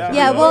 Yeah, that'd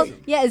yeah. be Well,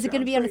 awesome. yeah. Is it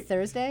gonna be on a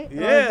Thursday?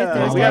 Yeah,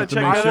 Thursday? we gotta to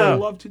check make that sure. I out.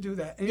 would love to do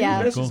that. And Yeah. you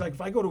know, this Cool. is like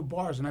if I go to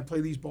bars and I play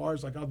these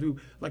bars, like I'll do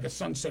like a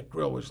Sunset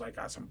Grill, which like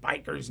got some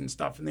bikers and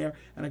stuff in there,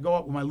 and I go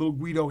up with my little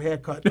Guido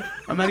haircut.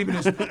 I'm not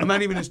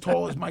even as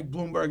tall as Mike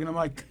Bloomberg, and I'm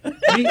like,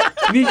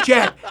 neat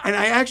Jack, and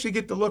I actually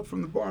get the look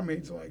from the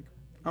barmaids, like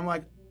I'm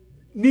like.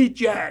 Neat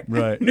Jack,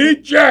 Right.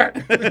 Neat Jack,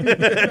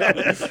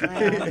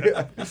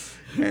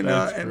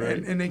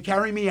 and they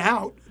carry me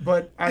out,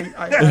 but I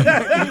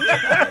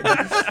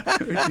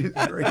which is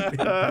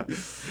great.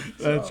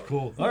 That's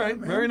cool. All right,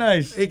 very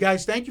nice. Hey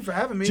guys, thank you for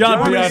having me. John,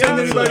 John, we you have send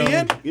to- anybody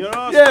in? You're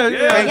awesome.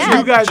 Yeah, Thanks. Yeah.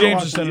 You guys James are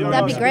is awesome. sending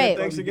That'd be us. great.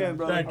 Thanks again,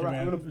 brother. Thank you, All right,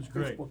 man. I'm gonna It's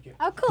great. Facebook you.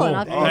 Oh, cool. Cool. And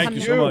I'll Thank come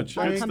you help. so much.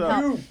 I'll Good come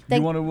stuff. help.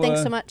 You want to?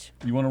 Thanks so much.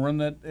 You want to run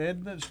that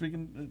ad?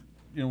 Speaking,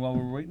 while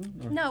we're waiting.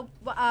 Or? No,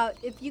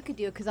 if you could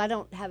do it, because I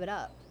don't have it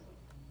up.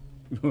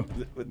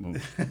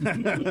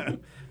 The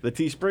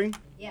Teespring?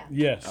 Yeah.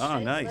 Yes. Ah,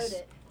 I nice. wrote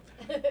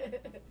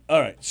it.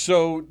 All right.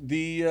 So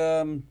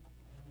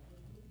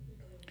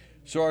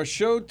so our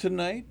show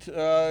tonight.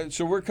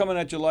 So we're coming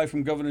at you live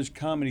from Governor's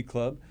Comedy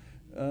Club.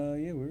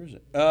 Where is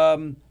it?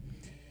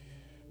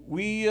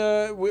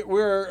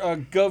 We're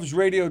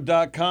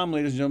govsradio.com,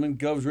 ladies and gentlemen,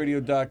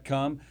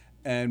 govsradio.com,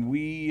 and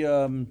we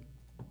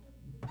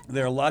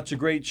there are lots of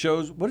great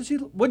shows. What'd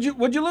you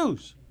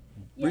lose?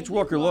 Rich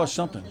Walker lost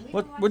something.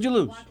 What'd you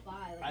lose?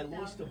 I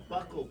lost a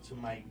buckle to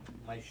my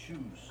shoes.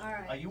 All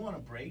right. Are you on a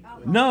break?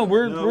 No,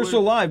 we're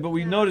still live, but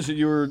we noticed that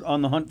you were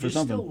on the hunt for You're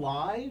something. still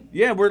live?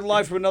 Yeah, we're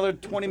live for another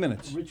 20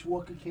 minutes. Rich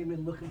Walker came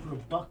in looking for a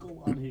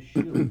buckle on his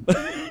shoe.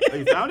 Oh,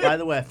 you found it? By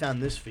the way, I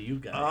found this for you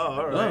guys. Oh,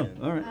 all right.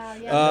 Oh, all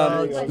right.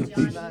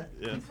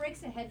 He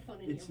breaks a headphone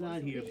in It's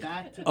not here.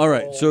 Back to All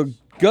right, so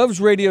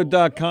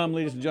govsradio.com,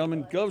 ladies and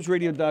gentlemen,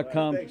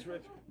 govsradio.com.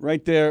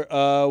 Right there.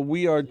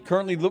 We are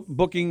currently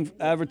booking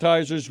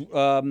advertisers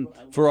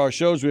for our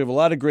shows. We have a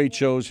lot of great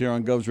shows here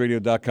on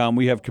govsradio.com.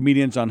 We have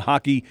comedians on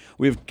hockey.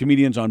 We have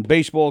comedians on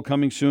baseball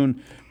coming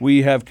soon.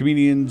 We have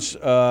comedians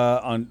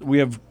we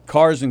have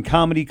cars and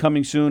comedy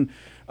coming soon.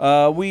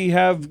 We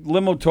have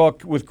Limo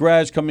Talk with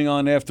Graz coming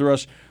on after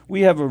us.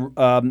 We have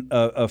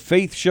a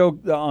faith show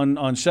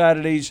on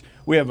Saturdays.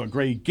 We have a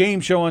great game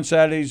show on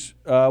Saturdays.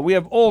 We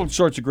have all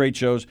sorts of great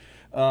shows.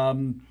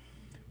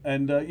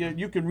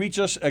 You can reach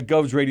us at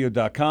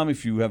govsradio.com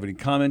if you have any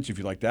comments, if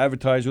you'd like to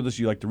advertise with us,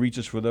 you'd like to reach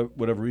us for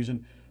whatever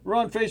reason. We're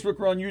on Facebook,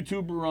 we're on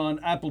YouTube, we're on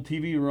Apple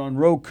TV, we're on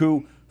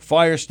Roku,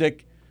 Fire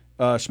Stick,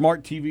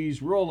 smart TVs.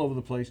 We're all over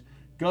the place.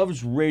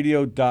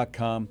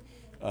 govsradio.com,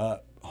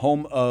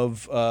 home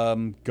of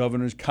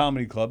Governor's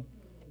Comedy Club.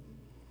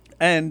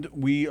 And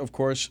we, of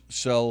course,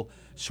 sell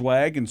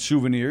swag and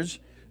souvenirs.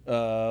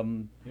 Here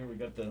we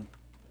got the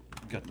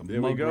There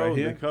mug we go. right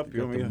here. The cup.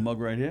 Got the mug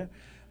right here.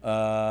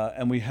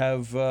 And we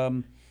have,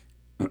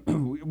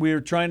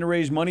 we're trying to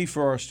raise money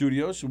for our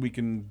studio so we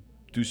can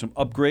do some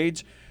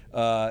upgrades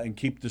and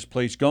keep this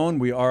place going.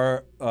 We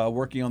are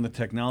working on the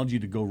technology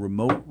to go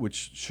remote,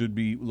 which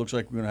looks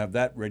like we're going to have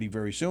that ready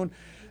very soon.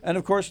 And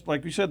of course,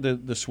 like we said,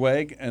 the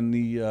swag and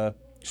the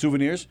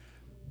souvenirs.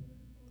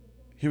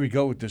 Here we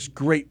go with this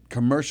great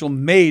commercial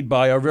made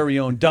by our very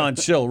own Don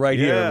Sill right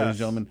here, ladies and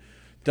gentlemen.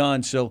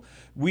 Don Sill.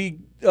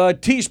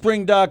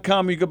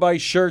 Teespring.com, you can buy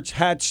shirts,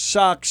 hats,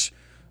 socks,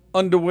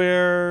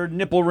 underwear,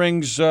 nipple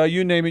rings,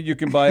 you name it, you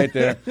can buy it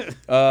there.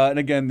 And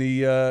again,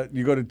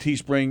 you go to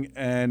Teespring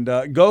and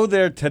go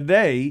there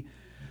today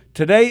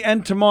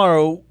and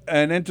tomorrow,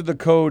 and enter the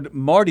code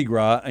Mardi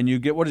Gras, and you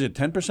get,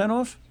 10%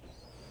 off?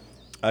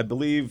 I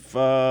believe,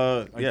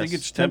 I think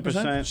it's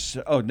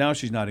 10%. Oh, now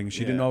she's nodding.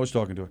 She didn't know I was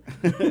talking to her.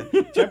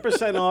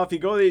 10% off. You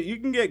go there. You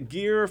can get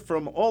gear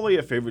from all of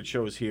your favorite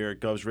shows here at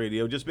Govs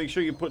Radio. Just make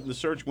sure you put in the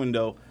search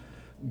window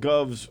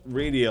Govs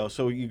Radio.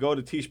 So you go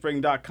to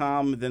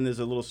teespring.com, then there's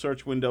a little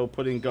search window,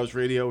 put in Govs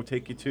Radio,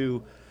 take you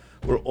to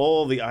where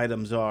all the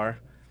items are,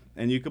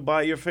 and you can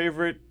buy your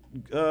favorite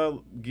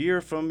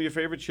gear from your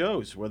favorite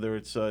shows, whether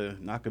it's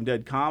Knock 'em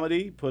Dead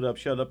Comedy, Put Up,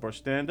 Shut Up, or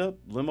Stand Up,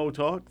 Limo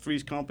Talk,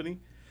 Three's Company,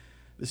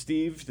 the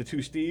Two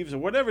Steves, or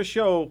whatever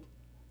show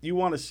you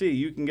want to see.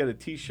 You can get a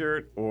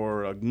T-shirt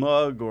or a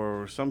mug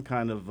or some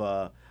kind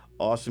of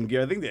awesome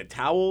gear. I think they're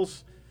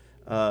towels.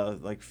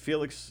 Like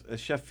Felix,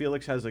 Chef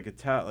Felix has like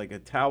a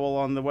towel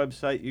on the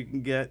website you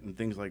can get and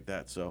things like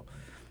that. So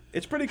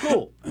it's pretty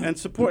cool. And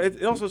support.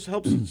 It also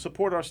helps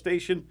support our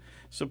station,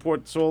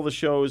 supports all the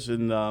shows,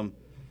 and I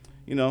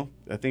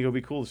think it'll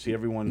be cool to see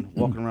everyone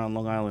walking around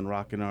Long Island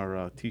rocking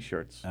our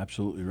T-shirts.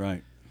 Absolutely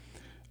right.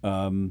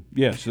 So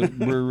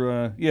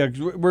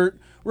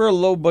we're a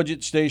low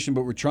budget station,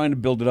 but we're trying to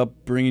build it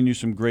up, bringing you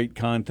some great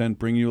content,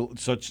 bringing you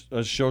such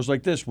shows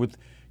like this with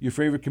your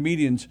favorite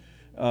comedians.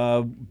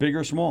 Big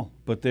or small,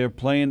 but they're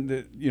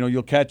playing.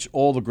 You'll catch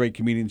all the great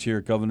comedians here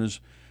at Governor's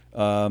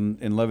in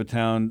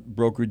Levittown,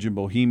 Brokerage in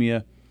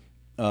Bohemia,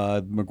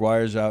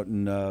 McGuire's out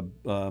in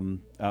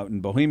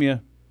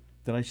Bohemia.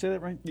 Did I say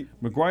that right?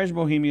 McGuire's in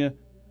Bohemia,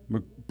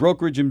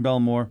 Brokerage in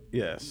Belmore.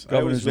 Yes,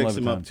 Governor's I always mix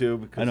them Levittown. up too.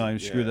 Because, I know I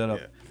screwed that up.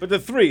 Yeah. But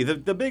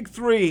the big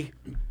three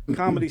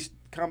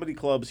comedy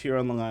clubs here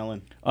on Long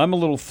Island. I'm a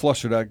little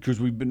flustered because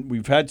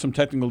we've had some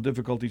technical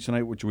difficulties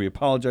tonight, which we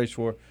apologize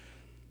for.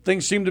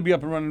 Things seem to be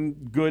up and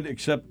running good,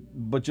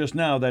 but just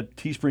now that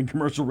Teespring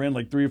commercial ran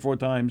like 3 or 4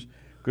 times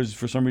because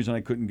for some reason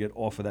I couldn't get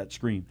off of that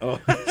screen. Oh.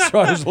 So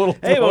I was a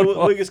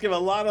little we just give a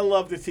lot of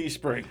love to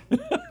Teespring.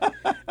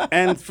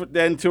 And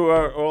then to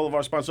all of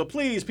our sponsors. So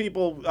please,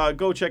 people,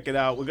 go check it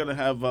out. We're going to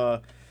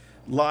have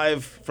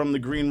live from the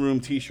Green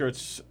Room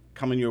T-shirts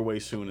coming your way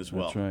soon as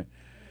well. That's right.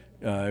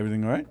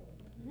 Everything all right?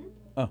 Mm-hmm.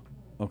 Oh,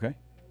 okay.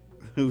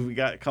 Who we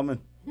got coming?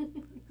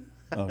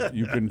 Oh,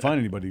 you couldn't find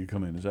anybody to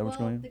come in. Is that what's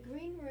going on? The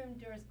green room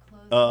door is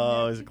closed.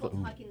 Oh, There's is it people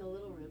closed? talking in the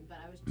little room, but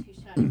I was too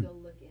shy to go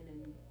look in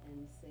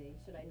and see.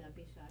 Should I not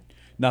be shy?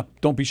 No,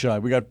 don't be shy.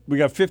 We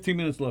got 15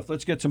 minutes left.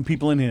 Let's get some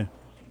people in here.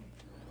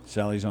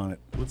 Sally's on it.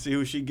 Let's see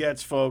who she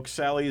gets, folks.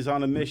 Sally is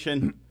on a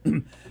mission.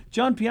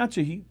 John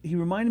Piazza, he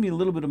reminded me a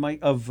little bit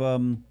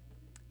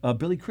of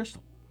Billy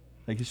Crystal,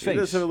 like his face. He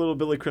does have a little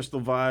Billy Crystal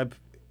vibe.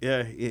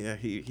 Yeah,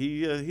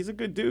 he's a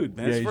good dude,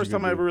 man. Yeah, It's the first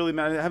time I ever really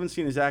met him. I haven't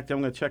seen his acting.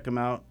 I'm going to check him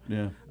out.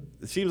 Yeah.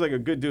 It seems like a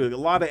good dude. A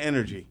lot of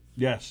energy.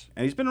 Yes.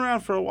 And he's been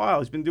around for a while.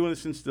 He's been doing it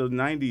since the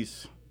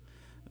 90s,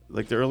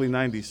 like the early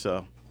 90s,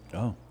 so.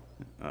 Oh.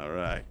 All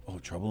right. Oh,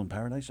 Trouble in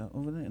Paradise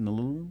over there in the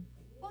little room?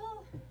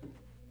 Well,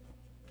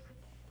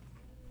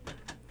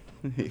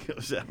 Here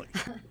goes Sally.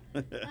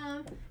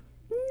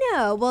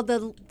 no. Well,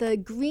 the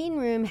green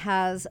room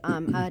has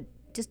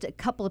just a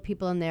couple of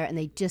people in there, and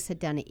they just sit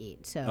down to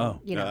eat.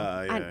 So,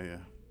 yeah.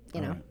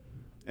 You know.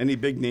 Any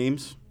big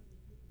names?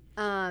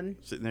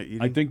 Sitting there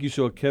eating? I think you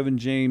saw Kevin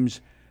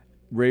James,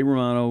 Ray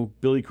Romano,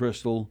 Billy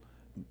Crystal,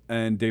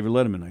 and David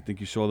Letterman. I think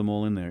you saw them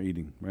all in there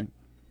eating, right?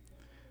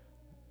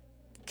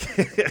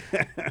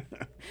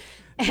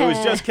 It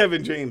was just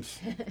Kevin James.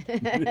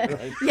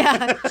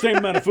 Yeah. Same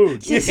amount of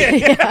food.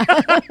 And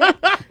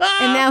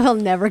now he'll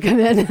never come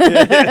in.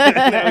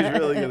 Now he's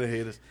really gonna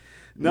hate us.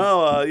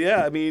 No,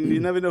 yeah. I mean, you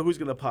never know who's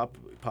gonna pop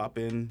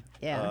in.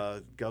 Yeah.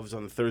 Govs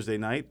on a Thursday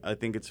night. I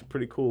think it's a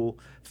pretty cool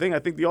thing. I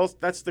think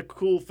that's the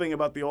cool thing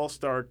about the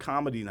All-Star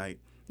Comedy Night.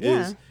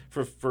 Is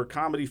for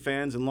comedy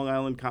fans and Long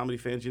Island comedy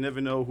fans, you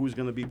never know who's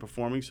going to be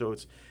performing, so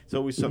it's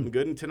always something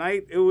good. And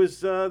tonight it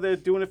was they're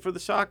doing it for the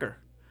soccer.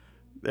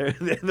 They're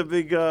the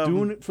big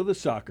Doing it for the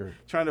soccer.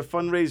 trying to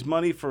fundraise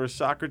money for a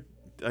soccer,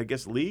 I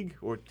guess, league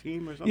or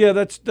team or something. Yeah,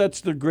 that's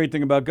the great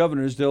thing about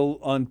Governors. They'll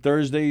on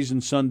Thursdays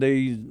and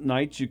Sunday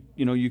nights. You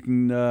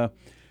can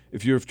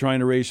if you're trying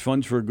to raise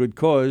funds for a good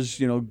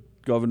cause,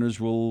 Governors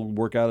will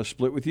work out a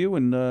split with you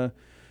and.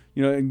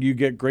 And you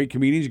get great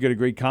comedians, you get a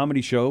great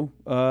comedy show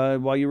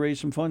while you raise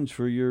some funds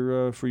for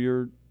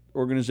your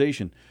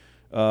organization.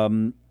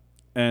 Sometimes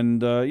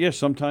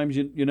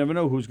you never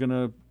know who's going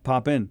to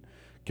pop in.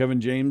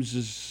 Kevin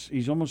James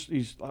he's almost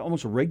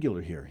a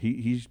regular here.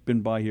 He's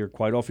been by here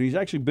quite often. He's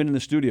actually been in the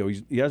studio.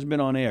 He hasn't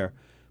been on air,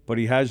 but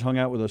he has hung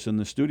out with us in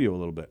the studio a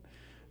little bit.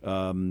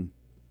 And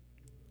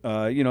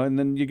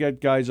then you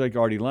get guys like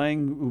Artie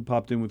Lang who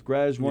popped in with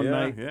Graz one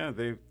night. Yeah,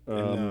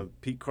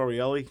 and Pete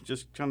Corielli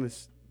just kind of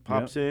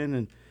pops in,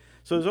 and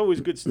so there's always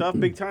good stuff.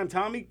 Big Time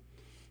Tommy.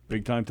 We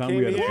had a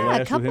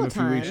blast with him a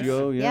few weeks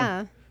ago.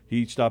 Yeah.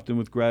 He stopped in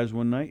with Graz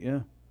one night.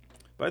 Yeah.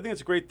 But I think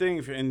it's a great thing,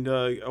 and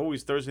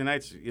always Thursday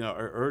nights, I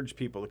urge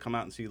people to come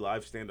out and see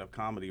live stand-up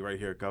comedy right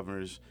here at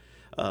Governors,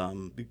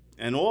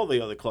 and all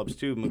the other clubs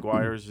too,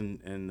 McGuire's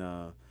and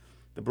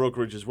the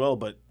Brokerage as well.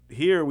 But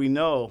here we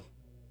know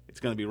it's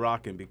going to be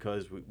rocking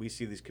because we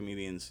see these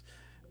comedians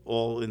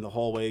all in the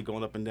hallway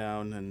going up and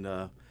down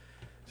and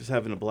just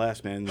having a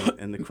blast, man.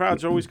 And the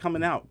crowds are always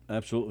coming out.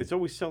 Absolutely. It's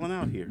always selling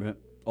out here. Yeah,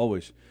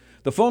 always.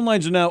 The phone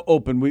lines are now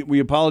open. We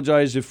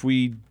apologize if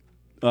we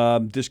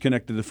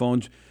disconnected the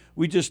phones.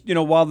 We just,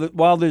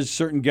 while there's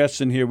certain guests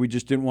in here, we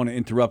just didn't want to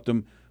interrupt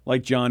them.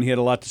 Like John, he had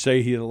a lot to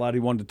say. He had a lot he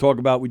wanted to talk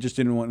about. We just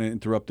didn't want to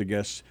interrupt the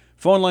guests.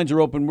 Phone lines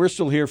are open. We're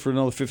still here for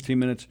another 15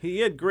 minutes. He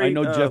had great. I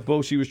know Jeff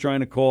Bosey was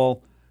trying to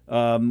call.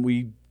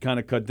 We kind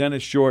of cut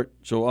Dennis short,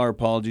 so our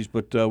apologies.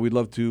 But we'd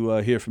love to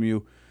hear from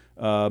you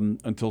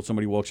until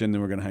somebody walks in,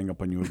 then we're going to hang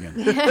up on you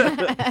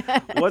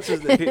again. What's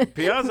his name?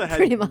 Piazza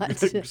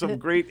had some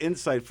great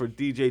insight for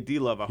DJ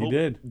D-Love. I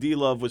hope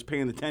D-Love was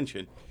paying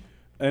attention.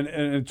 And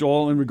it's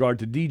all in regard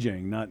to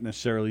DJing, not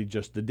necessarily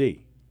just the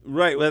D.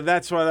 Right. Well,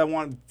 that's what I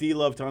want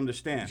D-Love to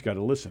understand. He's got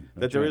to listen.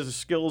 That there is a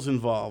skills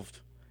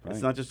involved. Right.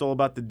 It's not just all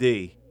about the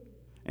D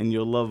and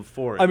your love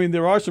for it. I mean,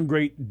 there are some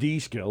great D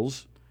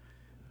skills.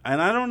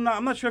 And I don't know.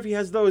 I'm not sure if he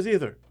has those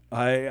either.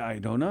 I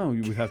don't know.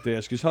 You would have to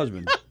ask his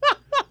husband.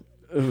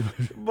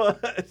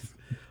 But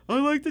I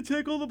like to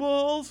tickle the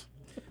balls.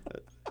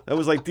 That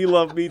was like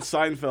D-Love meets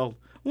Seinfeld.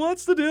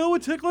 What's the deal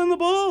with tickling the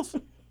balls?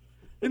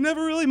 It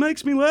never really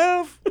makes me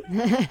laugh.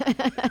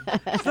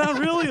 It's not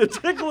really a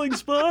tickling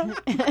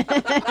spot.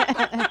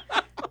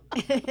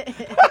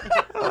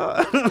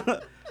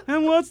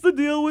 And what's the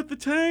deal with the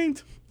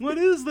taint? What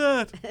is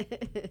that?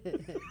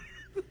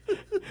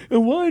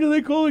 And why do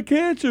they call it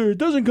cancer? It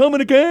doesn't come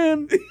in a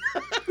can.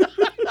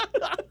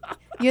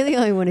 You're the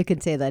only one who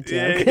can say that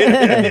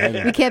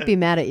joke. We can't be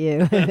mad at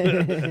you.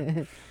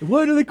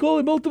 Why do they call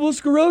it multiple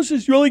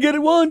sclerosis? You only get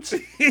it once.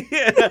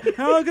 Yeah.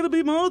 How can it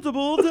be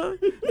multiple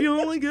if you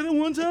only get it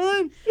one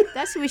time?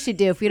 That's what we should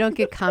do. If we don't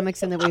get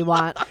comics in that we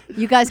want,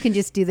 you guys can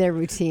just do their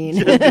routine.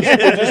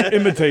 Just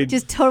imitate.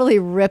 Just totally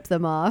rip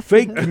them off.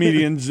 Fake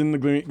comedians in the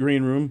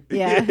green room.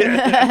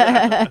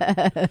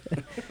 Yeah.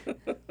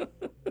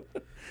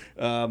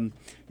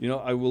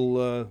 I will.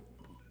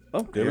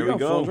 There we go.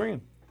 Phone's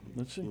ringing.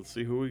 Let's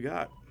see who we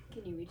got.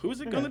 Who's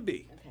it going to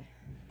be? Okay.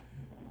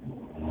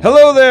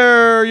 Hello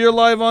there. You're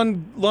live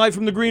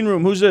from the green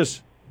room. Who's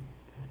this?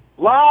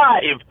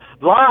 Live.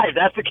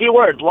 That's the key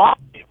word. Live.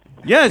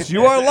 Yes,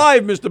 you are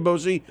live, Mr.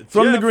 Bosey,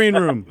 from the green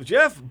room.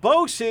 Jeff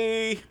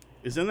Bosey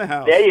is in the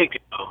house. There you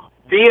go.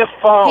 Via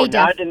phone, Hey,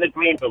 not in the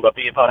green room, but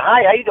via phone.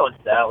 Hi, how you doing,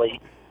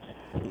 Sally?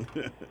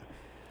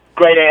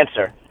 Great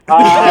answer.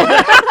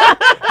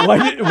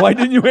 Why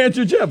didn't you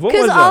answer Jeff? What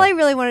was Because that? all I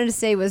really wanted to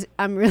say was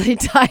I'm really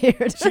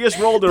tired. She just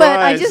rolled her but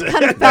eyes. I just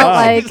kind of felt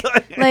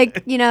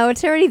like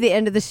it's already the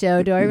end of the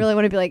show. Do I really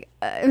want to be like,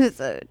 I'm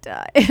so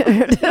tired?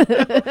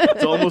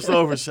 It's almost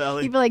over,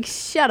 Sally. You'd be like,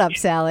 shut up,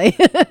 Sally.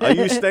 Are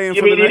you staying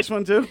for the next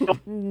one too?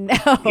 No,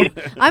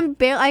 I'm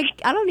barely.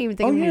 I don't even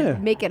think I'm gonna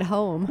make it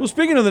home. Well,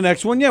 speaking of the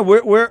next one,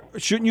 where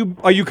shouldn't you?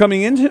 Are you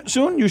coming in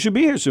soon? You should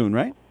be here soon,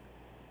 right?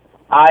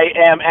 I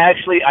am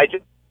actually. I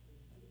just.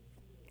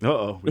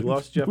 Uh-oh, we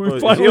lost Jeff.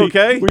 Is he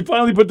okay? We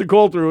finally put the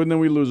call through, and then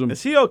we lose him.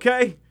 Is he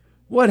okay?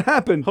 What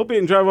happened? Hope he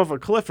didn't drive off a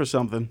cliff or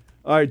something.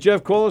 All right,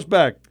 Jeff, call us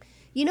back.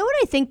 You know what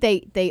I think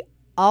they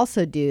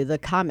also do, the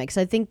comics?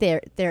 I think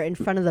they're in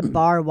front of the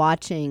bar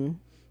watching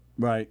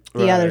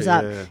the others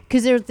up.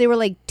 Because there were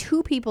like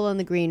two people in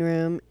the green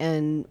room,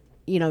 and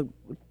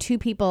two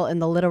people in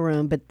the little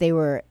room, but they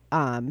were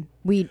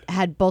we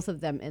had both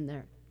of them in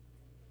there.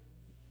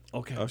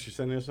 Okay. Oh, she's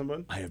sending us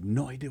someone? I have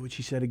no idea what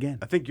she said again.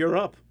 I think you're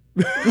up.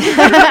 You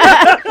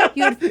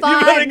had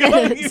 5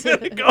 minutes. You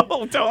gotta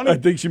go, Tony. I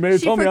think she may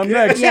have told me I'm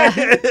forget- next.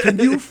 Yeah. Can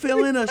you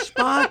fill in a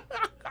spot?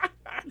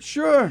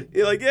 Sure.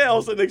 You're like, yeah,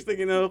 also next thing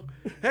you know,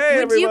 hey,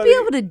 Would everybody. you be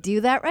able to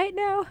do that right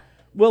now?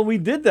 Well, we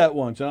did that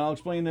once, and I'll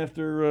explain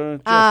after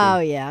Jeffrey. Oh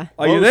yeah.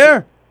 Are you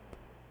there?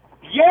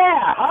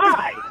 Yeah,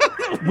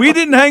 hi. We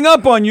didn't hang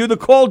up on you. The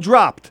call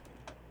dropped.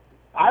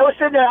 I was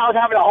sitting there, I was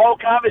having a whole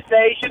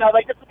conversation. I was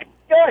like, this is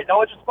good. No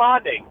one's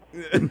responding.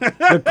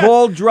 The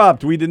call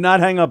dropped. We did not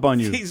hang up on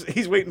you.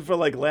 He's waiting for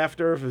like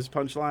laughter of his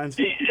punchlines,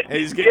 and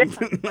he's getting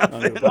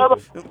nothing.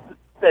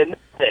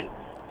 Listen.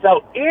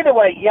 So either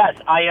way, yes,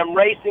 I am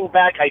racing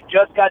back. I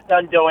just got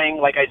done doing,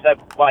 like I said,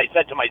 I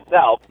said to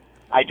myself,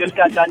 I just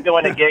got done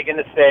doing a gig in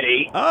the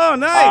city. Oh,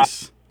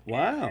 nice.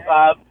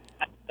 Wow.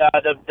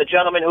 The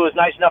gentleman who was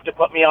nice enough to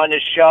put me on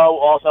this show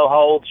also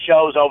holds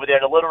shows over there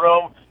in the little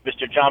room,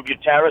 Mr. John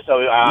Butera. So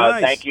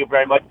Nice. thank you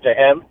very much to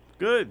him.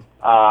 Good.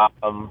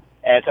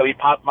 And so he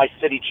popped my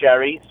city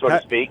cherry, so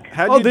to speak.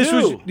 How'd you this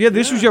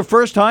do? was your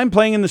first time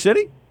playing in the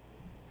city?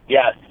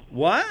 Yes.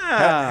 Wow.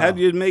 How'd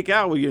you make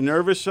out? Were you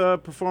nervous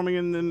performing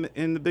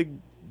in the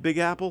Big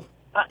Apple?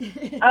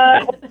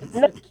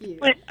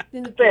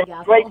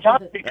 Great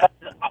time because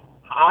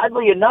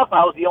oddly enough,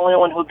 I was the only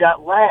one who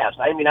got laughs.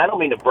 I mean, I don't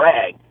mean to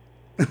brag.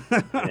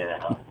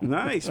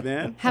 Nice,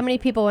 man. How many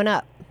people went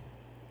up?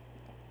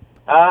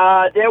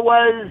 There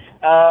was,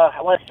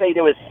 I want to say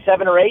there was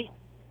 7 or 8.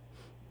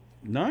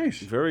 Nice.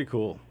 Very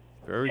cool.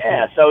 Very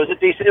Yeah, cool. so it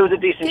was a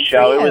decent Good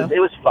show. for It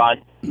was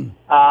fun.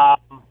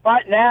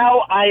 But now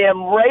I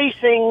am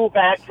racing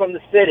back from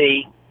the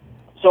city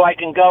so I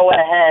can go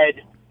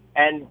ahead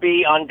and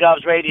be on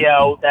Govs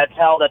Radio. That's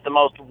held at the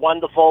most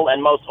wonderful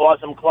and most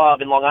awesome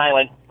club in Long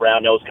Island.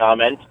 Brown nose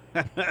comment.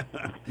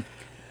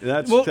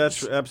 That's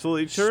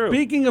absolutely true.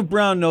 Speaking of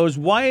brown nose,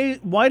 why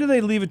do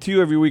they leave it to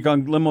you every week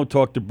on Limo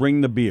Talk to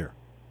bring the beer?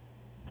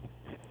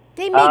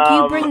 They make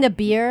you bring the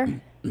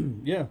beer.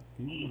 Yeah.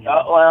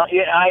 Well,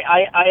 yeah,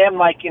 I am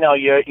like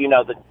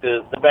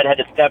the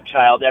redheaded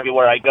stepchild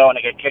everywhere I go, and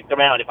I get kicked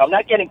around. If I'm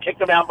not getting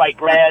kicked around by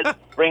Graz,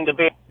 bring the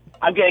beer.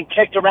 I'm getting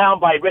kicked around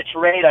by Rich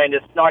Rada in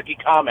this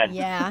snarky comment.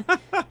 Yeah.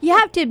 You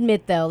have to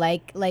admit though,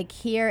 like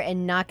here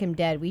in Knock 'Em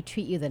Dead, we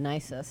treat you the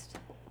nicest.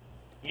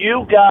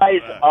 You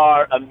guys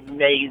are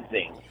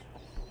amazing.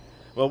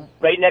 Well,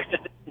 right next to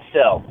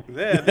Sill.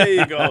 There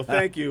you go.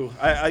 Thank you.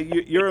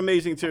 You're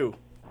amazing too.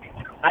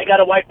 I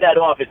gotta wipe that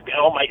off. It's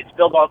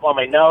spilled off on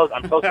my nose.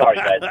 I'm so sorry,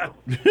 guys.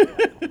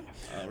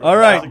 All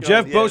right,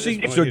 Jeff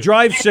Bosey. So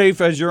drive safe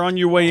as you're on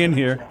your way in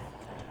here.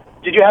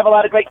 Did you have a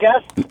lot of great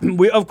guests?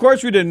 Of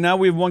course we did. Now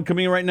we have one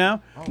coming in right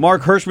now.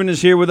 Mark Hirschman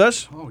is here with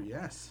us. Oh,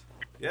 yes.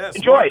 Yes,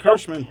 Enjoy. Mark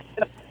Hirschman.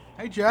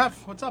 Hey,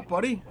 Jeff. What's up,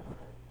 buddy?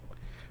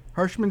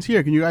 Hirschman's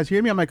here. Can you guys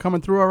hear me? Am I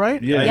coming through all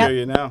right? Yeah, I hear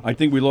you now. I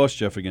think we lost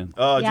Jeff again.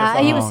 Oh, Yeah,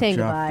 Jeff. he was Oh, saying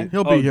Jeff. goodbye.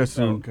 He'll be here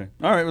soon. Okay.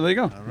 All right, well, there you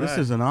go. This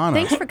is an honor.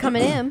 Thanks for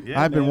coming in.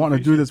 Yeah, I've been man, wanting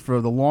to do appreciate this for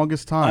the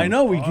longest time. I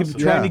know. We keep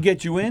trying to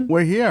get you in.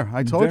 We're here.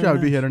 I told Very you I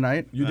would be nice. here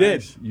tonight. You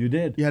Nice. did. You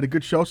did. You had a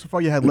good show so far.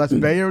 You had Les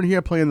Bayer in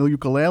here playing the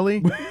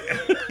ukulele.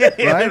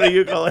 Yeah, the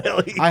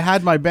ukulele. I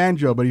had my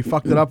banjo, but he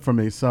fucked it up for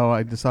me, so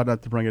I decided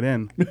not to bring it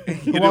in. You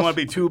didn't want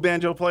to be 2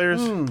 banjo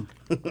players?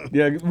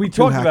 Yeah, we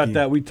talked about hacky.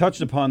 that. We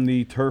touched upon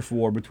the turf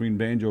war between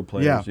banjo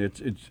players. Yeah.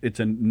 It's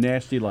a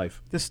nasty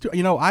life. This,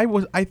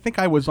 I think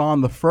I was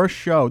on the first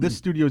show. This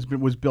studio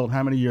was built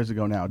how many years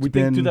ago now? It's We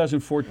been think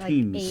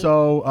 2014. Like 8.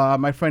 So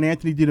my friend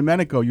Anthony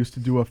DiDomenico used to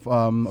do a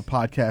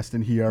podcast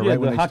in here Yeah, right the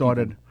when they hockey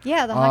started. one.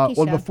 Yeah, the hockey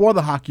well, show. before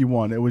the hockey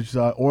one, it was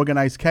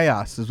Organized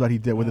Chaos is what he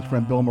did with his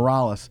friend Bill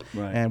Morales.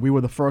 Right. And we were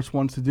the first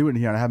ones to do it in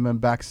here, and I haven't been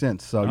back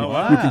since. So you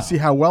wow. can see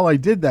how well I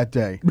did that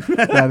day.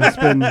 That it's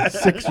been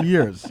 6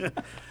 years.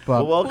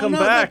 But Well, welcome no,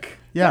 back.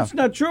 yeah. That's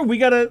not true. We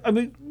gotta. I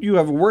mean, you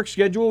have a work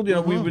schedule. You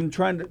know, we've been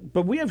trying to,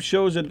 but we have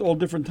shows at all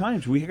different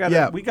times. We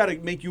gotta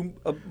make you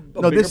a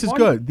No, bigger this is part.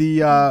 good.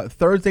 The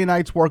Thursday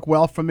nights work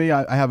well for me.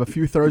 I have a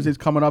few Thursdays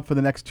coming up for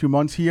the next 2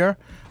 months here.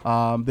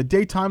 The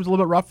daytime's a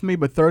little bit rough for me,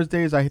 but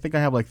Thursdays I think I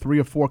have like 3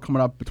 or 4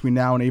 coming up between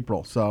now and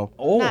April. So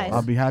Or Nice.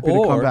 I'll be happy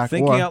to come back.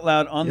 Thinking Or- out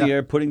loud on the Yeah.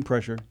 air, putting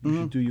pressure. You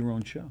should do your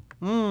own show.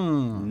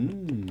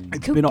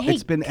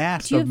 It's been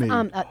asked Do you of me.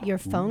 have your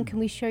phone? Can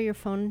we share your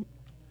phone?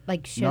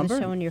 Like share Number?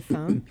 the show on your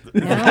phone?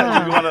 You No.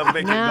 want to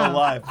make it No. go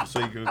live so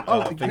you can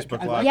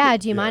Facebook Live? Yeah,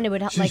 do you mind? It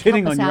would help. She's Like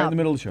hitting help us on you out. right in the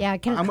middle of the show. Yeah,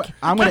 can I'm can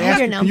going I to have ask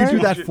your you, can number? you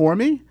do that for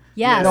me?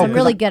 Yes, No, I'm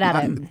really good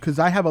at it. Because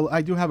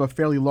I do have a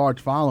fairly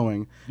large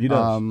following. You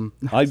know,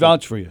 I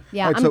vouch for you.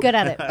 Yeah, All right, I'm so good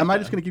at it. Am I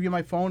just going to give you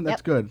my phone? That's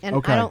Yep. good. And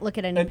okay. I don't look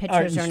at any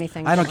pictures or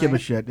anything. I don't give a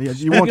shit.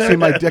 You won't see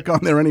my dick on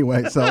there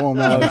anyway, so it won't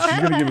Oh, matter.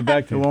 she's gonna give it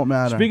back to It you. won't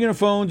matter. Speaking of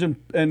phones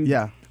and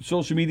Yeah.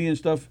 social media and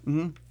stuff,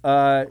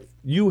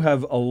 you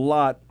have a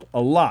lot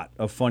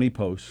of funny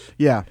posts.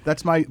 Yeah,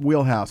 that's my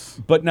wheelhouse.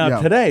 But now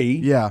Yeah. today,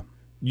 Yeah.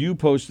 you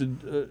posted.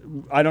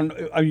 I mean,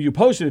 you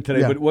posted it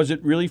today, Yeah. but was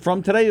it really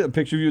from today? A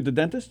picture of you at the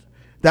dentist?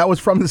 That was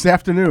from this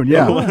afternoon.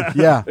 Yeah,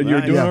 yeah. And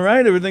you're doing all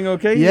right? Everything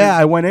okay? Yeah,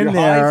 I went in You're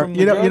high there. from the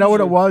You know what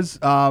drugs,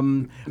 it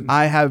was?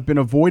 I have been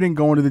avoiding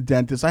going to the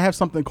dentist. I have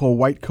something called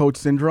white coat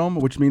syndrome,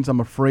 which means I'm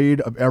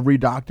afraid of every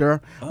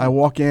doctor. I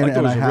walk in I thought it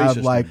and was I a have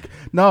racist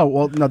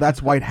no,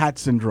 that's white hat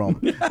syndrome.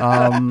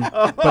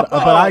 But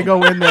I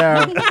go in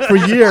there for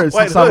years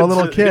since I'm a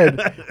little kid,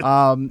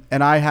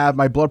 and I have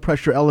my blood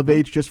pressure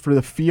elevates just for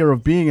the fear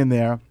of being in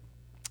there.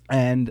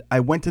 And I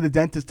went to the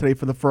dentist today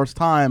for the first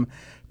time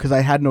because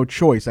I had no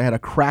choice. I had a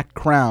cracked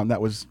crown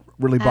that was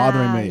really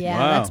bothering me. Yeah,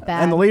 Wow. that's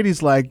bad. And the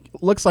lady's like,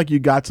 looks like you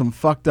got some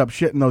fucked up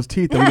shit in those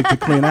teeth that we need to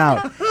clean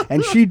out.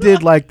 And she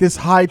did like this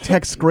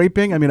high-tech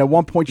scraping. I mean, at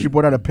one point she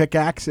brought out a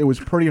pickaxe. It was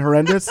pretty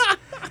horrendous.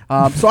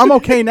 So I'm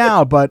okay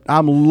now, but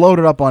I'm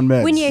loaded up on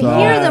meds. when you so,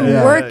 hear them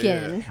yeah.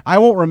 working, I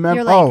won't remember.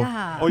 you're like,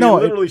 Oh, no,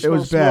 you literally it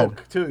was bad.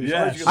 smoke too. You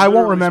Yes. you I won't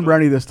literally remember smoke.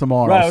 any of this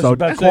tomorrow. Right, I was so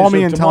about to say, call so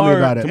me and tell me tomorrow-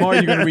 about it. Tomorrow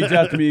you're going to reach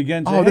out to me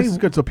again. Say, Oh, this hey, is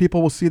good. So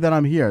people will see that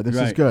I'm here. This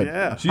is Right. good.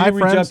 Yeah. So you Hi,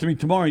 reach out friends. to me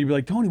tomorrow. You'll be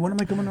like, Tony, when am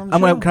I coming on the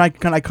I'm show? gonna,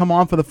 can I come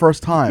on for the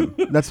first time?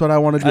 That's what I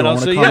want to do. And I I'll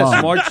want say to come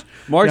yes, on.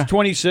 March Yeah.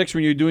 26th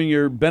when you're doing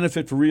your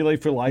benefit for Relay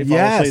for Life.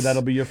 Yes. I'll say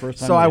that'll be your first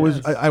time. So I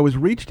there. was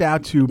reached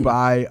out to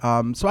by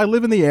so I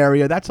live in the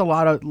area. That's a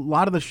lot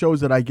of the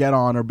shows that I get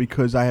on are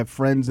because I have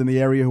friends in the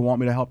area who want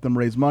me to help them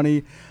raise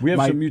money. We have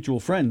My- some mutual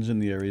friends in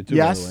the area too.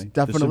 Yes, by the way.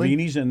 definitely.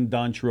 The Savinis and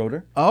Don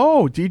Schroeder.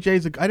 Oh,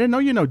 DJ's. I didn't know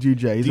you know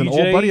DJ. He's an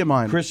old buddy of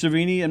mine. Chris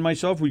Savini and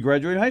myself, we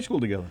graduated high school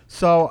together.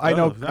 So I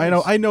know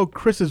nice. I know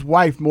Chris's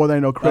wife more than I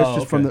know Chris, Oh,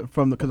 just okay.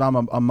 from the because I'm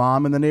a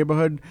mom in the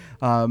neighborhood.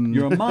 You're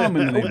a mom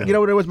in the neighborhood. You know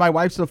what it was? My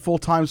wife's a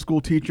full-time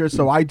school teacher,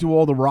 so I do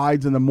all the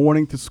rides in the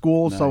morning to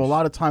school. So a Nice.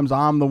 lot of times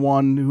I'm the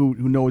one who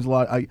knows a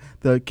lot.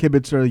 The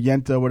kibitzer,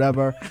 Yenta,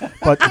 whatever.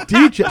 But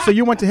DJ. So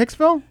you went to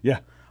Hicksville? Yeah.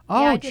 Oh,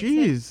 I did too.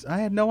 geez. I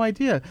had no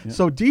idea.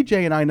 So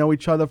DJ and I know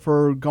each other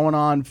for going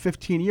on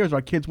 15 years.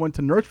 Our kids went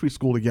to nursery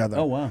school together.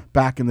 Oh, wow.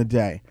 Back in the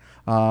day.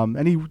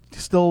 And he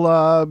still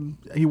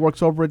he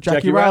works over at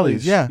Jackie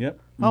Riley's. Riley's. Yeah. Yep.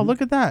 Oh,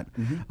 look at that.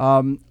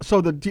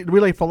 So the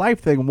Relay for Life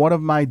thing, one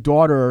of my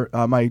daughter,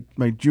 my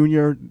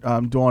junior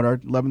daughter,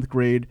 11th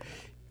grade,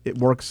 it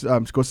works,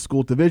 goes to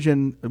school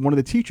division. One of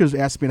the teachers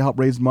asked me to help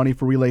raise money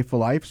for Relay for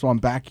Life, so I'm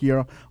back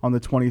here on the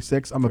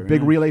 26th. I'm a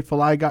big nice. Relay for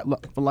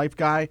Life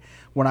guy.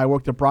 When I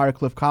worked at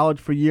Briarcliff College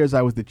for years,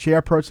 I was the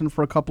chairperson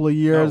for a couple of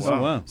years.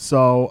 Oh, wow.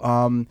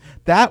 So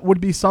that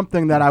would be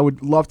something that I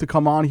would love to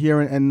come on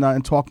here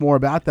and talk more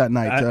about that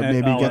night. To And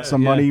maybe I'll, get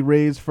some yeah. money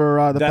raised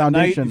for the that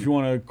foundation. night, if you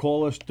want to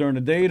call us during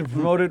the day to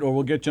promote it, or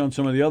we'll get you on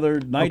some of the other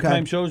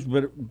nighttime shows,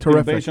 but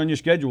Terrific. based on your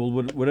schedule,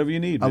 whatever you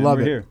need. I man, love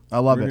we're it. Here. I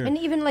love We're it. here. and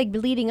even like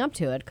leading up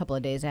to it a couple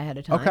of days ahead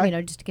of time, Okay. you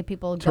know, just to get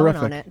people going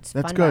Terrific. on it. It's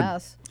That's fun good. to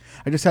us.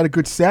 I just had a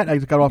good set. I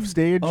just got off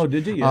stage. Oh,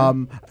 did you? Yeah.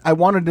 I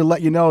wanted to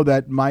let you know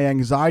that my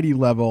anxiety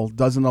level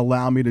doesn't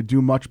allow me to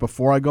do much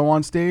before I go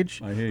on stage.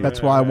 I hear you.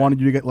 That's why I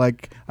wanted you to get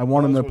I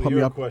wanted them to put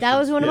me up. That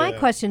was one of my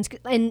questions,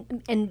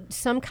 and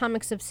some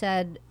comics have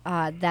said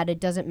that it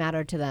doesn't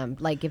matter to them,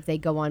 like if they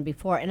go on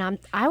before, and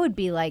I would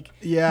be like,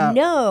 Yeah.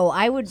 no,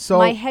 I would. So-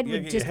 my head Yeah,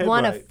 would get just your head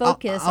want to right.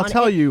 focus. I'll on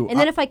tell it. you, and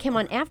then if I came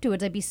on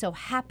afterwards, I'd be so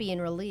happy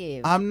and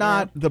relieved. I'm you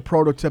not know? the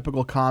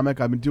prototypical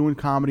comic. I've been doing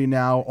comedy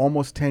now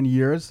almost 10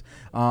 years,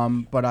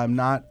 but I'm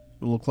not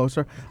a little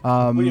closer.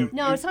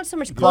 No, it's not so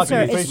much Blocking closer.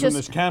 your It's face from just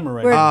this camera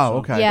right we're- now. Oh, so-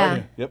 okay. Yeah. Right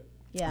here. Yep.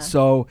 yeah.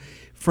 So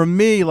for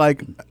me,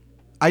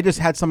 I just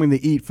had something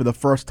to eat for the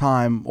first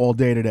time all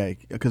day today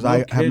because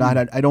I have not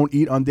had. I don't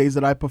eat on days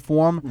that I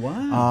perform.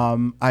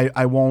 Wow.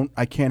 I won't.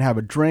 I can't have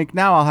a drink.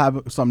 Now I'll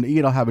have something to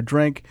eat. I'll have a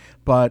drink,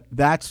 but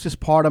that's just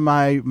part of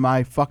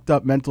my fucked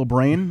up mental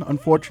brain.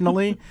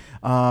 Unfortunately,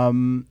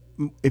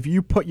 if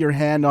you put your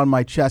hand on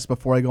my chest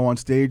before I go on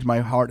stage,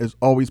 my heart is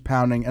always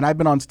pounding. And I've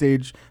been on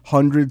stage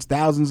hundreds,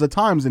 thousands of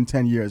times in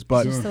 10 years.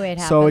 But It's just the way it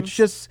so it's happens.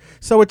 just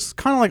so it's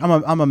kind of like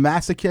I'm a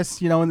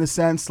masochist, in the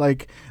sense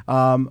like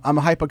I'm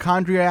a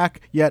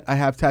hypochondriac, yet I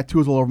have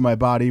tattoos all over my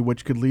body,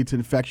 which could lead to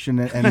infection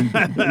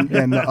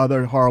and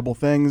other horrible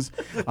things.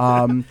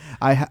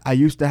 I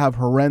used to have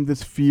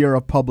horrendous fear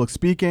of public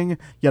speaking,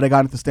 yet I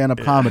got into stand-up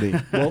comedy,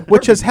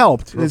 which has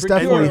helped. It's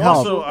definitely You're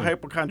helped. also a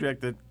hypochondriac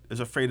that is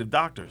afraid of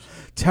doctors.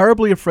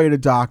 Terribly afraid of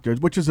doctors,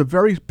 which is a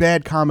very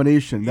bad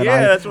combination. That Yeah,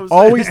 I that's what I'm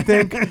always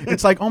saying. think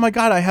it's like, oh my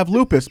god, I have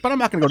lupus, but I'm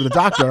not going to go to the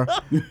doctor.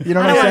 You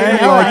know what I I'm don't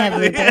saying? know I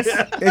Like,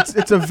 have lupus.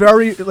 it's a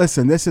very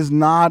listen. This is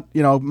not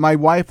my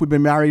wife. We've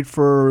been married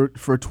for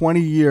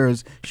 20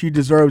 years. She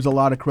deserves a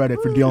lot of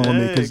credit for dealing with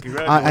me Hey, because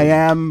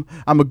congratulations.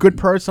 I'm a good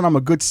person. I'm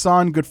a good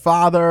son, good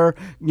father.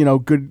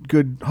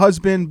 Good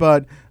husband,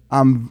 but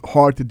I'm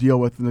hard to deal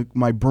with.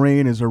 My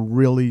brain is a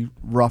really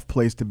rough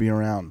place to be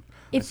around.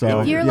 If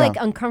So, you're yeah. like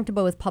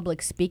uncomfortable with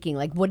public speaking,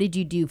 like what did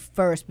you do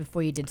first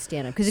before you did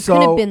stand up? Because it So-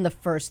 could have been the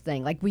first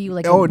thing. Like were you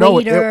like a no,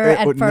 waiter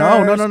at first?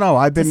 No.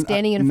 I've been just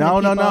standing in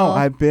front of no. people?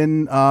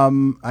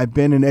 I've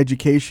been in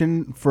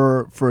education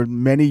for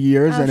many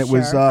years, Oh, and it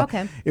was sure.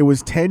 Okay. it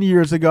was 10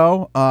 years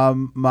ago.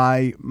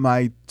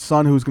 My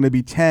son, who's going to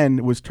be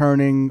 10, was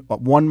turning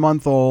 1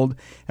 month old,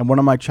 and one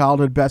of my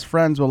childhood best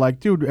friends were like,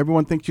 "Dude,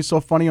 everyone thinks you're so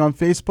funny on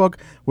Facebook.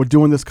 We're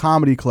doing this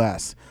comedy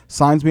class."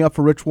 Signs me up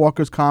for Rich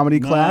Walker's comedy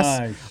class.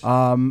 Nice.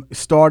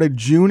 Started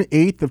June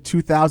 8th of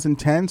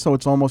 2010, so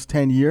it's almost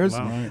 10 years.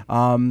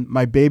 Wow.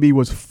 My baby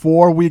was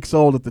 4 weeks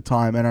old at the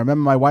time, and I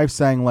remember my wife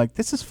saying, like,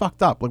 this is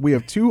fucked up. Like, we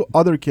have 2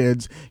 other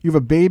kids. You have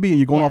a baby, and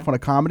you're going off on a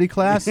comedy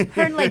class.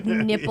 Her like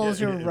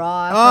nipples are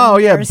raw. Oh,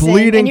 from yeah, nursing,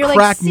 bleeding, and you're like,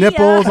 cracked "See ya."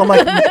 nipples. I'm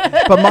like,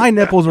 but my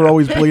nipples were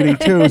always bleeding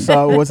too,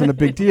 so it wasn't a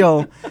big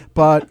deal.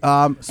 But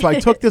so I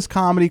took this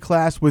comedy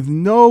class with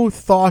no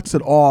thoughts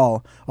at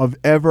all of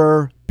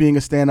ever being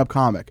a stand-up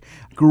comic.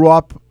 Grew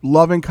up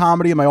loving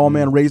comedy, and my old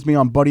man raised me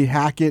on Buddy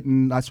Hackett,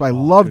 and that's why I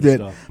loved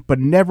it, but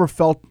never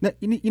felt,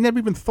 you never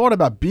even thought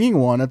about being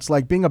one. It's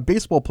like being a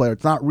baseball player.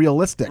 It's not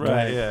realistic.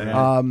 Right,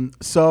 yeah.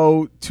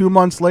 So 2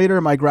 months later,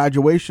 my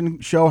graduation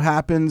show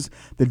happens.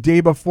 The day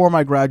before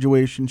my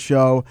graduation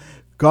show,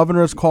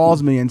 Governors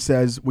calls me and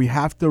says, we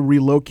have to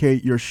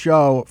relocate your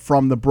show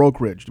from the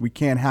brokerage. We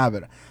can't have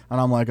it. And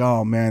I'm like,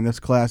 oh, man, this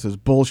class is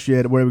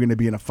bullshit. Where are we going to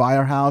be, in a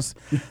firehouse?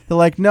 They're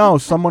like, no,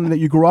 someone that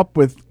you grew up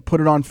with put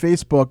it on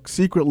Facebook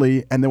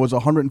secretly, and there was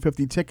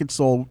 150 tickets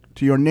sold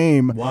to your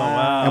name.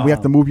 Wow. And we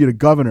have to move you to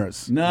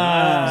Governors.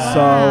 Nice.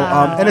 So,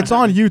 and it's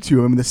on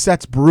YouTube. I mean, the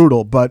set's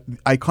brutal, but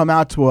I come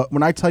out to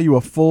when I tell you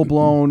a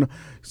full-blown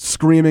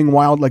screaming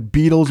wild, like,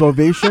 Beatles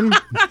ovation.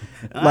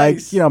 Like,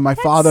 Nice. you know, my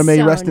father may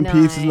so rest in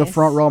peace is in the nice.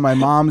 front row. My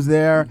mom's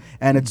there,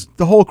 and it's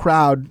the whole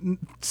crowd.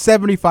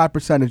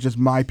 75% is just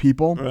my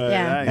people. Right,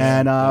 Yeah. nice.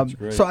 And That's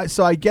great.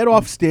 so I get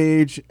off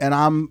stage, and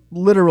I'm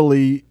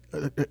literally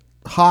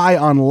high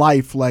on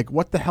life. Like,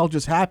 what the hell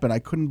just happened? I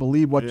couldn't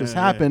believe what just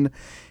happened.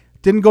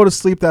 Didn't go to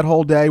sleep that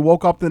whole day.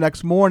 Woke up the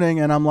next morning,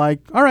 and I'm like,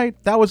 all right,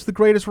 that was the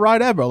greatest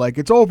ride ever. Like,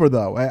 it's over,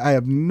 though. I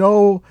have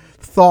no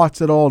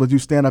thoughts at all to do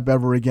stand-up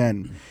ever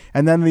again.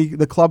 And then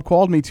the club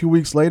called me 2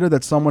 weeks later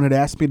that someone had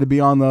asked me to be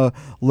on the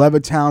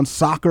Levittown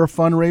soccer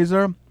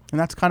fundraiser. And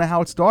that's kind of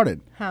how it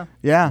started. Huh.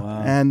 Yeah.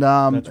 Wow. And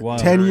That's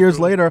wild. 10 years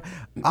later,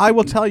 I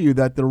will tell you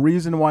that the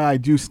reason why I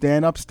do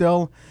stand-up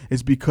still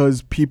is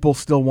because people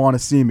still want to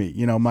see me.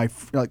 You know,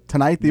 like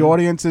tonight, the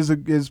audience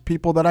is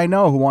people that I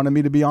know who wanted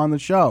me to be on the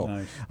show.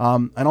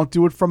 Nice. I don't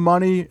do it for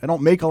money. I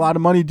don't make a lot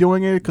of money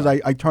doing it because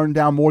I turn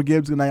down more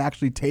gigs than I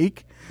actually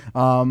take.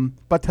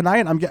 But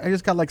tonight, I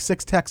just got like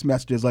 6 text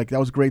messages like, that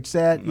was a great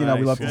set. You know,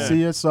 we Nice, love to yeah.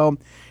 see you. So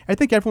I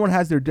think everyone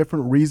has their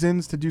different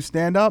reasons to do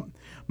stand-up.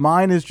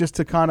 Mine is just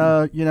to kind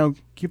of, you know,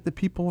 give the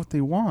people what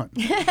they want.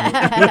 You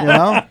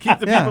know? Keep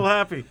the people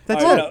happy.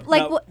 That's All it. right,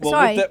 Like, well,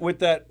 sorry. with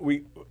that,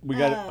 we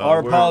got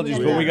our we're- apologies,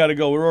 yeah. but we got to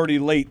go. We're already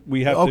late.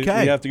 We have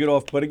Okay. to get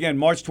off. But again,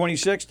 March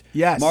 26th.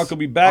 Yes. Mark will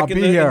be back I'll in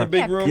be the here.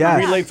 big room.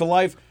 Yes. Relay for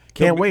Life.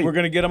 Can't wait. We're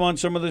going to get him on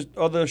some of the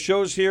other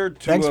shows here.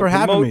 Thanks for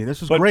having promote. me. This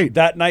was But great.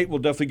 That night, we'll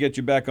definitely get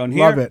you back on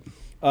here. Love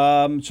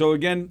it. So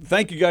again,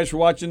 thank you guys for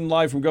watching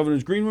live from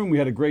Governor's Green Room. We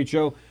had a great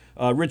show.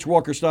 Rich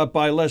Walker stopped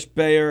by, Les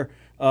Bayer,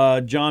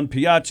 John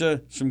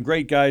Piazza, some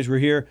great guys were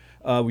here.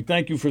 We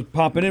thank you for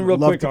popping in real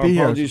Love quick. to Our be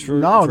here. apologies for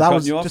No, for that cutting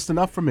was you off. just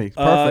enough for me.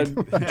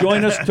 Perfect.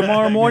 Join us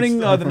tomorrow morning.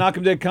 The Knock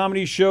 'em Dead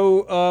Comedy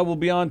Show will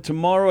be on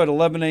tomorrow at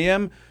 11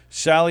 a.m.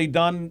 Sally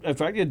Don, in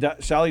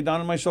fact, Sally Don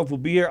and myself will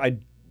be here.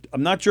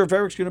 I'm not sure if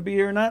Eric's going to be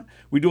here or not.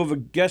 We do have a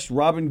guest,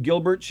 Robin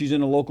Gilbert. She's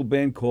in a local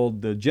band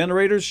called The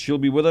Generators. She'll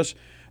be with us.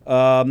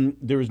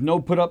 There is no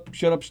put up,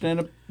 shut up,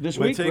 stand up this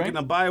We're week, taking right?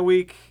 a bye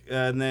week,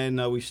 and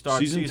then we start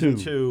Season season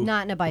two. 2.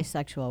 Not in a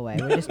bisexual way.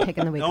 We're just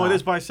picking the week No, off. it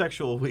is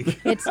bisexual week.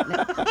 It's.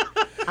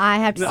 I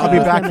have to. I'll see be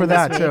both back women for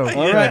that, this too. week.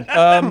 All right.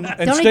 And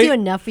Don't I do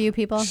enough for you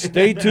people?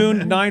 Stay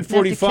tuned, Enough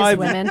to kiss 9:45.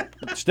 women.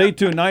 Stay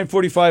tuned,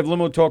 9:45.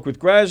 Limo Talk with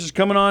Graz is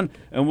coming on,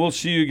 and we'll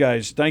see you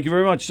guys. Thank you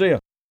very much. See ya.